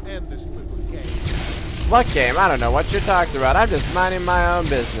 Time to end this little game. What game? I don't know what you're talking about. I'm just minding my own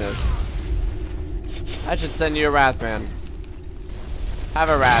business. I should send you a Wrathman. Have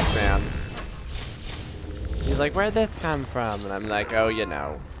a Wrathman. He's like, where'd this come from? And I'm like, oh, you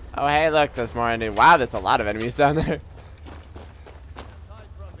know. Oh, hey, look, there's more enemies. Wow, there's a lot of enemies down there.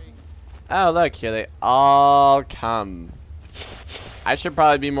 Oh, look, here they all come. I should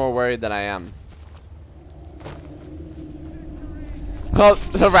probably be more worried than I am. Well,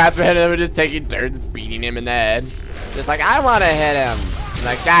 the Rathman and them were just taking turns beating him in the head. Just like, I want to hit him. I'm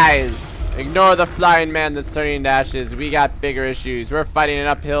like, guys, ignore the flying man that's turning into ashes. We got bigger issues. We're fighting an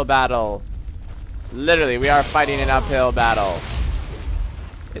uphill battle. Literally, we are fighting an uphill battle.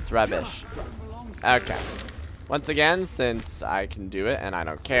 It's rubbish. Okay. Once again, since I can do it and I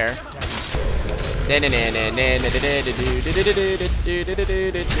don't care. Is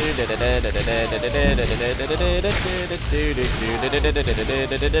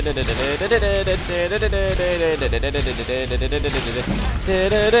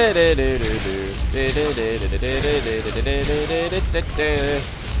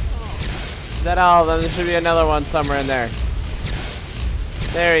that all? Then there should be another one somewhere in there.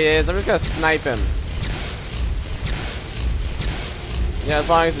 There he is. I'm just gonna snipe him. Yeah, as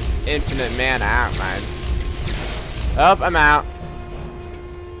long as it's infinite mana, I don't mind. Oh, I'm out.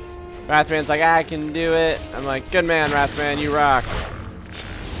 Rathman's like, I can do it. I'm like, good man, Rathman, you rock.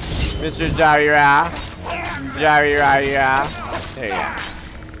 Mr. Jarira. Jarira. There you go.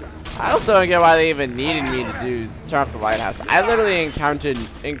 I also don't get why they even needed me to turn off the lighthouse. I literally encountered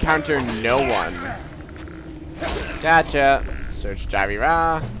no one. Gotcha. Search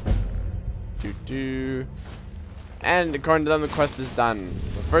Jarira. And according to them, the quest is done.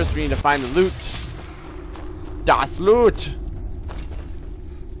 But first, we need to find the loot. Das Loot.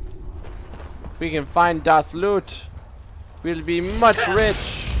 If we can find Das Loot, we'll be much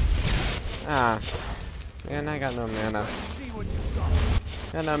rich. Ah, man, I got no mana.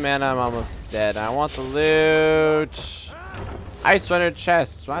 Got no mana. I'm almost dead. I want the loot. Ice Runner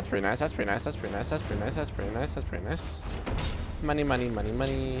chest. Well, that's pretty nice. That's pretty nice. That's pretty nice. That's pretty nice. That's pretty nice. That's pretty nice. Money, money, money,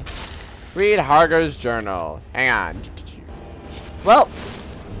 money. Read Harger's journal. Hang on. Well,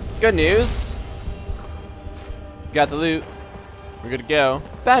 good news. Got the loot. We're good to go.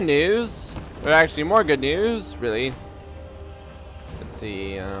 Bad news. Or actually more good news, really. Let's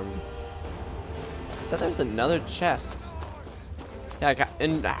see. Said there was another chest. Yeah,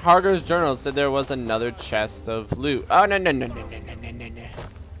 in Harger's journal it said there was another chest of loot. Oh no.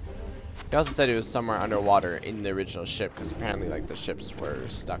 He also said it was somewhere underwater in the original ship because apparently like the ships were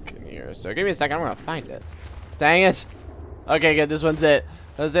stuck in here. So give me a second, I'm gonna find it. Dang it. Okay, good, this one's it.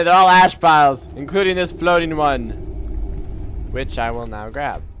 Let's say they're all ash piles, including this floating one, which I will now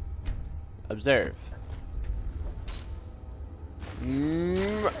grab. Observe.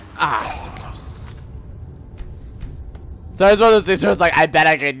 So close. So it's one of those things where it's like, I bet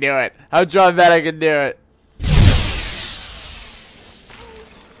I can do it. How do I bet I can do it?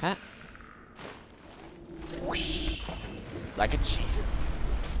 Huh? Whoosh. Like a chain.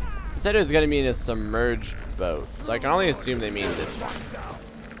 They said it was going to be in a submerged boat, so I can only assume they mean this one.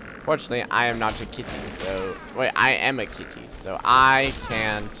 Fortunately, I am not a kitty, so... Wait, I am a kitty, so I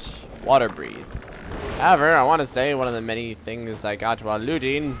can't water breathe. However, I want to say one of the many things I got while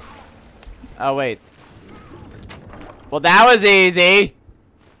looting... Oh, wait. Well, that was easy!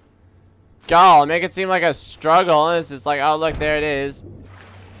 God, make it seem like a struggle, and it's just like, oh, look, there it is.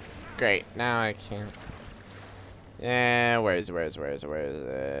 Great, now I can't... Yeah, where is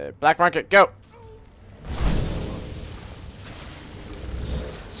it? Black market, go!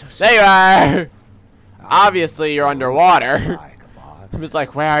 There you are! Obviously, you're underwater. I was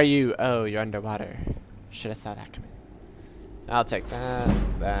like, where are you? Oh, you're underwater. Should have saw that coming. I'll take that.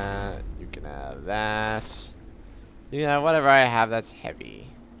 You can have that. You can have whatever I have that's heavy.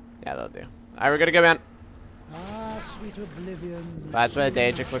 Yeah, that'll do. Alright, we're gonna go, man. Sweet oblivion. That's what a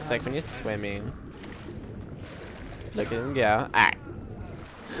Daedric looks like when you're swimming. Look at him go. Alright.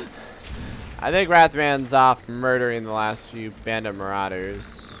 I think Rathman's off murdering the last few bandit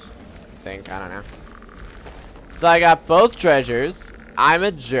marauders. I think, I don't know. So I got both treasures. I'm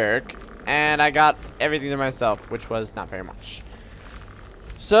a jerk. And I got everything to myself, which was not very much.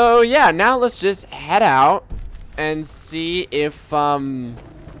 So yeah, now let's just head out and see if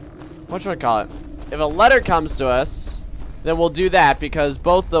what should I call it? If a letter comes to us, then we'll do that, because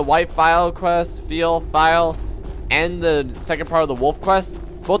both the White Phial quest, Phial, and the second part of the Wolf quest,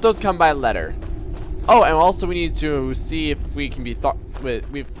 both those come by letter. Oh, and also we need to see if we can be can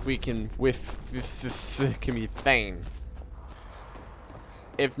be Thane.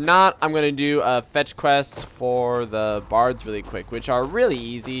 If not, I'm gonna do a fetch quest for the bards really quick, which are really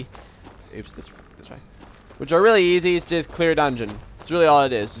easy. Oops, this way. Which are really easy. It's just clear dungeon. It's really all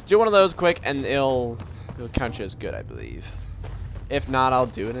it is. Just do one of those quick, and it'll count you as good, I believe. If not, I'll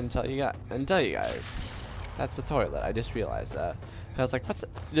do it and tell you guys. That's the toilet. I just realized that. I was like,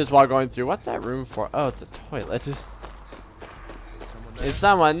 just while going through, what's that room for? Oh, it's a toilet. Is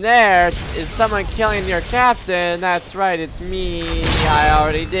someone there? Is someone killing your captain? That's right, it's me. I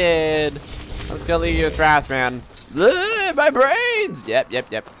already did. I'm just gonna leave you with Rathman. my brains! Yep.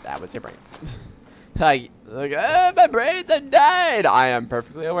 That was your brains. like, my brains are dying. I am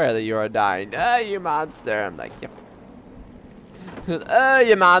perfectly aware that you are dying. You monster. I'm like, yep.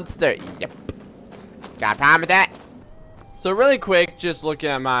 You monster. Yep. Got a problem with that? So really quick, just looking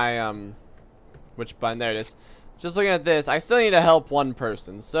at my, which button? There it is. Just looking at this, I still need to help one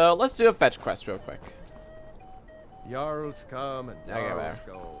person. So let's do a fetch quest real quick. Jarls come and Jarls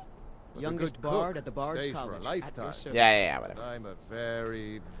go. Youngest bard at the Bard's College. At your service. Yeah, whatever. I'm a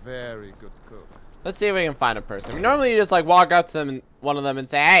very, very good cook. Let's see if we can find a person. Normally you just like walk up to them and one of them and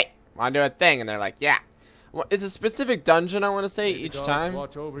say, "Hey, want to do a thing?" And they're like, "Yeah." Well, it's a specific dungeon, I want to say, each time.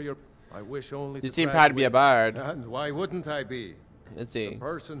 Watch over your... I wish only you seem proud to be a bard. And why wouldn't I be? Let's see. The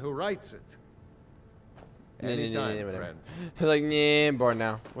person who writes it. Anytime, friend. Like, nah, I'm bored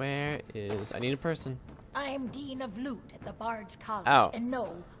now. Where is... I need a person. I'm Dean of Loot at the Bard's College. Oh. And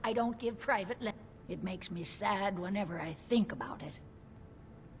no, I don't give private It makes me sad whenever I think about it.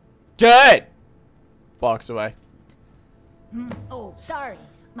 Good! Walks away. Oh, sorry.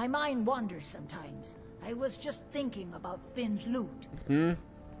 My mind wanders sometimes. I was just thinking about Finn's loot.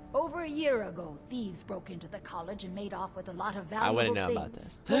 Over a year ago, thieves broke into the college and made off with a lot of valuable things. I wouldn't know about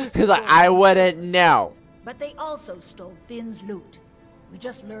this. Because I wouldn't know. But they also stole Finn's loot. We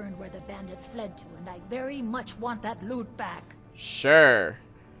just learned where the bandits fled to, and I very much want that loot back. Sure.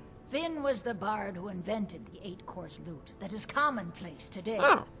 Finn was the bard who invented the 8-course loot that is commonplace today.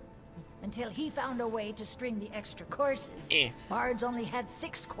 Oh. Until he found a way to string the extra courses, bards only had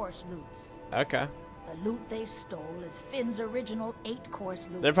 6-course loots. Okay. The loot they stole is Finn's original 8-course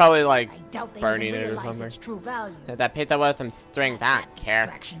loot. They're probably like I doubt they burning even it or realize something. Its true value. That pizza with some strings, I don't care.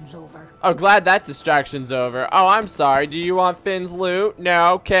 Distraction's over. Oh, glad that distraction's over. Oh, I'm sorry. Do you want Finn's loot?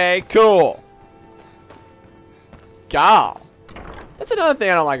 No. Okay, cool. God. That's another thing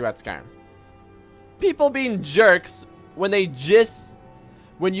I don't like about Skyrim. People being jerks when you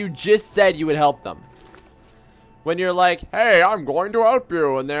just said you would help them. When you're like, hey, I'm going to help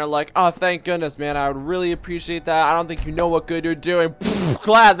you. And they're like, oh, thank goodness, man. I would really appreciate that. I don't think you know what good you're doing. Pfft,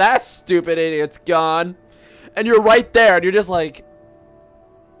 glad that stupid idiot's gone. And you're right there. And you're just like,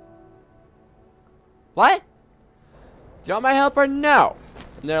 what? Do you want my help or no?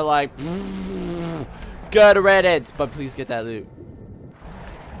 And they're like, good riddance. But please get that loot.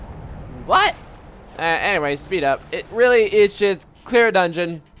 What? Anyway, speed up. It's just clear a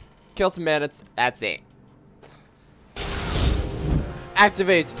dungeon, kill some bandits. That's it.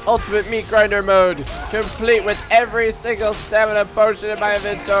 Activate ultimate meat grinder mode, complete with every single stamina potion in my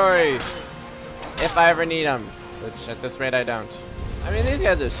inventory. If I ever need them, which at this rate I don't. I mean, these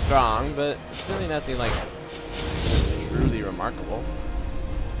guys are strong, but it's really nothing like truly remarkable.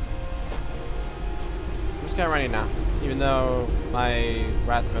 I'm just kind of running now, even though my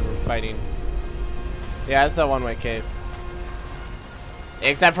Wrathmen were fighting. Yeah, it's a one-way cave.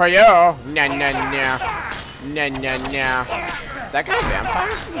 Except for you! No. Is that guy a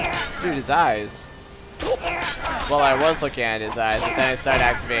vampire? Dude, his eyes. Well, I was looking at his eyes, but then I started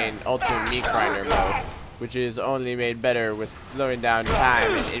activating Ultimate Meat Grinder mode, which is only made better with slowing down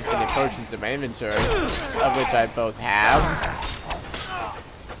time and infinite potions in my inventory, of which I both have.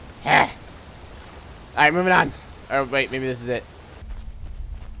 Alright, moving on. Oh, wait, maybe this is it.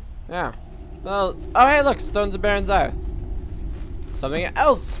 Yeah. Well, oh hey, look, Stones of Baron's Eye. Something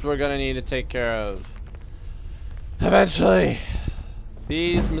else we're gonna need to take care of. Eventually.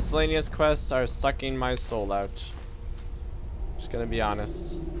 These miscellaneous quests are sucking my soul out. Just gonna be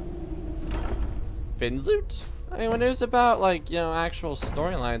honest. Finn's loot? I mean, when it was about, like, you know, actual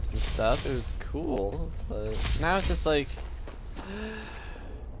storylines and stuff, it was cool. But now it's just like,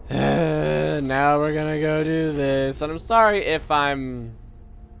 now we're gonna go do this. And I'm sorry if I'm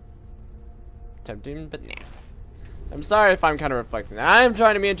tempting, but nah. I'm sorry if I'm kind of reflecting that. I am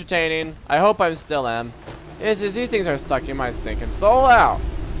trying to be entertaining. I hope I still am. It's just these things are sucking my stinking soul out.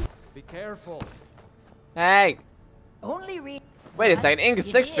 Be careful. Hey. Only read. Wait a second. Ink is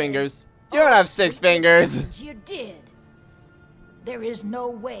 6 fingers. You don't have 6 fingers. You did. There is no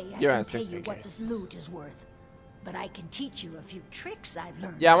way I can tell you what this loot is worth, but I can teach you a few tricks I've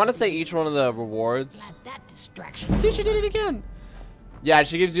learned. Yeah, I want to say each one of the rewards. That distraction. See, she did it again. Yeah,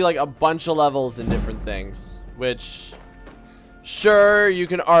 she gives you like a bunch of levels in different things, which, sure, you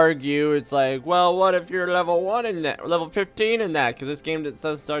can argue. It's like, well, what if you're level 1 in that, or level 15 in that? Because this game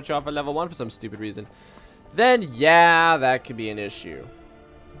does start you off at level 1 for some stupid reason. Then, yeah, that could be an issue.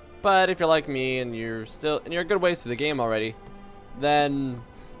 But if you're like me and you're a good ways through the game already, then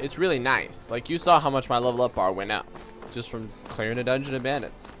it's really nice. Like, you saw how much my level up bar went up just from clearing a dungeon of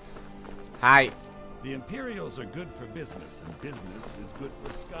bandits. Hi. The Imperials are good for business, and business is good for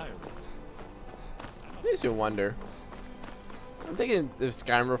Skyrim. Makes you wonder. I'm thinking if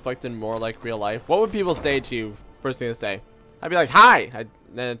Skyrim reflected more like real life, what would people say to you? First thing to say, I'd be like, hi.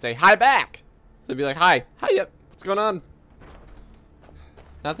 Then I'd say, hi back. So I'd be like, hi. Yep. What's going on?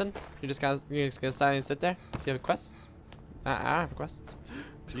 Nothing? You just gonna silently sit there? Do you have a quest? I have a quest.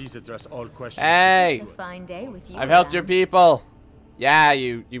 Please address all questions. Hey! It's a fine day with you. I've helped your people. Yeah,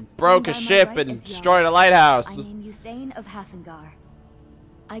 you broke a ship and destroyed a lighthouse. I name you Thane of Hafengar.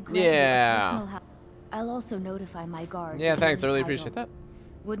 I grant you a personal house. I'll also notify my guards. Yeah, thanks. I really appreciate that.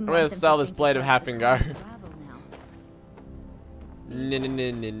 Wouldn't I'm gonna sell this blade of Hafengar. Is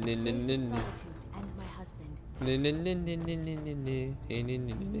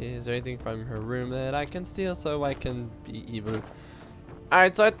there anything from her room that I can steal so I can be evil?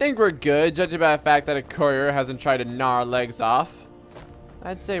 Alright, so I think we're good, judging by the fact that a courier hasn't tried to gnaw our legs off.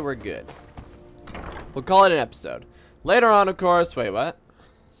 I'd say we're good. We'll call it an episode. Later on, of course, wait, what?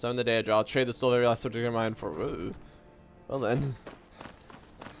 Summon the Daedra. I'll trade the soul of every last subject of mine for, ooh. Well then.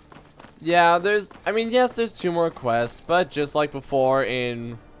 Yeah, yes, there's 2 more quests, but just like before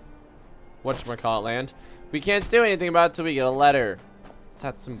in whatchamacallit land, we can't do anything about it till we get a letter. It's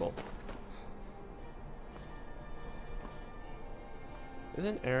that symbol.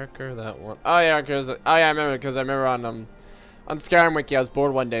 Isn't Erica that one? Oh yeah, Erica. Oh yeah, I remember because I remember on Skyrim Wiki I was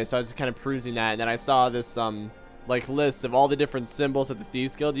bored one day, so I was just kind of perusing that, and then I saw this like list of all the different symbols that the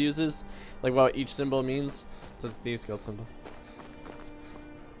Thieves Guild uses, like what each symbol means. So it's the Thieves Guild symbol.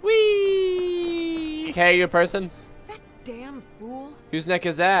 Whee! Hey, you person? That damn fool. Whose neck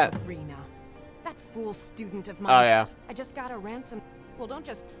is that? Lorena. That fool student of mine. Oh yeah. I just got a ransom. Well, don't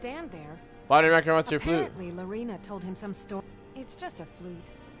just stand there. Why do you reckon what's your flute? Apparently, Lorena told him some story. It's just a flute.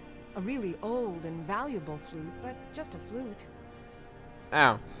 A really old and valuable flute, but just a flute.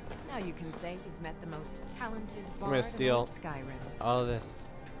 Ow. Now you can say you've met the most talented I'm bard gonna steal of Skyrim. all of this.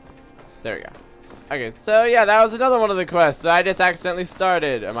 There we go. Okay, so yeah, that was another one of the quests I just accidentally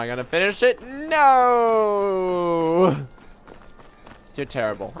started. Am I gonna finish it? No! You're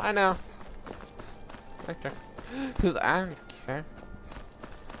terrible. I know. Okay. Because I don't care.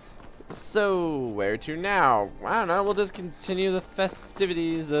 So, where to now? I don't know, we'll just continue the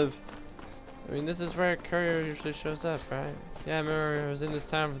festivities of... I mean, this is where a courier usually shows up, right? Yeah, I remember I was in this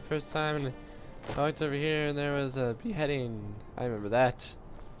town for the first time, and I looked over here, and there was a beheading. I remember that.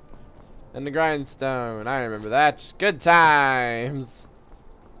 And the grindstone. I remember that. Good times!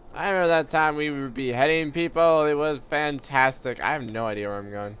 I remember that time we were beheading people. It was fantastic. I have no idea where I'm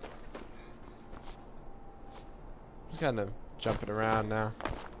going. I'm kind of jumping around now.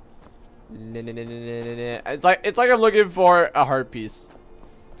 It's like I'm looking for a heart piece.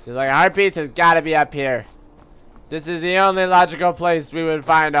 It's like a heart piece has got to be up here. This is the only logical place we would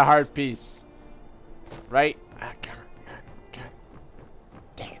find a heart piece, right? Oh, God.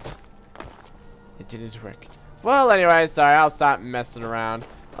 Dang it! It didn't work. Well, anyway, sorry. I'll stop messing around.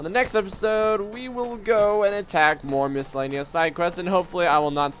 On the next episode, we will go and attack more miscellaneous side quests, and hopefully, I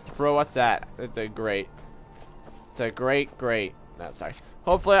will not throw. What's that? It's a great. No, sorry.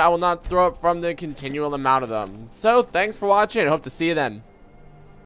 Hopefully, I will not throw up from the continual amount of them. So, thanks for watching. Hope to see you then.